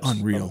steps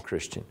of a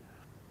Christian,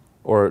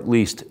 or at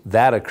least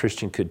that a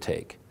Christian could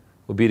take,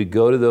 would be to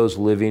go to those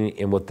living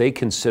in what they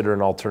consider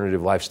an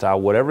alternative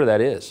lifestyle, whatever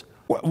that is.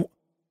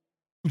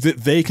 That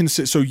they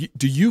consider. So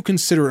do you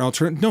consider an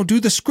alternative? No, do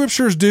the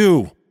scriptures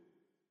do?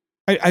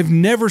 I've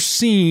never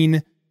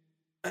seen,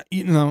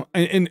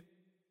 and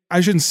I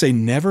shouldn't say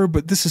never,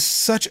 but this is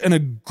such an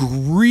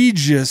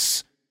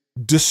egregious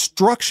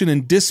destruction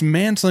and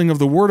dismantling of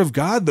the word of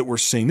God that we're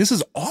seeing. This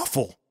is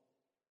awful.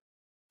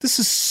 This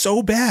is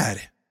so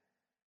bad.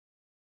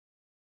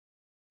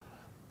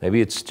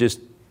 Maybe it's just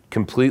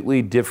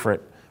completely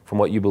different from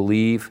what you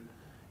believe,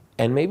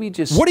 and maybe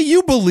just... What do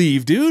you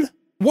believe, dude?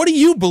 What do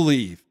you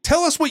believe?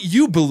 Tell us what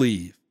you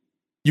believe.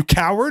 You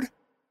coward?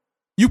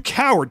 You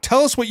coward.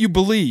 Tell us what you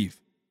believe.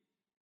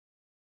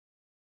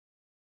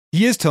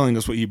 He is telling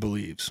us what he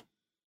believes.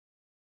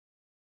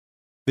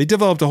 They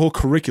developed a whole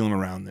curriculum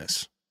around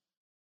this.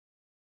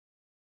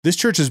 This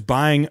church is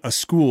buying a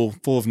school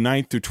full of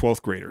 9th through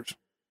 12th graders.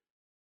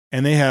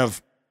 And they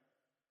have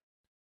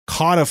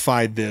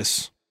codified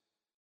this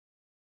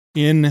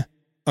in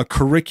a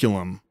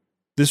curriculum.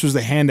 This was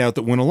the handout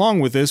that went along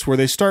with this, where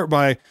they start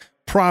by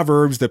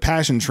Proverbs, the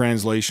Passion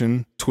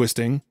Translation,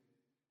 twisting,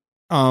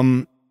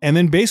 and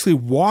then basically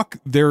walk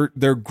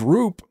their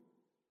group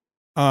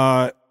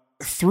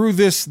through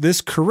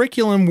this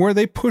curriculum where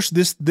they push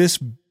this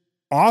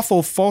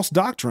awful false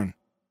doctrine.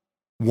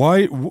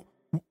 Why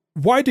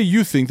do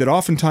you think that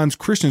oftentimes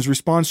Christians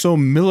respond so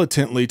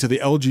militantly to the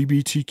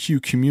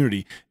LGBTQ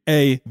community?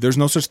 A, there's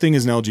no such thing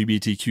as an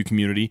LGBTQ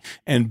community.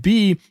 And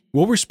B,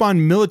 we'll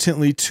respond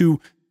militantly to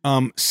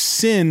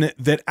sin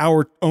that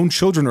our own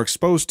children are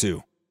exposed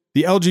to.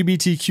 The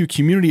LGBTQ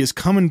community is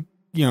coming,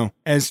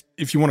 as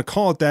if you want to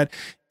call it that,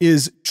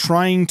 is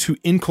trying to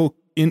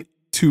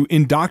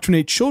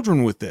indoctrinate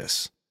children with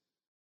this.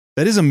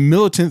 That is a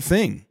militant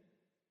thing.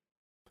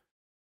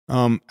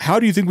 How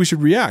do you think we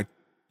should react?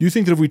 Do you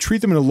think that if we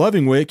treat them in a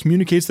loving way, it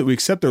communicates that we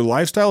accept their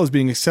lifestyle as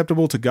being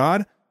acceptable to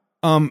God?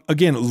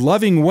 Again,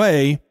 loving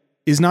way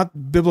is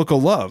not biblical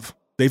love.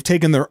 They've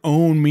taken their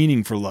own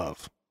meaning for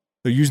love.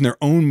 They're using their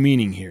own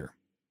meaning here.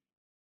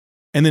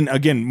 And then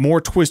again, more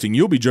twisting.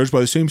 You'll be judged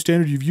by the same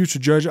standard you've used to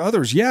judge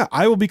others. Yeah,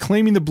 I will be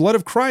claiming the blood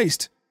of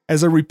Christ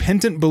as a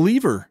repentant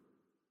believer.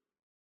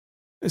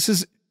 This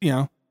is,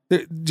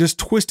 just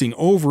twisting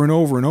over and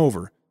over and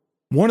over.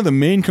 One of the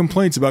main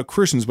complaints about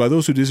Christians by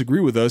those who disagree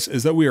with us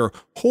is that we are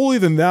holier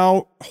than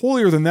thou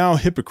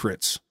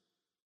hypocrites.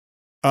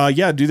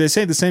 Yeah, do they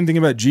say the same thing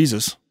about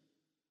Jesus?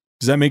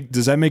 Does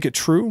that make it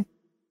true?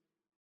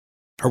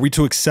 Are we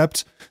to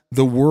accept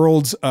the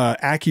world's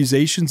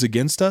accusations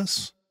against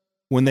us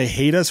when they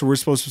hate us? Or we're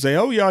supposed to say,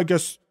 oh yeah, I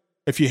guess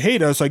if you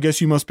hate us, I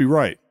guess you must be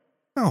right.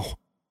 No.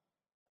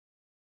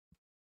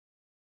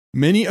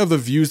 Many of the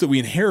views that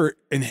we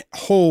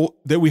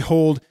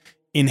hold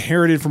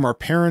inherited from our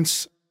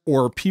parents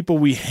or people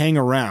we hang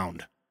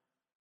around.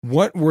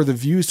 What were the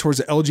views towards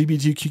the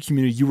LGBTQ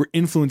community you were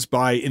influenced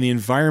by in the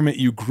environment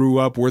you grew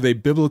up? Were they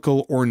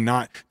biblical or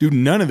not? Dude,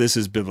 none of this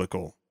is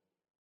biblical.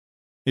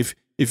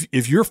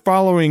 If you're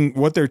following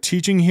what they're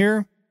teaching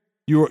here,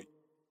 you're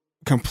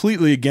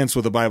completely against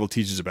what the Bible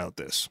teaches about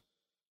this.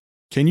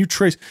 Can you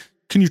trace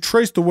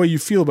the way you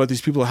feel about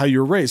these people, how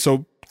you're raised?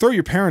 So throw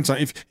your parents on.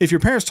 If your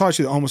parents taught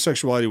you that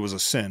homosexuality was a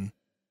sin,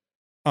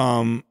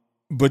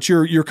 but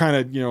you're kind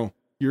of,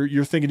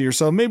 you're thinking to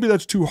yourself, maybe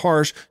that's too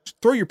harsh.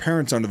 Just throw your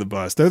parents under the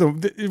bus.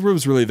 It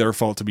was really their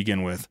fault to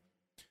begin with.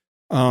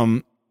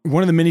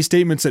 One of the many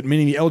statements that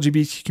many in the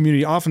LGBT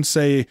community often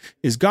say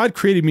is, God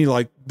created me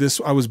like this.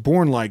 I was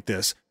born like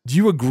this. Do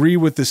you agree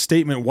with this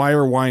statement? Why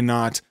or why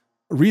not?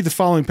 Read the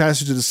following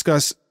passage to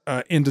discuss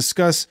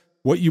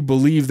what you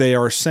believe they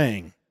are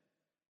saying.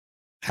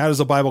 How does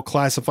the Bible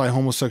classify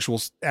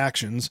homosexual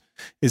actions?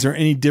 Is there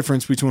any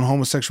difference between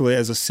homosexuality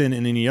as a sin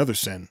and any other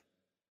sin?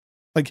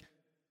 Like,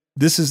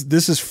 this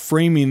is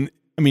framing.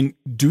 I mean,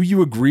 do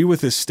you agree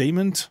with this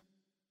statement?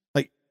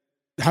 Like,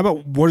 how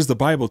about what does the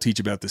Bible teach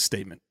about this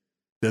statement?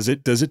 Does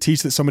it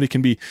teach that somebody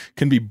can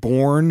be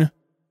born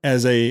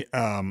as a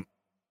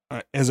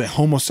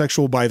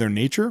homosexual by their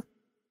nature?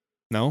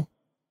 No.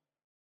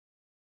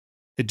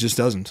 It just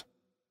doesn't.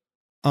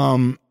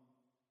 And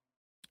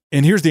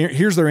here's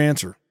their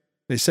answer.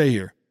 They say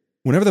here,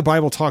 whenever the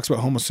Bible talks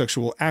about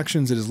homosexual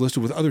actions, it is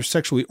listed with other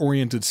sexually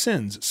oriented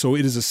sins, so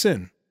it is a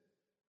sin.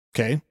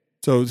 Okay?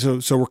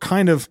 So we're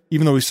kind of,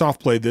 even though we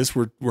soft played this,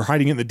 we're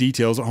hiding it in the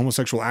details that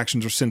homosexual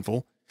actions are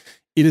sinful.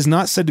 It is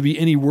not said to be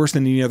any worse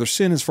than any other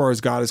sin as far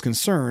as God is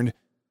concerned.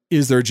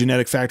 Is there a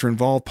genetic factor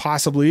involved?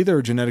 Possibly. There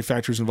are genetic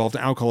factors involved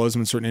in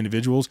alcoholism in certain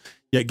individuals,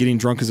 yet getting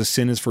drunk as a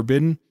sin is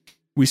forbidden.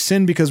 We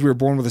sin because we were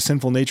born with a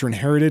sinful nature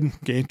inherited.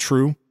 Okay,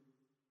 true.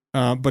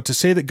 But to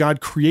say that God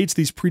creates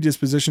these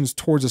predispositions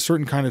towards a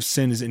certain kind of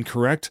sin is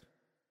incorrect.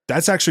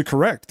 That's actually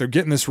correct. They're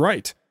getting this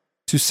right.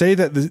 To say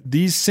that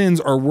these sins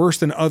are worse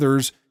than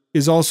others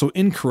is also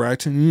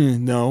incorrect.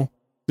 No,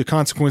 the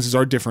consequences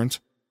are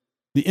different.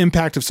 The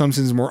impact of some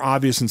sins is more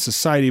obvious in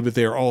society, but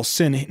they are all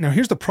sin. Now,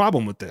 here's the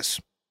problem with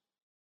this.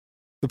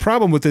 The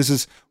problem with this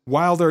is,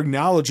 while they're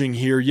acknowledging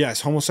here,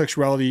 yes,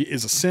 homosexuality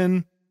is a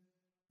sin,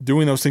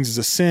 doing those things is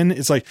a sin,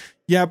 it's like,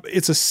 yeah,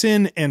 it's a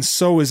sin, and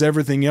so is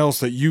everything else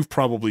that you've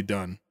probably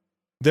done.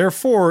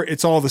 Therefore,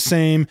 it's all the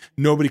same.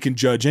 Nobody can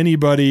judge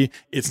anybody.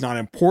 It's not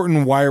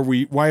important. Why are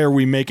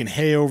we making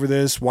hay over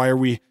this? Why are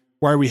we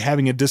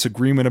having a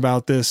disagreement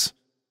about this?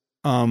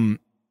 That's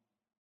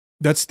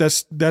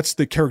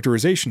the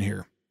characterization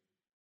here.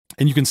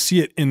 And you can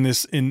see it in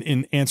this,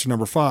 in answer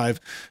number 5,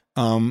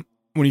 when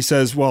he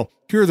says, well,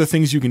 here are the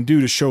things you can do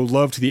to show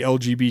love to the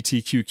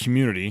LGBTQ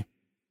community.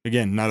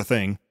 Again, not a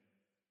thing.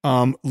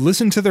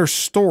 Listen to their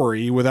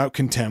story without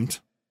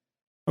contempt.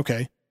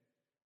 Okay.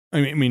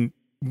 I mean,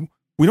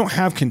 we don't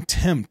have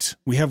contempt.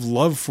 We have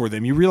love for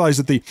them. You realize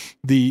that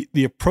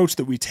the approach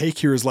that we take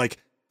here is like,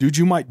 dude,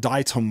 you might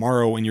die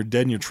tomorrow and you're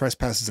dead in your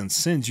trespasses and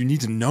sins. You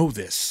need to know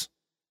this.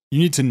 You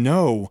need to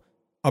know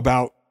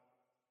about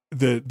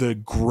the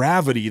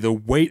gravity, the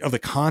weight of the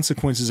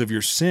consequences of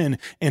your sin,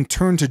 and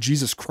turn to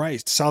Jesus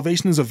Christ.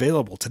 Salvation is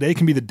available. Today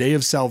can be the day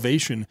of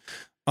salvation.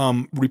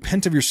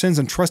 Repent of your sins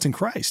and trust in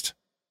Christ.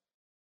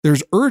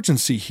 There's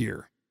urgency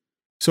here.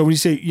 So when you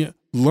say,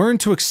 learn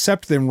to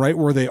accept them right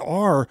where they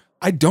are,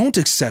 I don't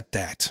accept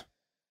that.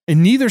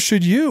 And neither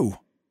should you.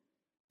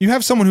 You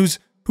have someone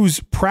who's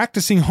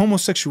practicing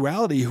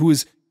homosexuality, who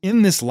is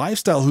in this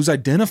lifestyle, who's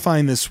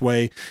identifying this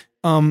way.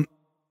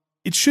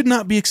 It should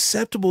not be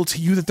acceptable to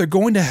you that they're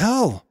going to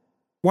hell.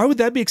 Why would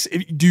that be?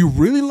 Do you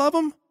really love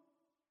them?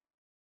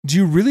 Do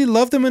you really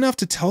love them enough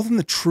to tell them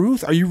the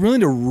truth? Are you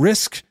willing to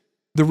risk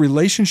the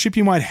relationship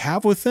you might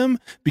have with them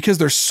because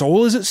their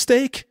soul is at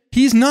stake?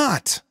 He's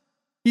not.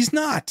 He's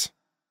not.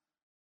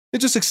 They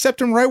just accept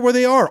them right where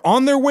they are,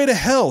 on their way to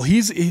hell.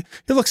 He'll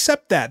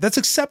accept that. That's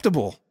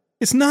acceptable.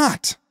 It's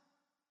not.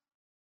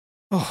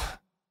 Oh.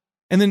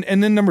 And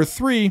then number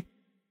 3,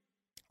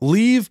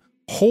 leave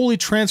holy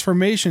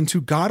transformation to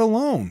God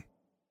alone.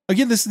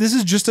 Again, this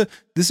is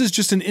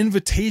just an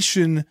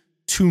invitation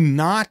to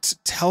not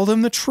tell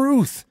them the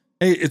truth.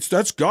 Hey,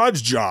 that's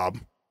God's job.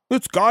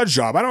 It's God's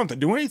job. I don't have to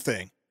do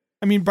anything.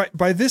 I mean,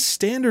 by this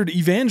standard,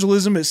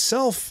 evangelism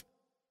itself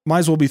might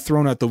as well be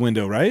thrown out the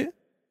window, right?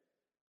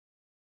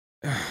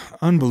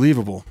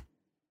 Unbelievable.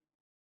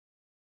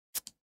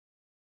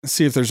 Let's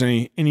see if there's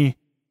anything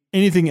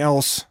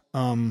else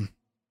in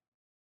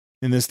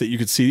this that you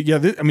could see. Yeah,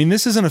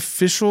 this is an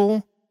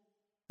official.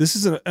 This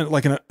is a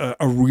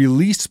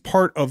released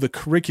part of the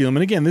curriculum,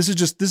 and again, this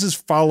is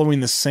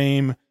following the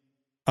same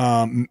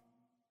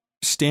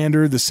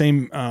standard, the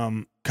same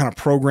kind of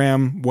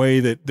program way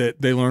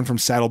that they learn from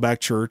Saddleback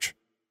Church.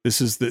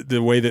 This is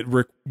the way that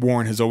Rick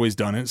Warren has always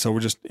done it. So we're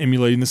just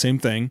emulating the same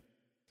thing.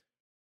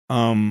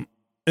 And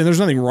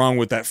there's nothing wrong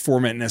with that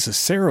format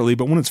necessarily,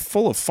 but when it's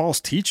full of false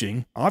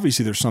teaching,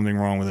 obviously there's something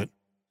wrong with it.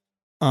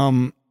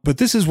 But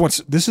this is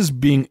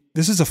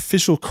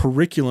official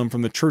curriculum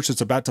from the church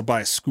that's about to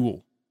buy a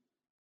school.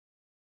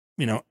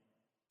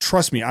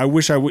 Trust me, I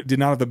wish I did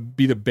not have to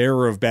be the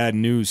bearer of bad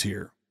news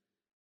here.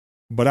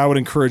 But I would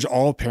encourage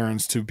all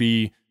parents to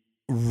be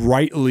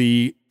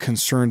rightly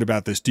concerned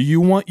about this. Do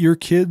you want your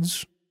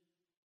kids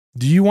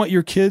under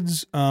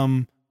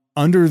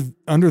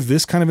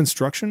this kind of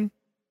instruction?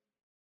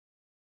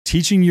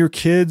 Teaching your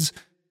kids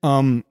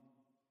to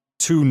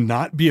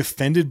not be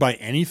offended by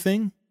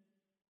anything?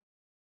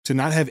 To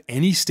not have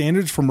any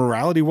standards for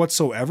morality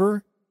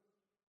whatsoever?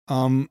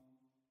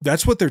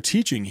 That's what they're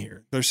teaching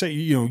here. They're saying,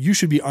 you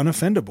should be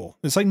unoffendable.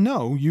 It's like,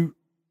 no, you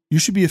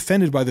should be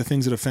offended by the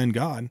things that offend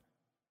God.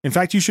 In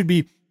fact, you should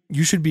be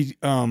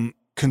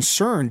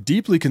concerned,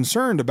 deeply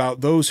concerned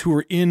about those who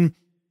are in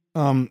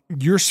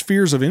your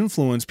spheres of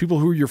influence, people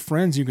who are your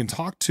friends you can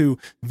talk to,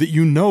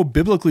 that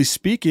biblically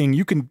speaking,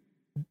 you can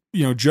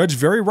judge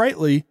very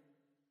rightly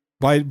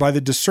by the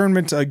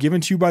discernment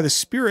given to you by the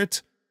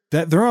Spirit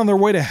that they're on their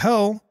way to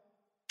hell,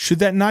 should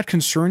that not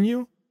concern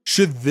you?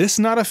 Should this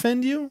not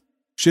offend you?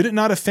 Should it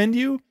not offend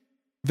you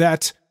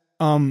that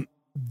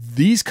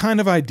these kind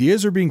of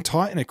ideas are being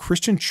taught in a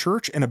Christian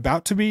church and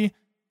about to be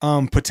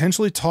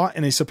potentially taught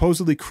in a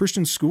supposedly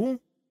Christian school?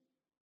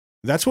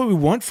 That's what we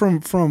want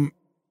from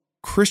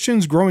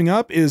Christians growing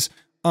up is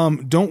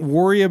don't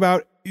worry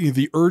about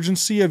the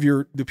urgency of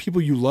the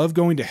people you love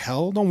going to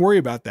hell. Don't worry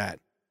about that.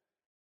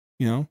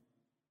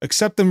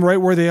 Accept them right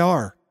where they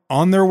are,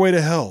 on their way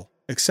to hell.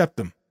 Accept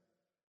them.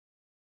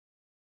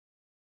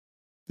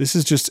 This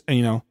is just,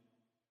 I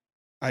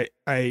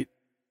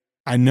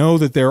know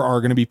that there are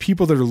going to be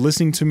people that are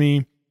listening to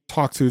me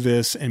talk through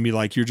this and be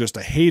like, you're just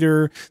a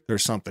hater.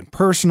 There's something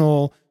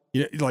personal.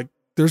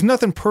 There's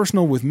nothing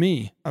personal with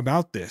me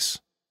about this.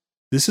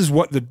 This is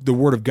what the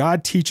Word of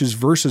God teaches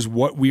versus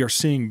what we are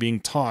seeing being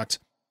taught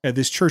at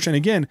this church. And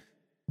again,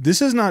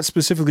 this is not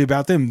specifically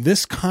about them.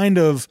 This kind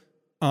of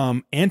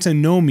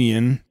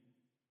antinomian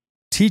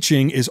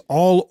teaching is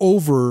all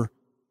over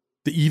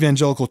the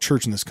evangelical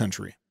church in this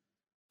country.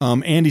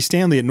 Andy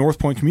Stanley at North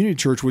Point Community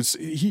Church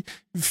he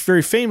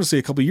very famously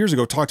a couple of years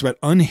ago talked about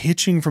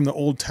unhitching from the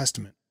Old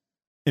Testament.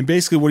 And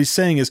basically what he's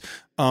saying is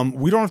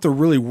we don't have to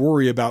really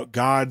worry about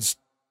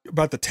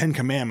the Ten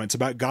Commandments,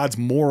 about God's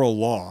moral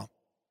law,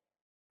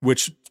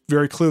 which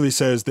very clearly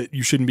says that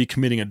you shouldn't be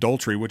committing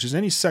adultery, which is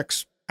any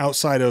sex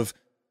outside of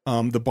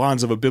the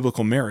bonds of a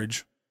biblical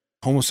marriage,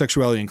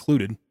 homosexuality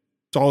included.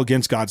 It's all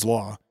against God's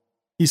law.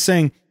 He's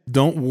saying,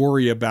 don't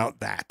worry about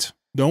that.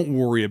 Don't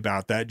worry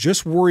about that.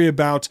 Just worry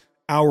about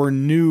our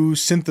new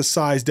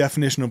synthesized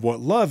definition of what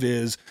love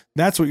is.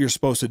 That's what you're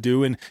supposed to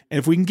do. And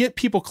if we can get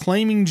people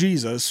claiming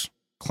Jesus,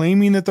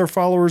 claiming that they're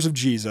followers of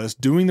Jesus,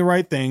 doing the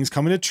right things,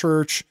 coming to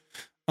church,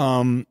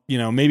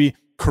 maybe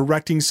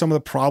correcting some of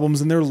the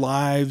problems in their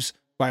lives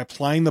by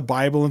applying the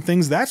Bible and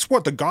things, that's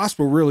what the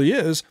gospel really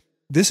is.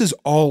 This is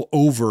all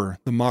over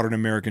the modern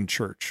American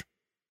church.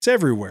 It's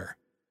everywhere.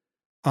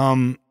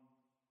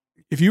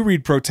 If you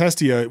read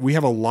Protestia, we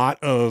have a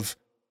lot of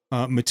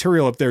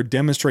material up there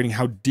demonstrating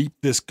how deep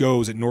this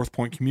goes at North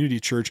Point Community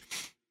Church.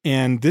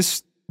 And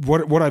this,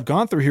 what I've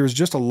gone through here is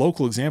just a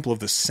local example of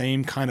the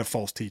same kind of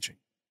false teaching,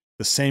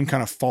 the same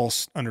kind of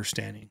false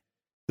understanding,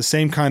 the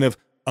same kind of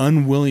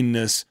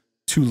unwillingness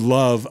to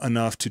love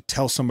enough to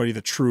tell somebody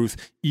the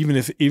truth, even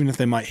if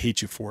they might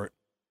hate you for it.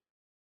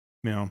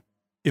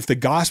 If the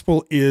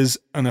gospel is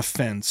an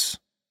offense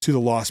to the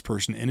lost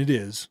person, and it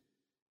is,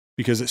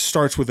 because it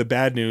starts with the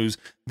bad news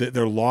that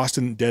they're lost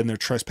and dead in their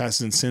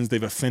trespasses and sins,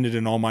 they've offended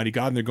an almighty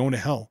God, and they're going to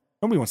hell.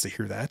 Nobody wants to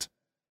hear that.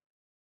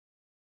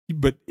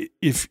 But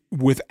if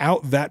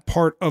without that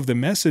part of the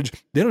message,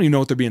 they don't even know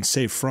what they're being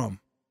saved from.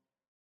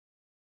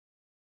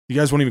 You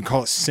guys won't even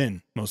call it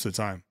sin most of the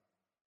time.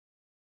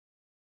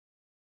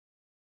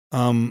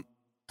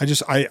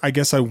 I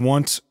guess I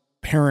want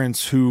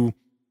parents who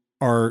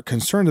are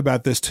concerned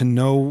about this to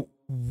know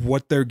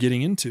what they're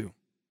getting into.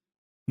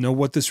 Know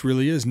what this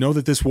really is. Know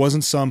that this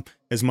wasn't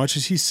as much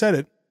as he said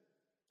it,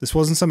 this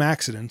wasn't some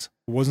accident.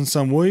 It wasn't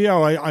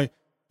I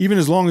even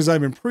as long as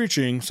I've been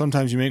preaching,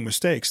 sometimes you make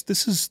mistakes.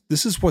 This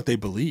is what they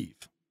believe.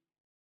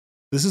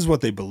 This is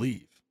what they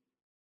believe.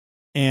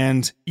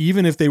 And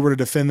even if they were to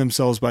defend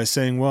themselves by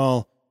saying,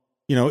 well,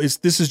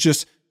 this is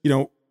just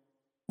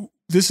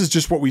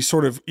what we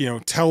sort of,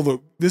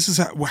 this is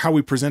how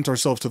we present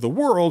ourselves to the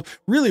world.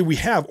 Really, we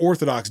have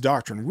orthodox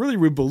doctrine. Really,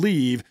 we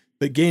believe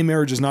that gay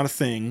marriage is not a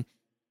thing.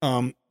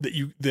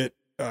 That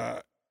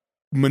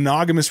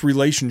monogamous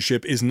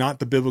relationship is not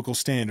the biblical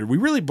standard. We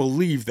really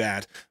believe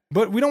that,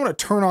 but we don't want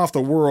to turn off the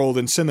world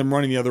and send them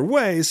running the other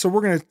way. So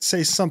we're going to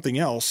say something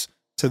else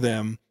to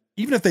them,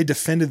 even if they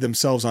defended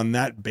themselves on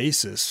that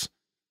basis.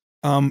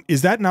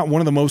 Is that not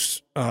one of the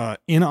most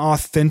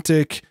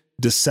inauthentic,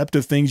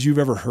 deceptive things you've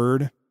ever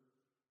heard?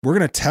 We're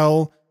going to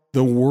tell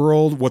the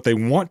world what they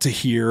want to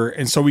hear,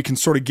 and so we can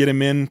sort of get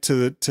them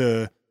into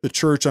the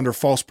church under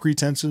false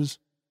pretenses.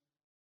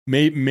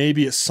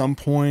 Maybe at some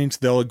point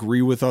they'll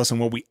agree with us on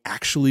what we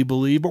actually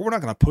believe, but we're not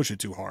going to push it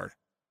too hard.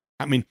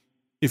 I mean,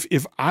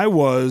 if I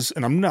was,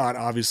 and I'm not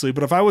obviously,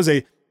 but if I was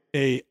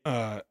a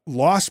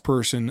lost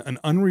person, an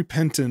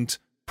unrepentant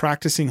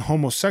practicing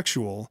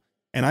homosexual,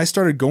 and I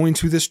started going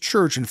to this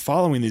church and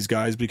following these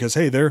guys because,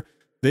 hey,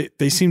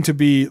 they seem to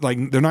be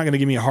like, they're not going to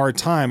give me a hard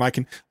time. I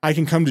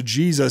can come to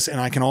Jesus,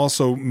 and I can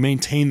also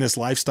maintain this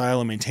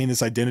lifestyle and maintain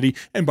this identity.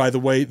 And by the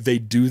way, they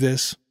do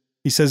this.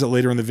 He says it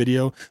later in the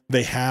video.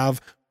 They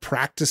have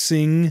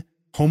practicing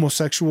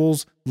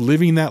homosexuals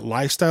living that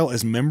lifestyle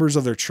as members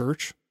of their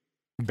church,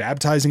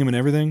 baptizing them and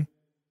everything.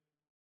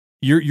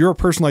 You're a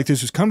person like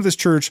this who's come to this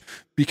church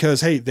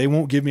because, hey, they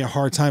won't give me a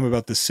hard time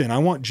about this sin. I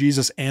want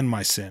Jesus and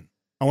my sin.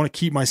 I want to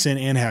keep my sin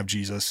and have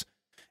Jesus.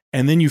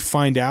 And then you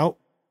find out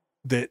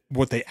that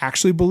what they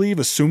actually believe,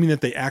 assuming that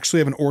they actually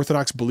have an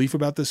orthodox belief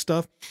about this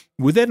stuff,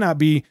 would that not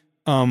be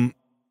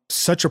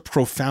such a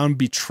profound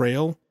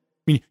betrayal?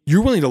 I mean,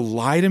 you're willing to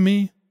lie to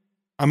me?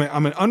 I'm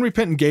an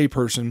unrepentant gay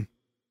person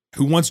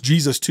who wants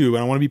Jesus too,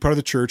 and I want to be part of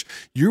the church.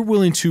 You're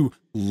willing to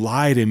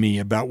lie to me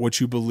about what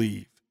you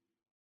believe.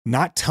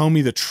 not tell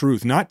me the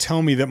truth, not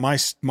tell me that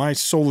my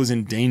soul is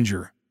in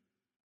danger,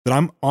 that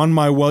I'm on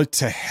my way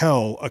to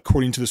hell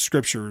according to the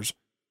scriptures.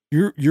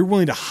 You're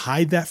willing to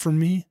hide that from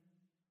me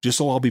just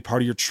so I'll be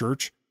part of your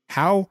church?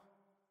 How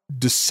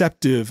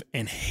deceptive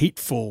and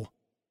hateful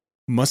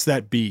must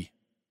that be?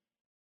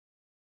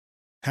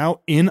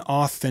 How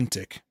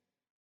inauthentic,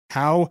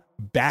 how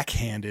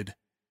backhanded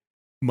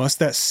must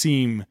that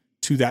seem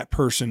to that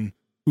person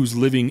who's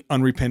living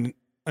an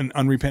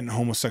unrepentant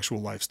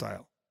homosexual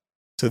lifestyle?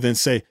 To then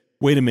say,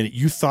 wait a minute,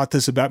 you thought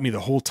this about me the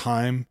whole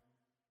time?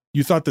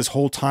 You thought this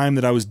whole time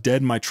that I was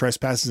dead in my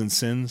trespasses and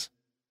sins?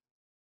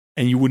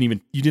 And you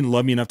didn't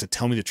love me enough to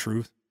tell me the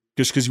truth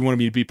just because you wanted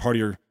me to be part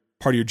of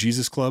your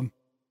Jesus club?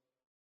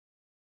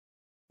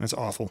 That's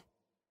awful.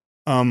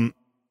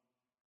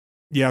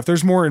 Yeah, if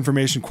there's more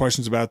information,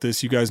 questions about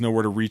this, you guys know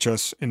where to reach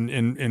us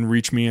and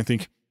reach me. I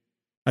think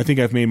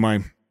I made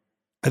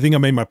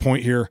my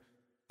point here.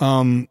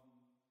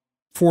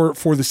 For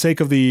the sake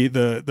of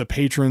the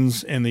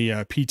patrons and the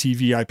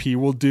PTVIP,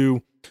 we'll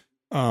do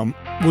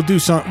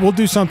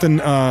something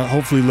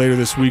hopefully later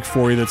this week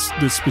for you that's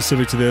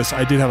specific to this.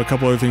 I did have a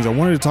couple other things I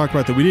wanted to talk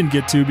about that we didn't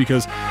get to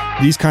because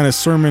these kind of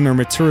sermon or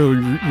material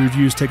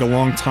reviews take a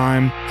long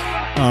time.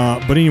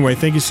 But anyway,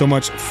 thank you so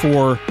much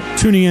for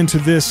tuning in to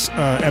this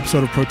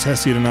episode of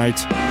Protestia Tonight.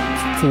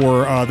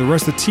 For the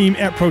rest of the team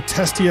at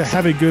Protestia,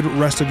 have a good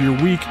rest of your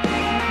week.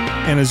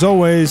 And as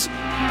always,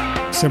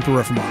 Semper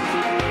Reformanda.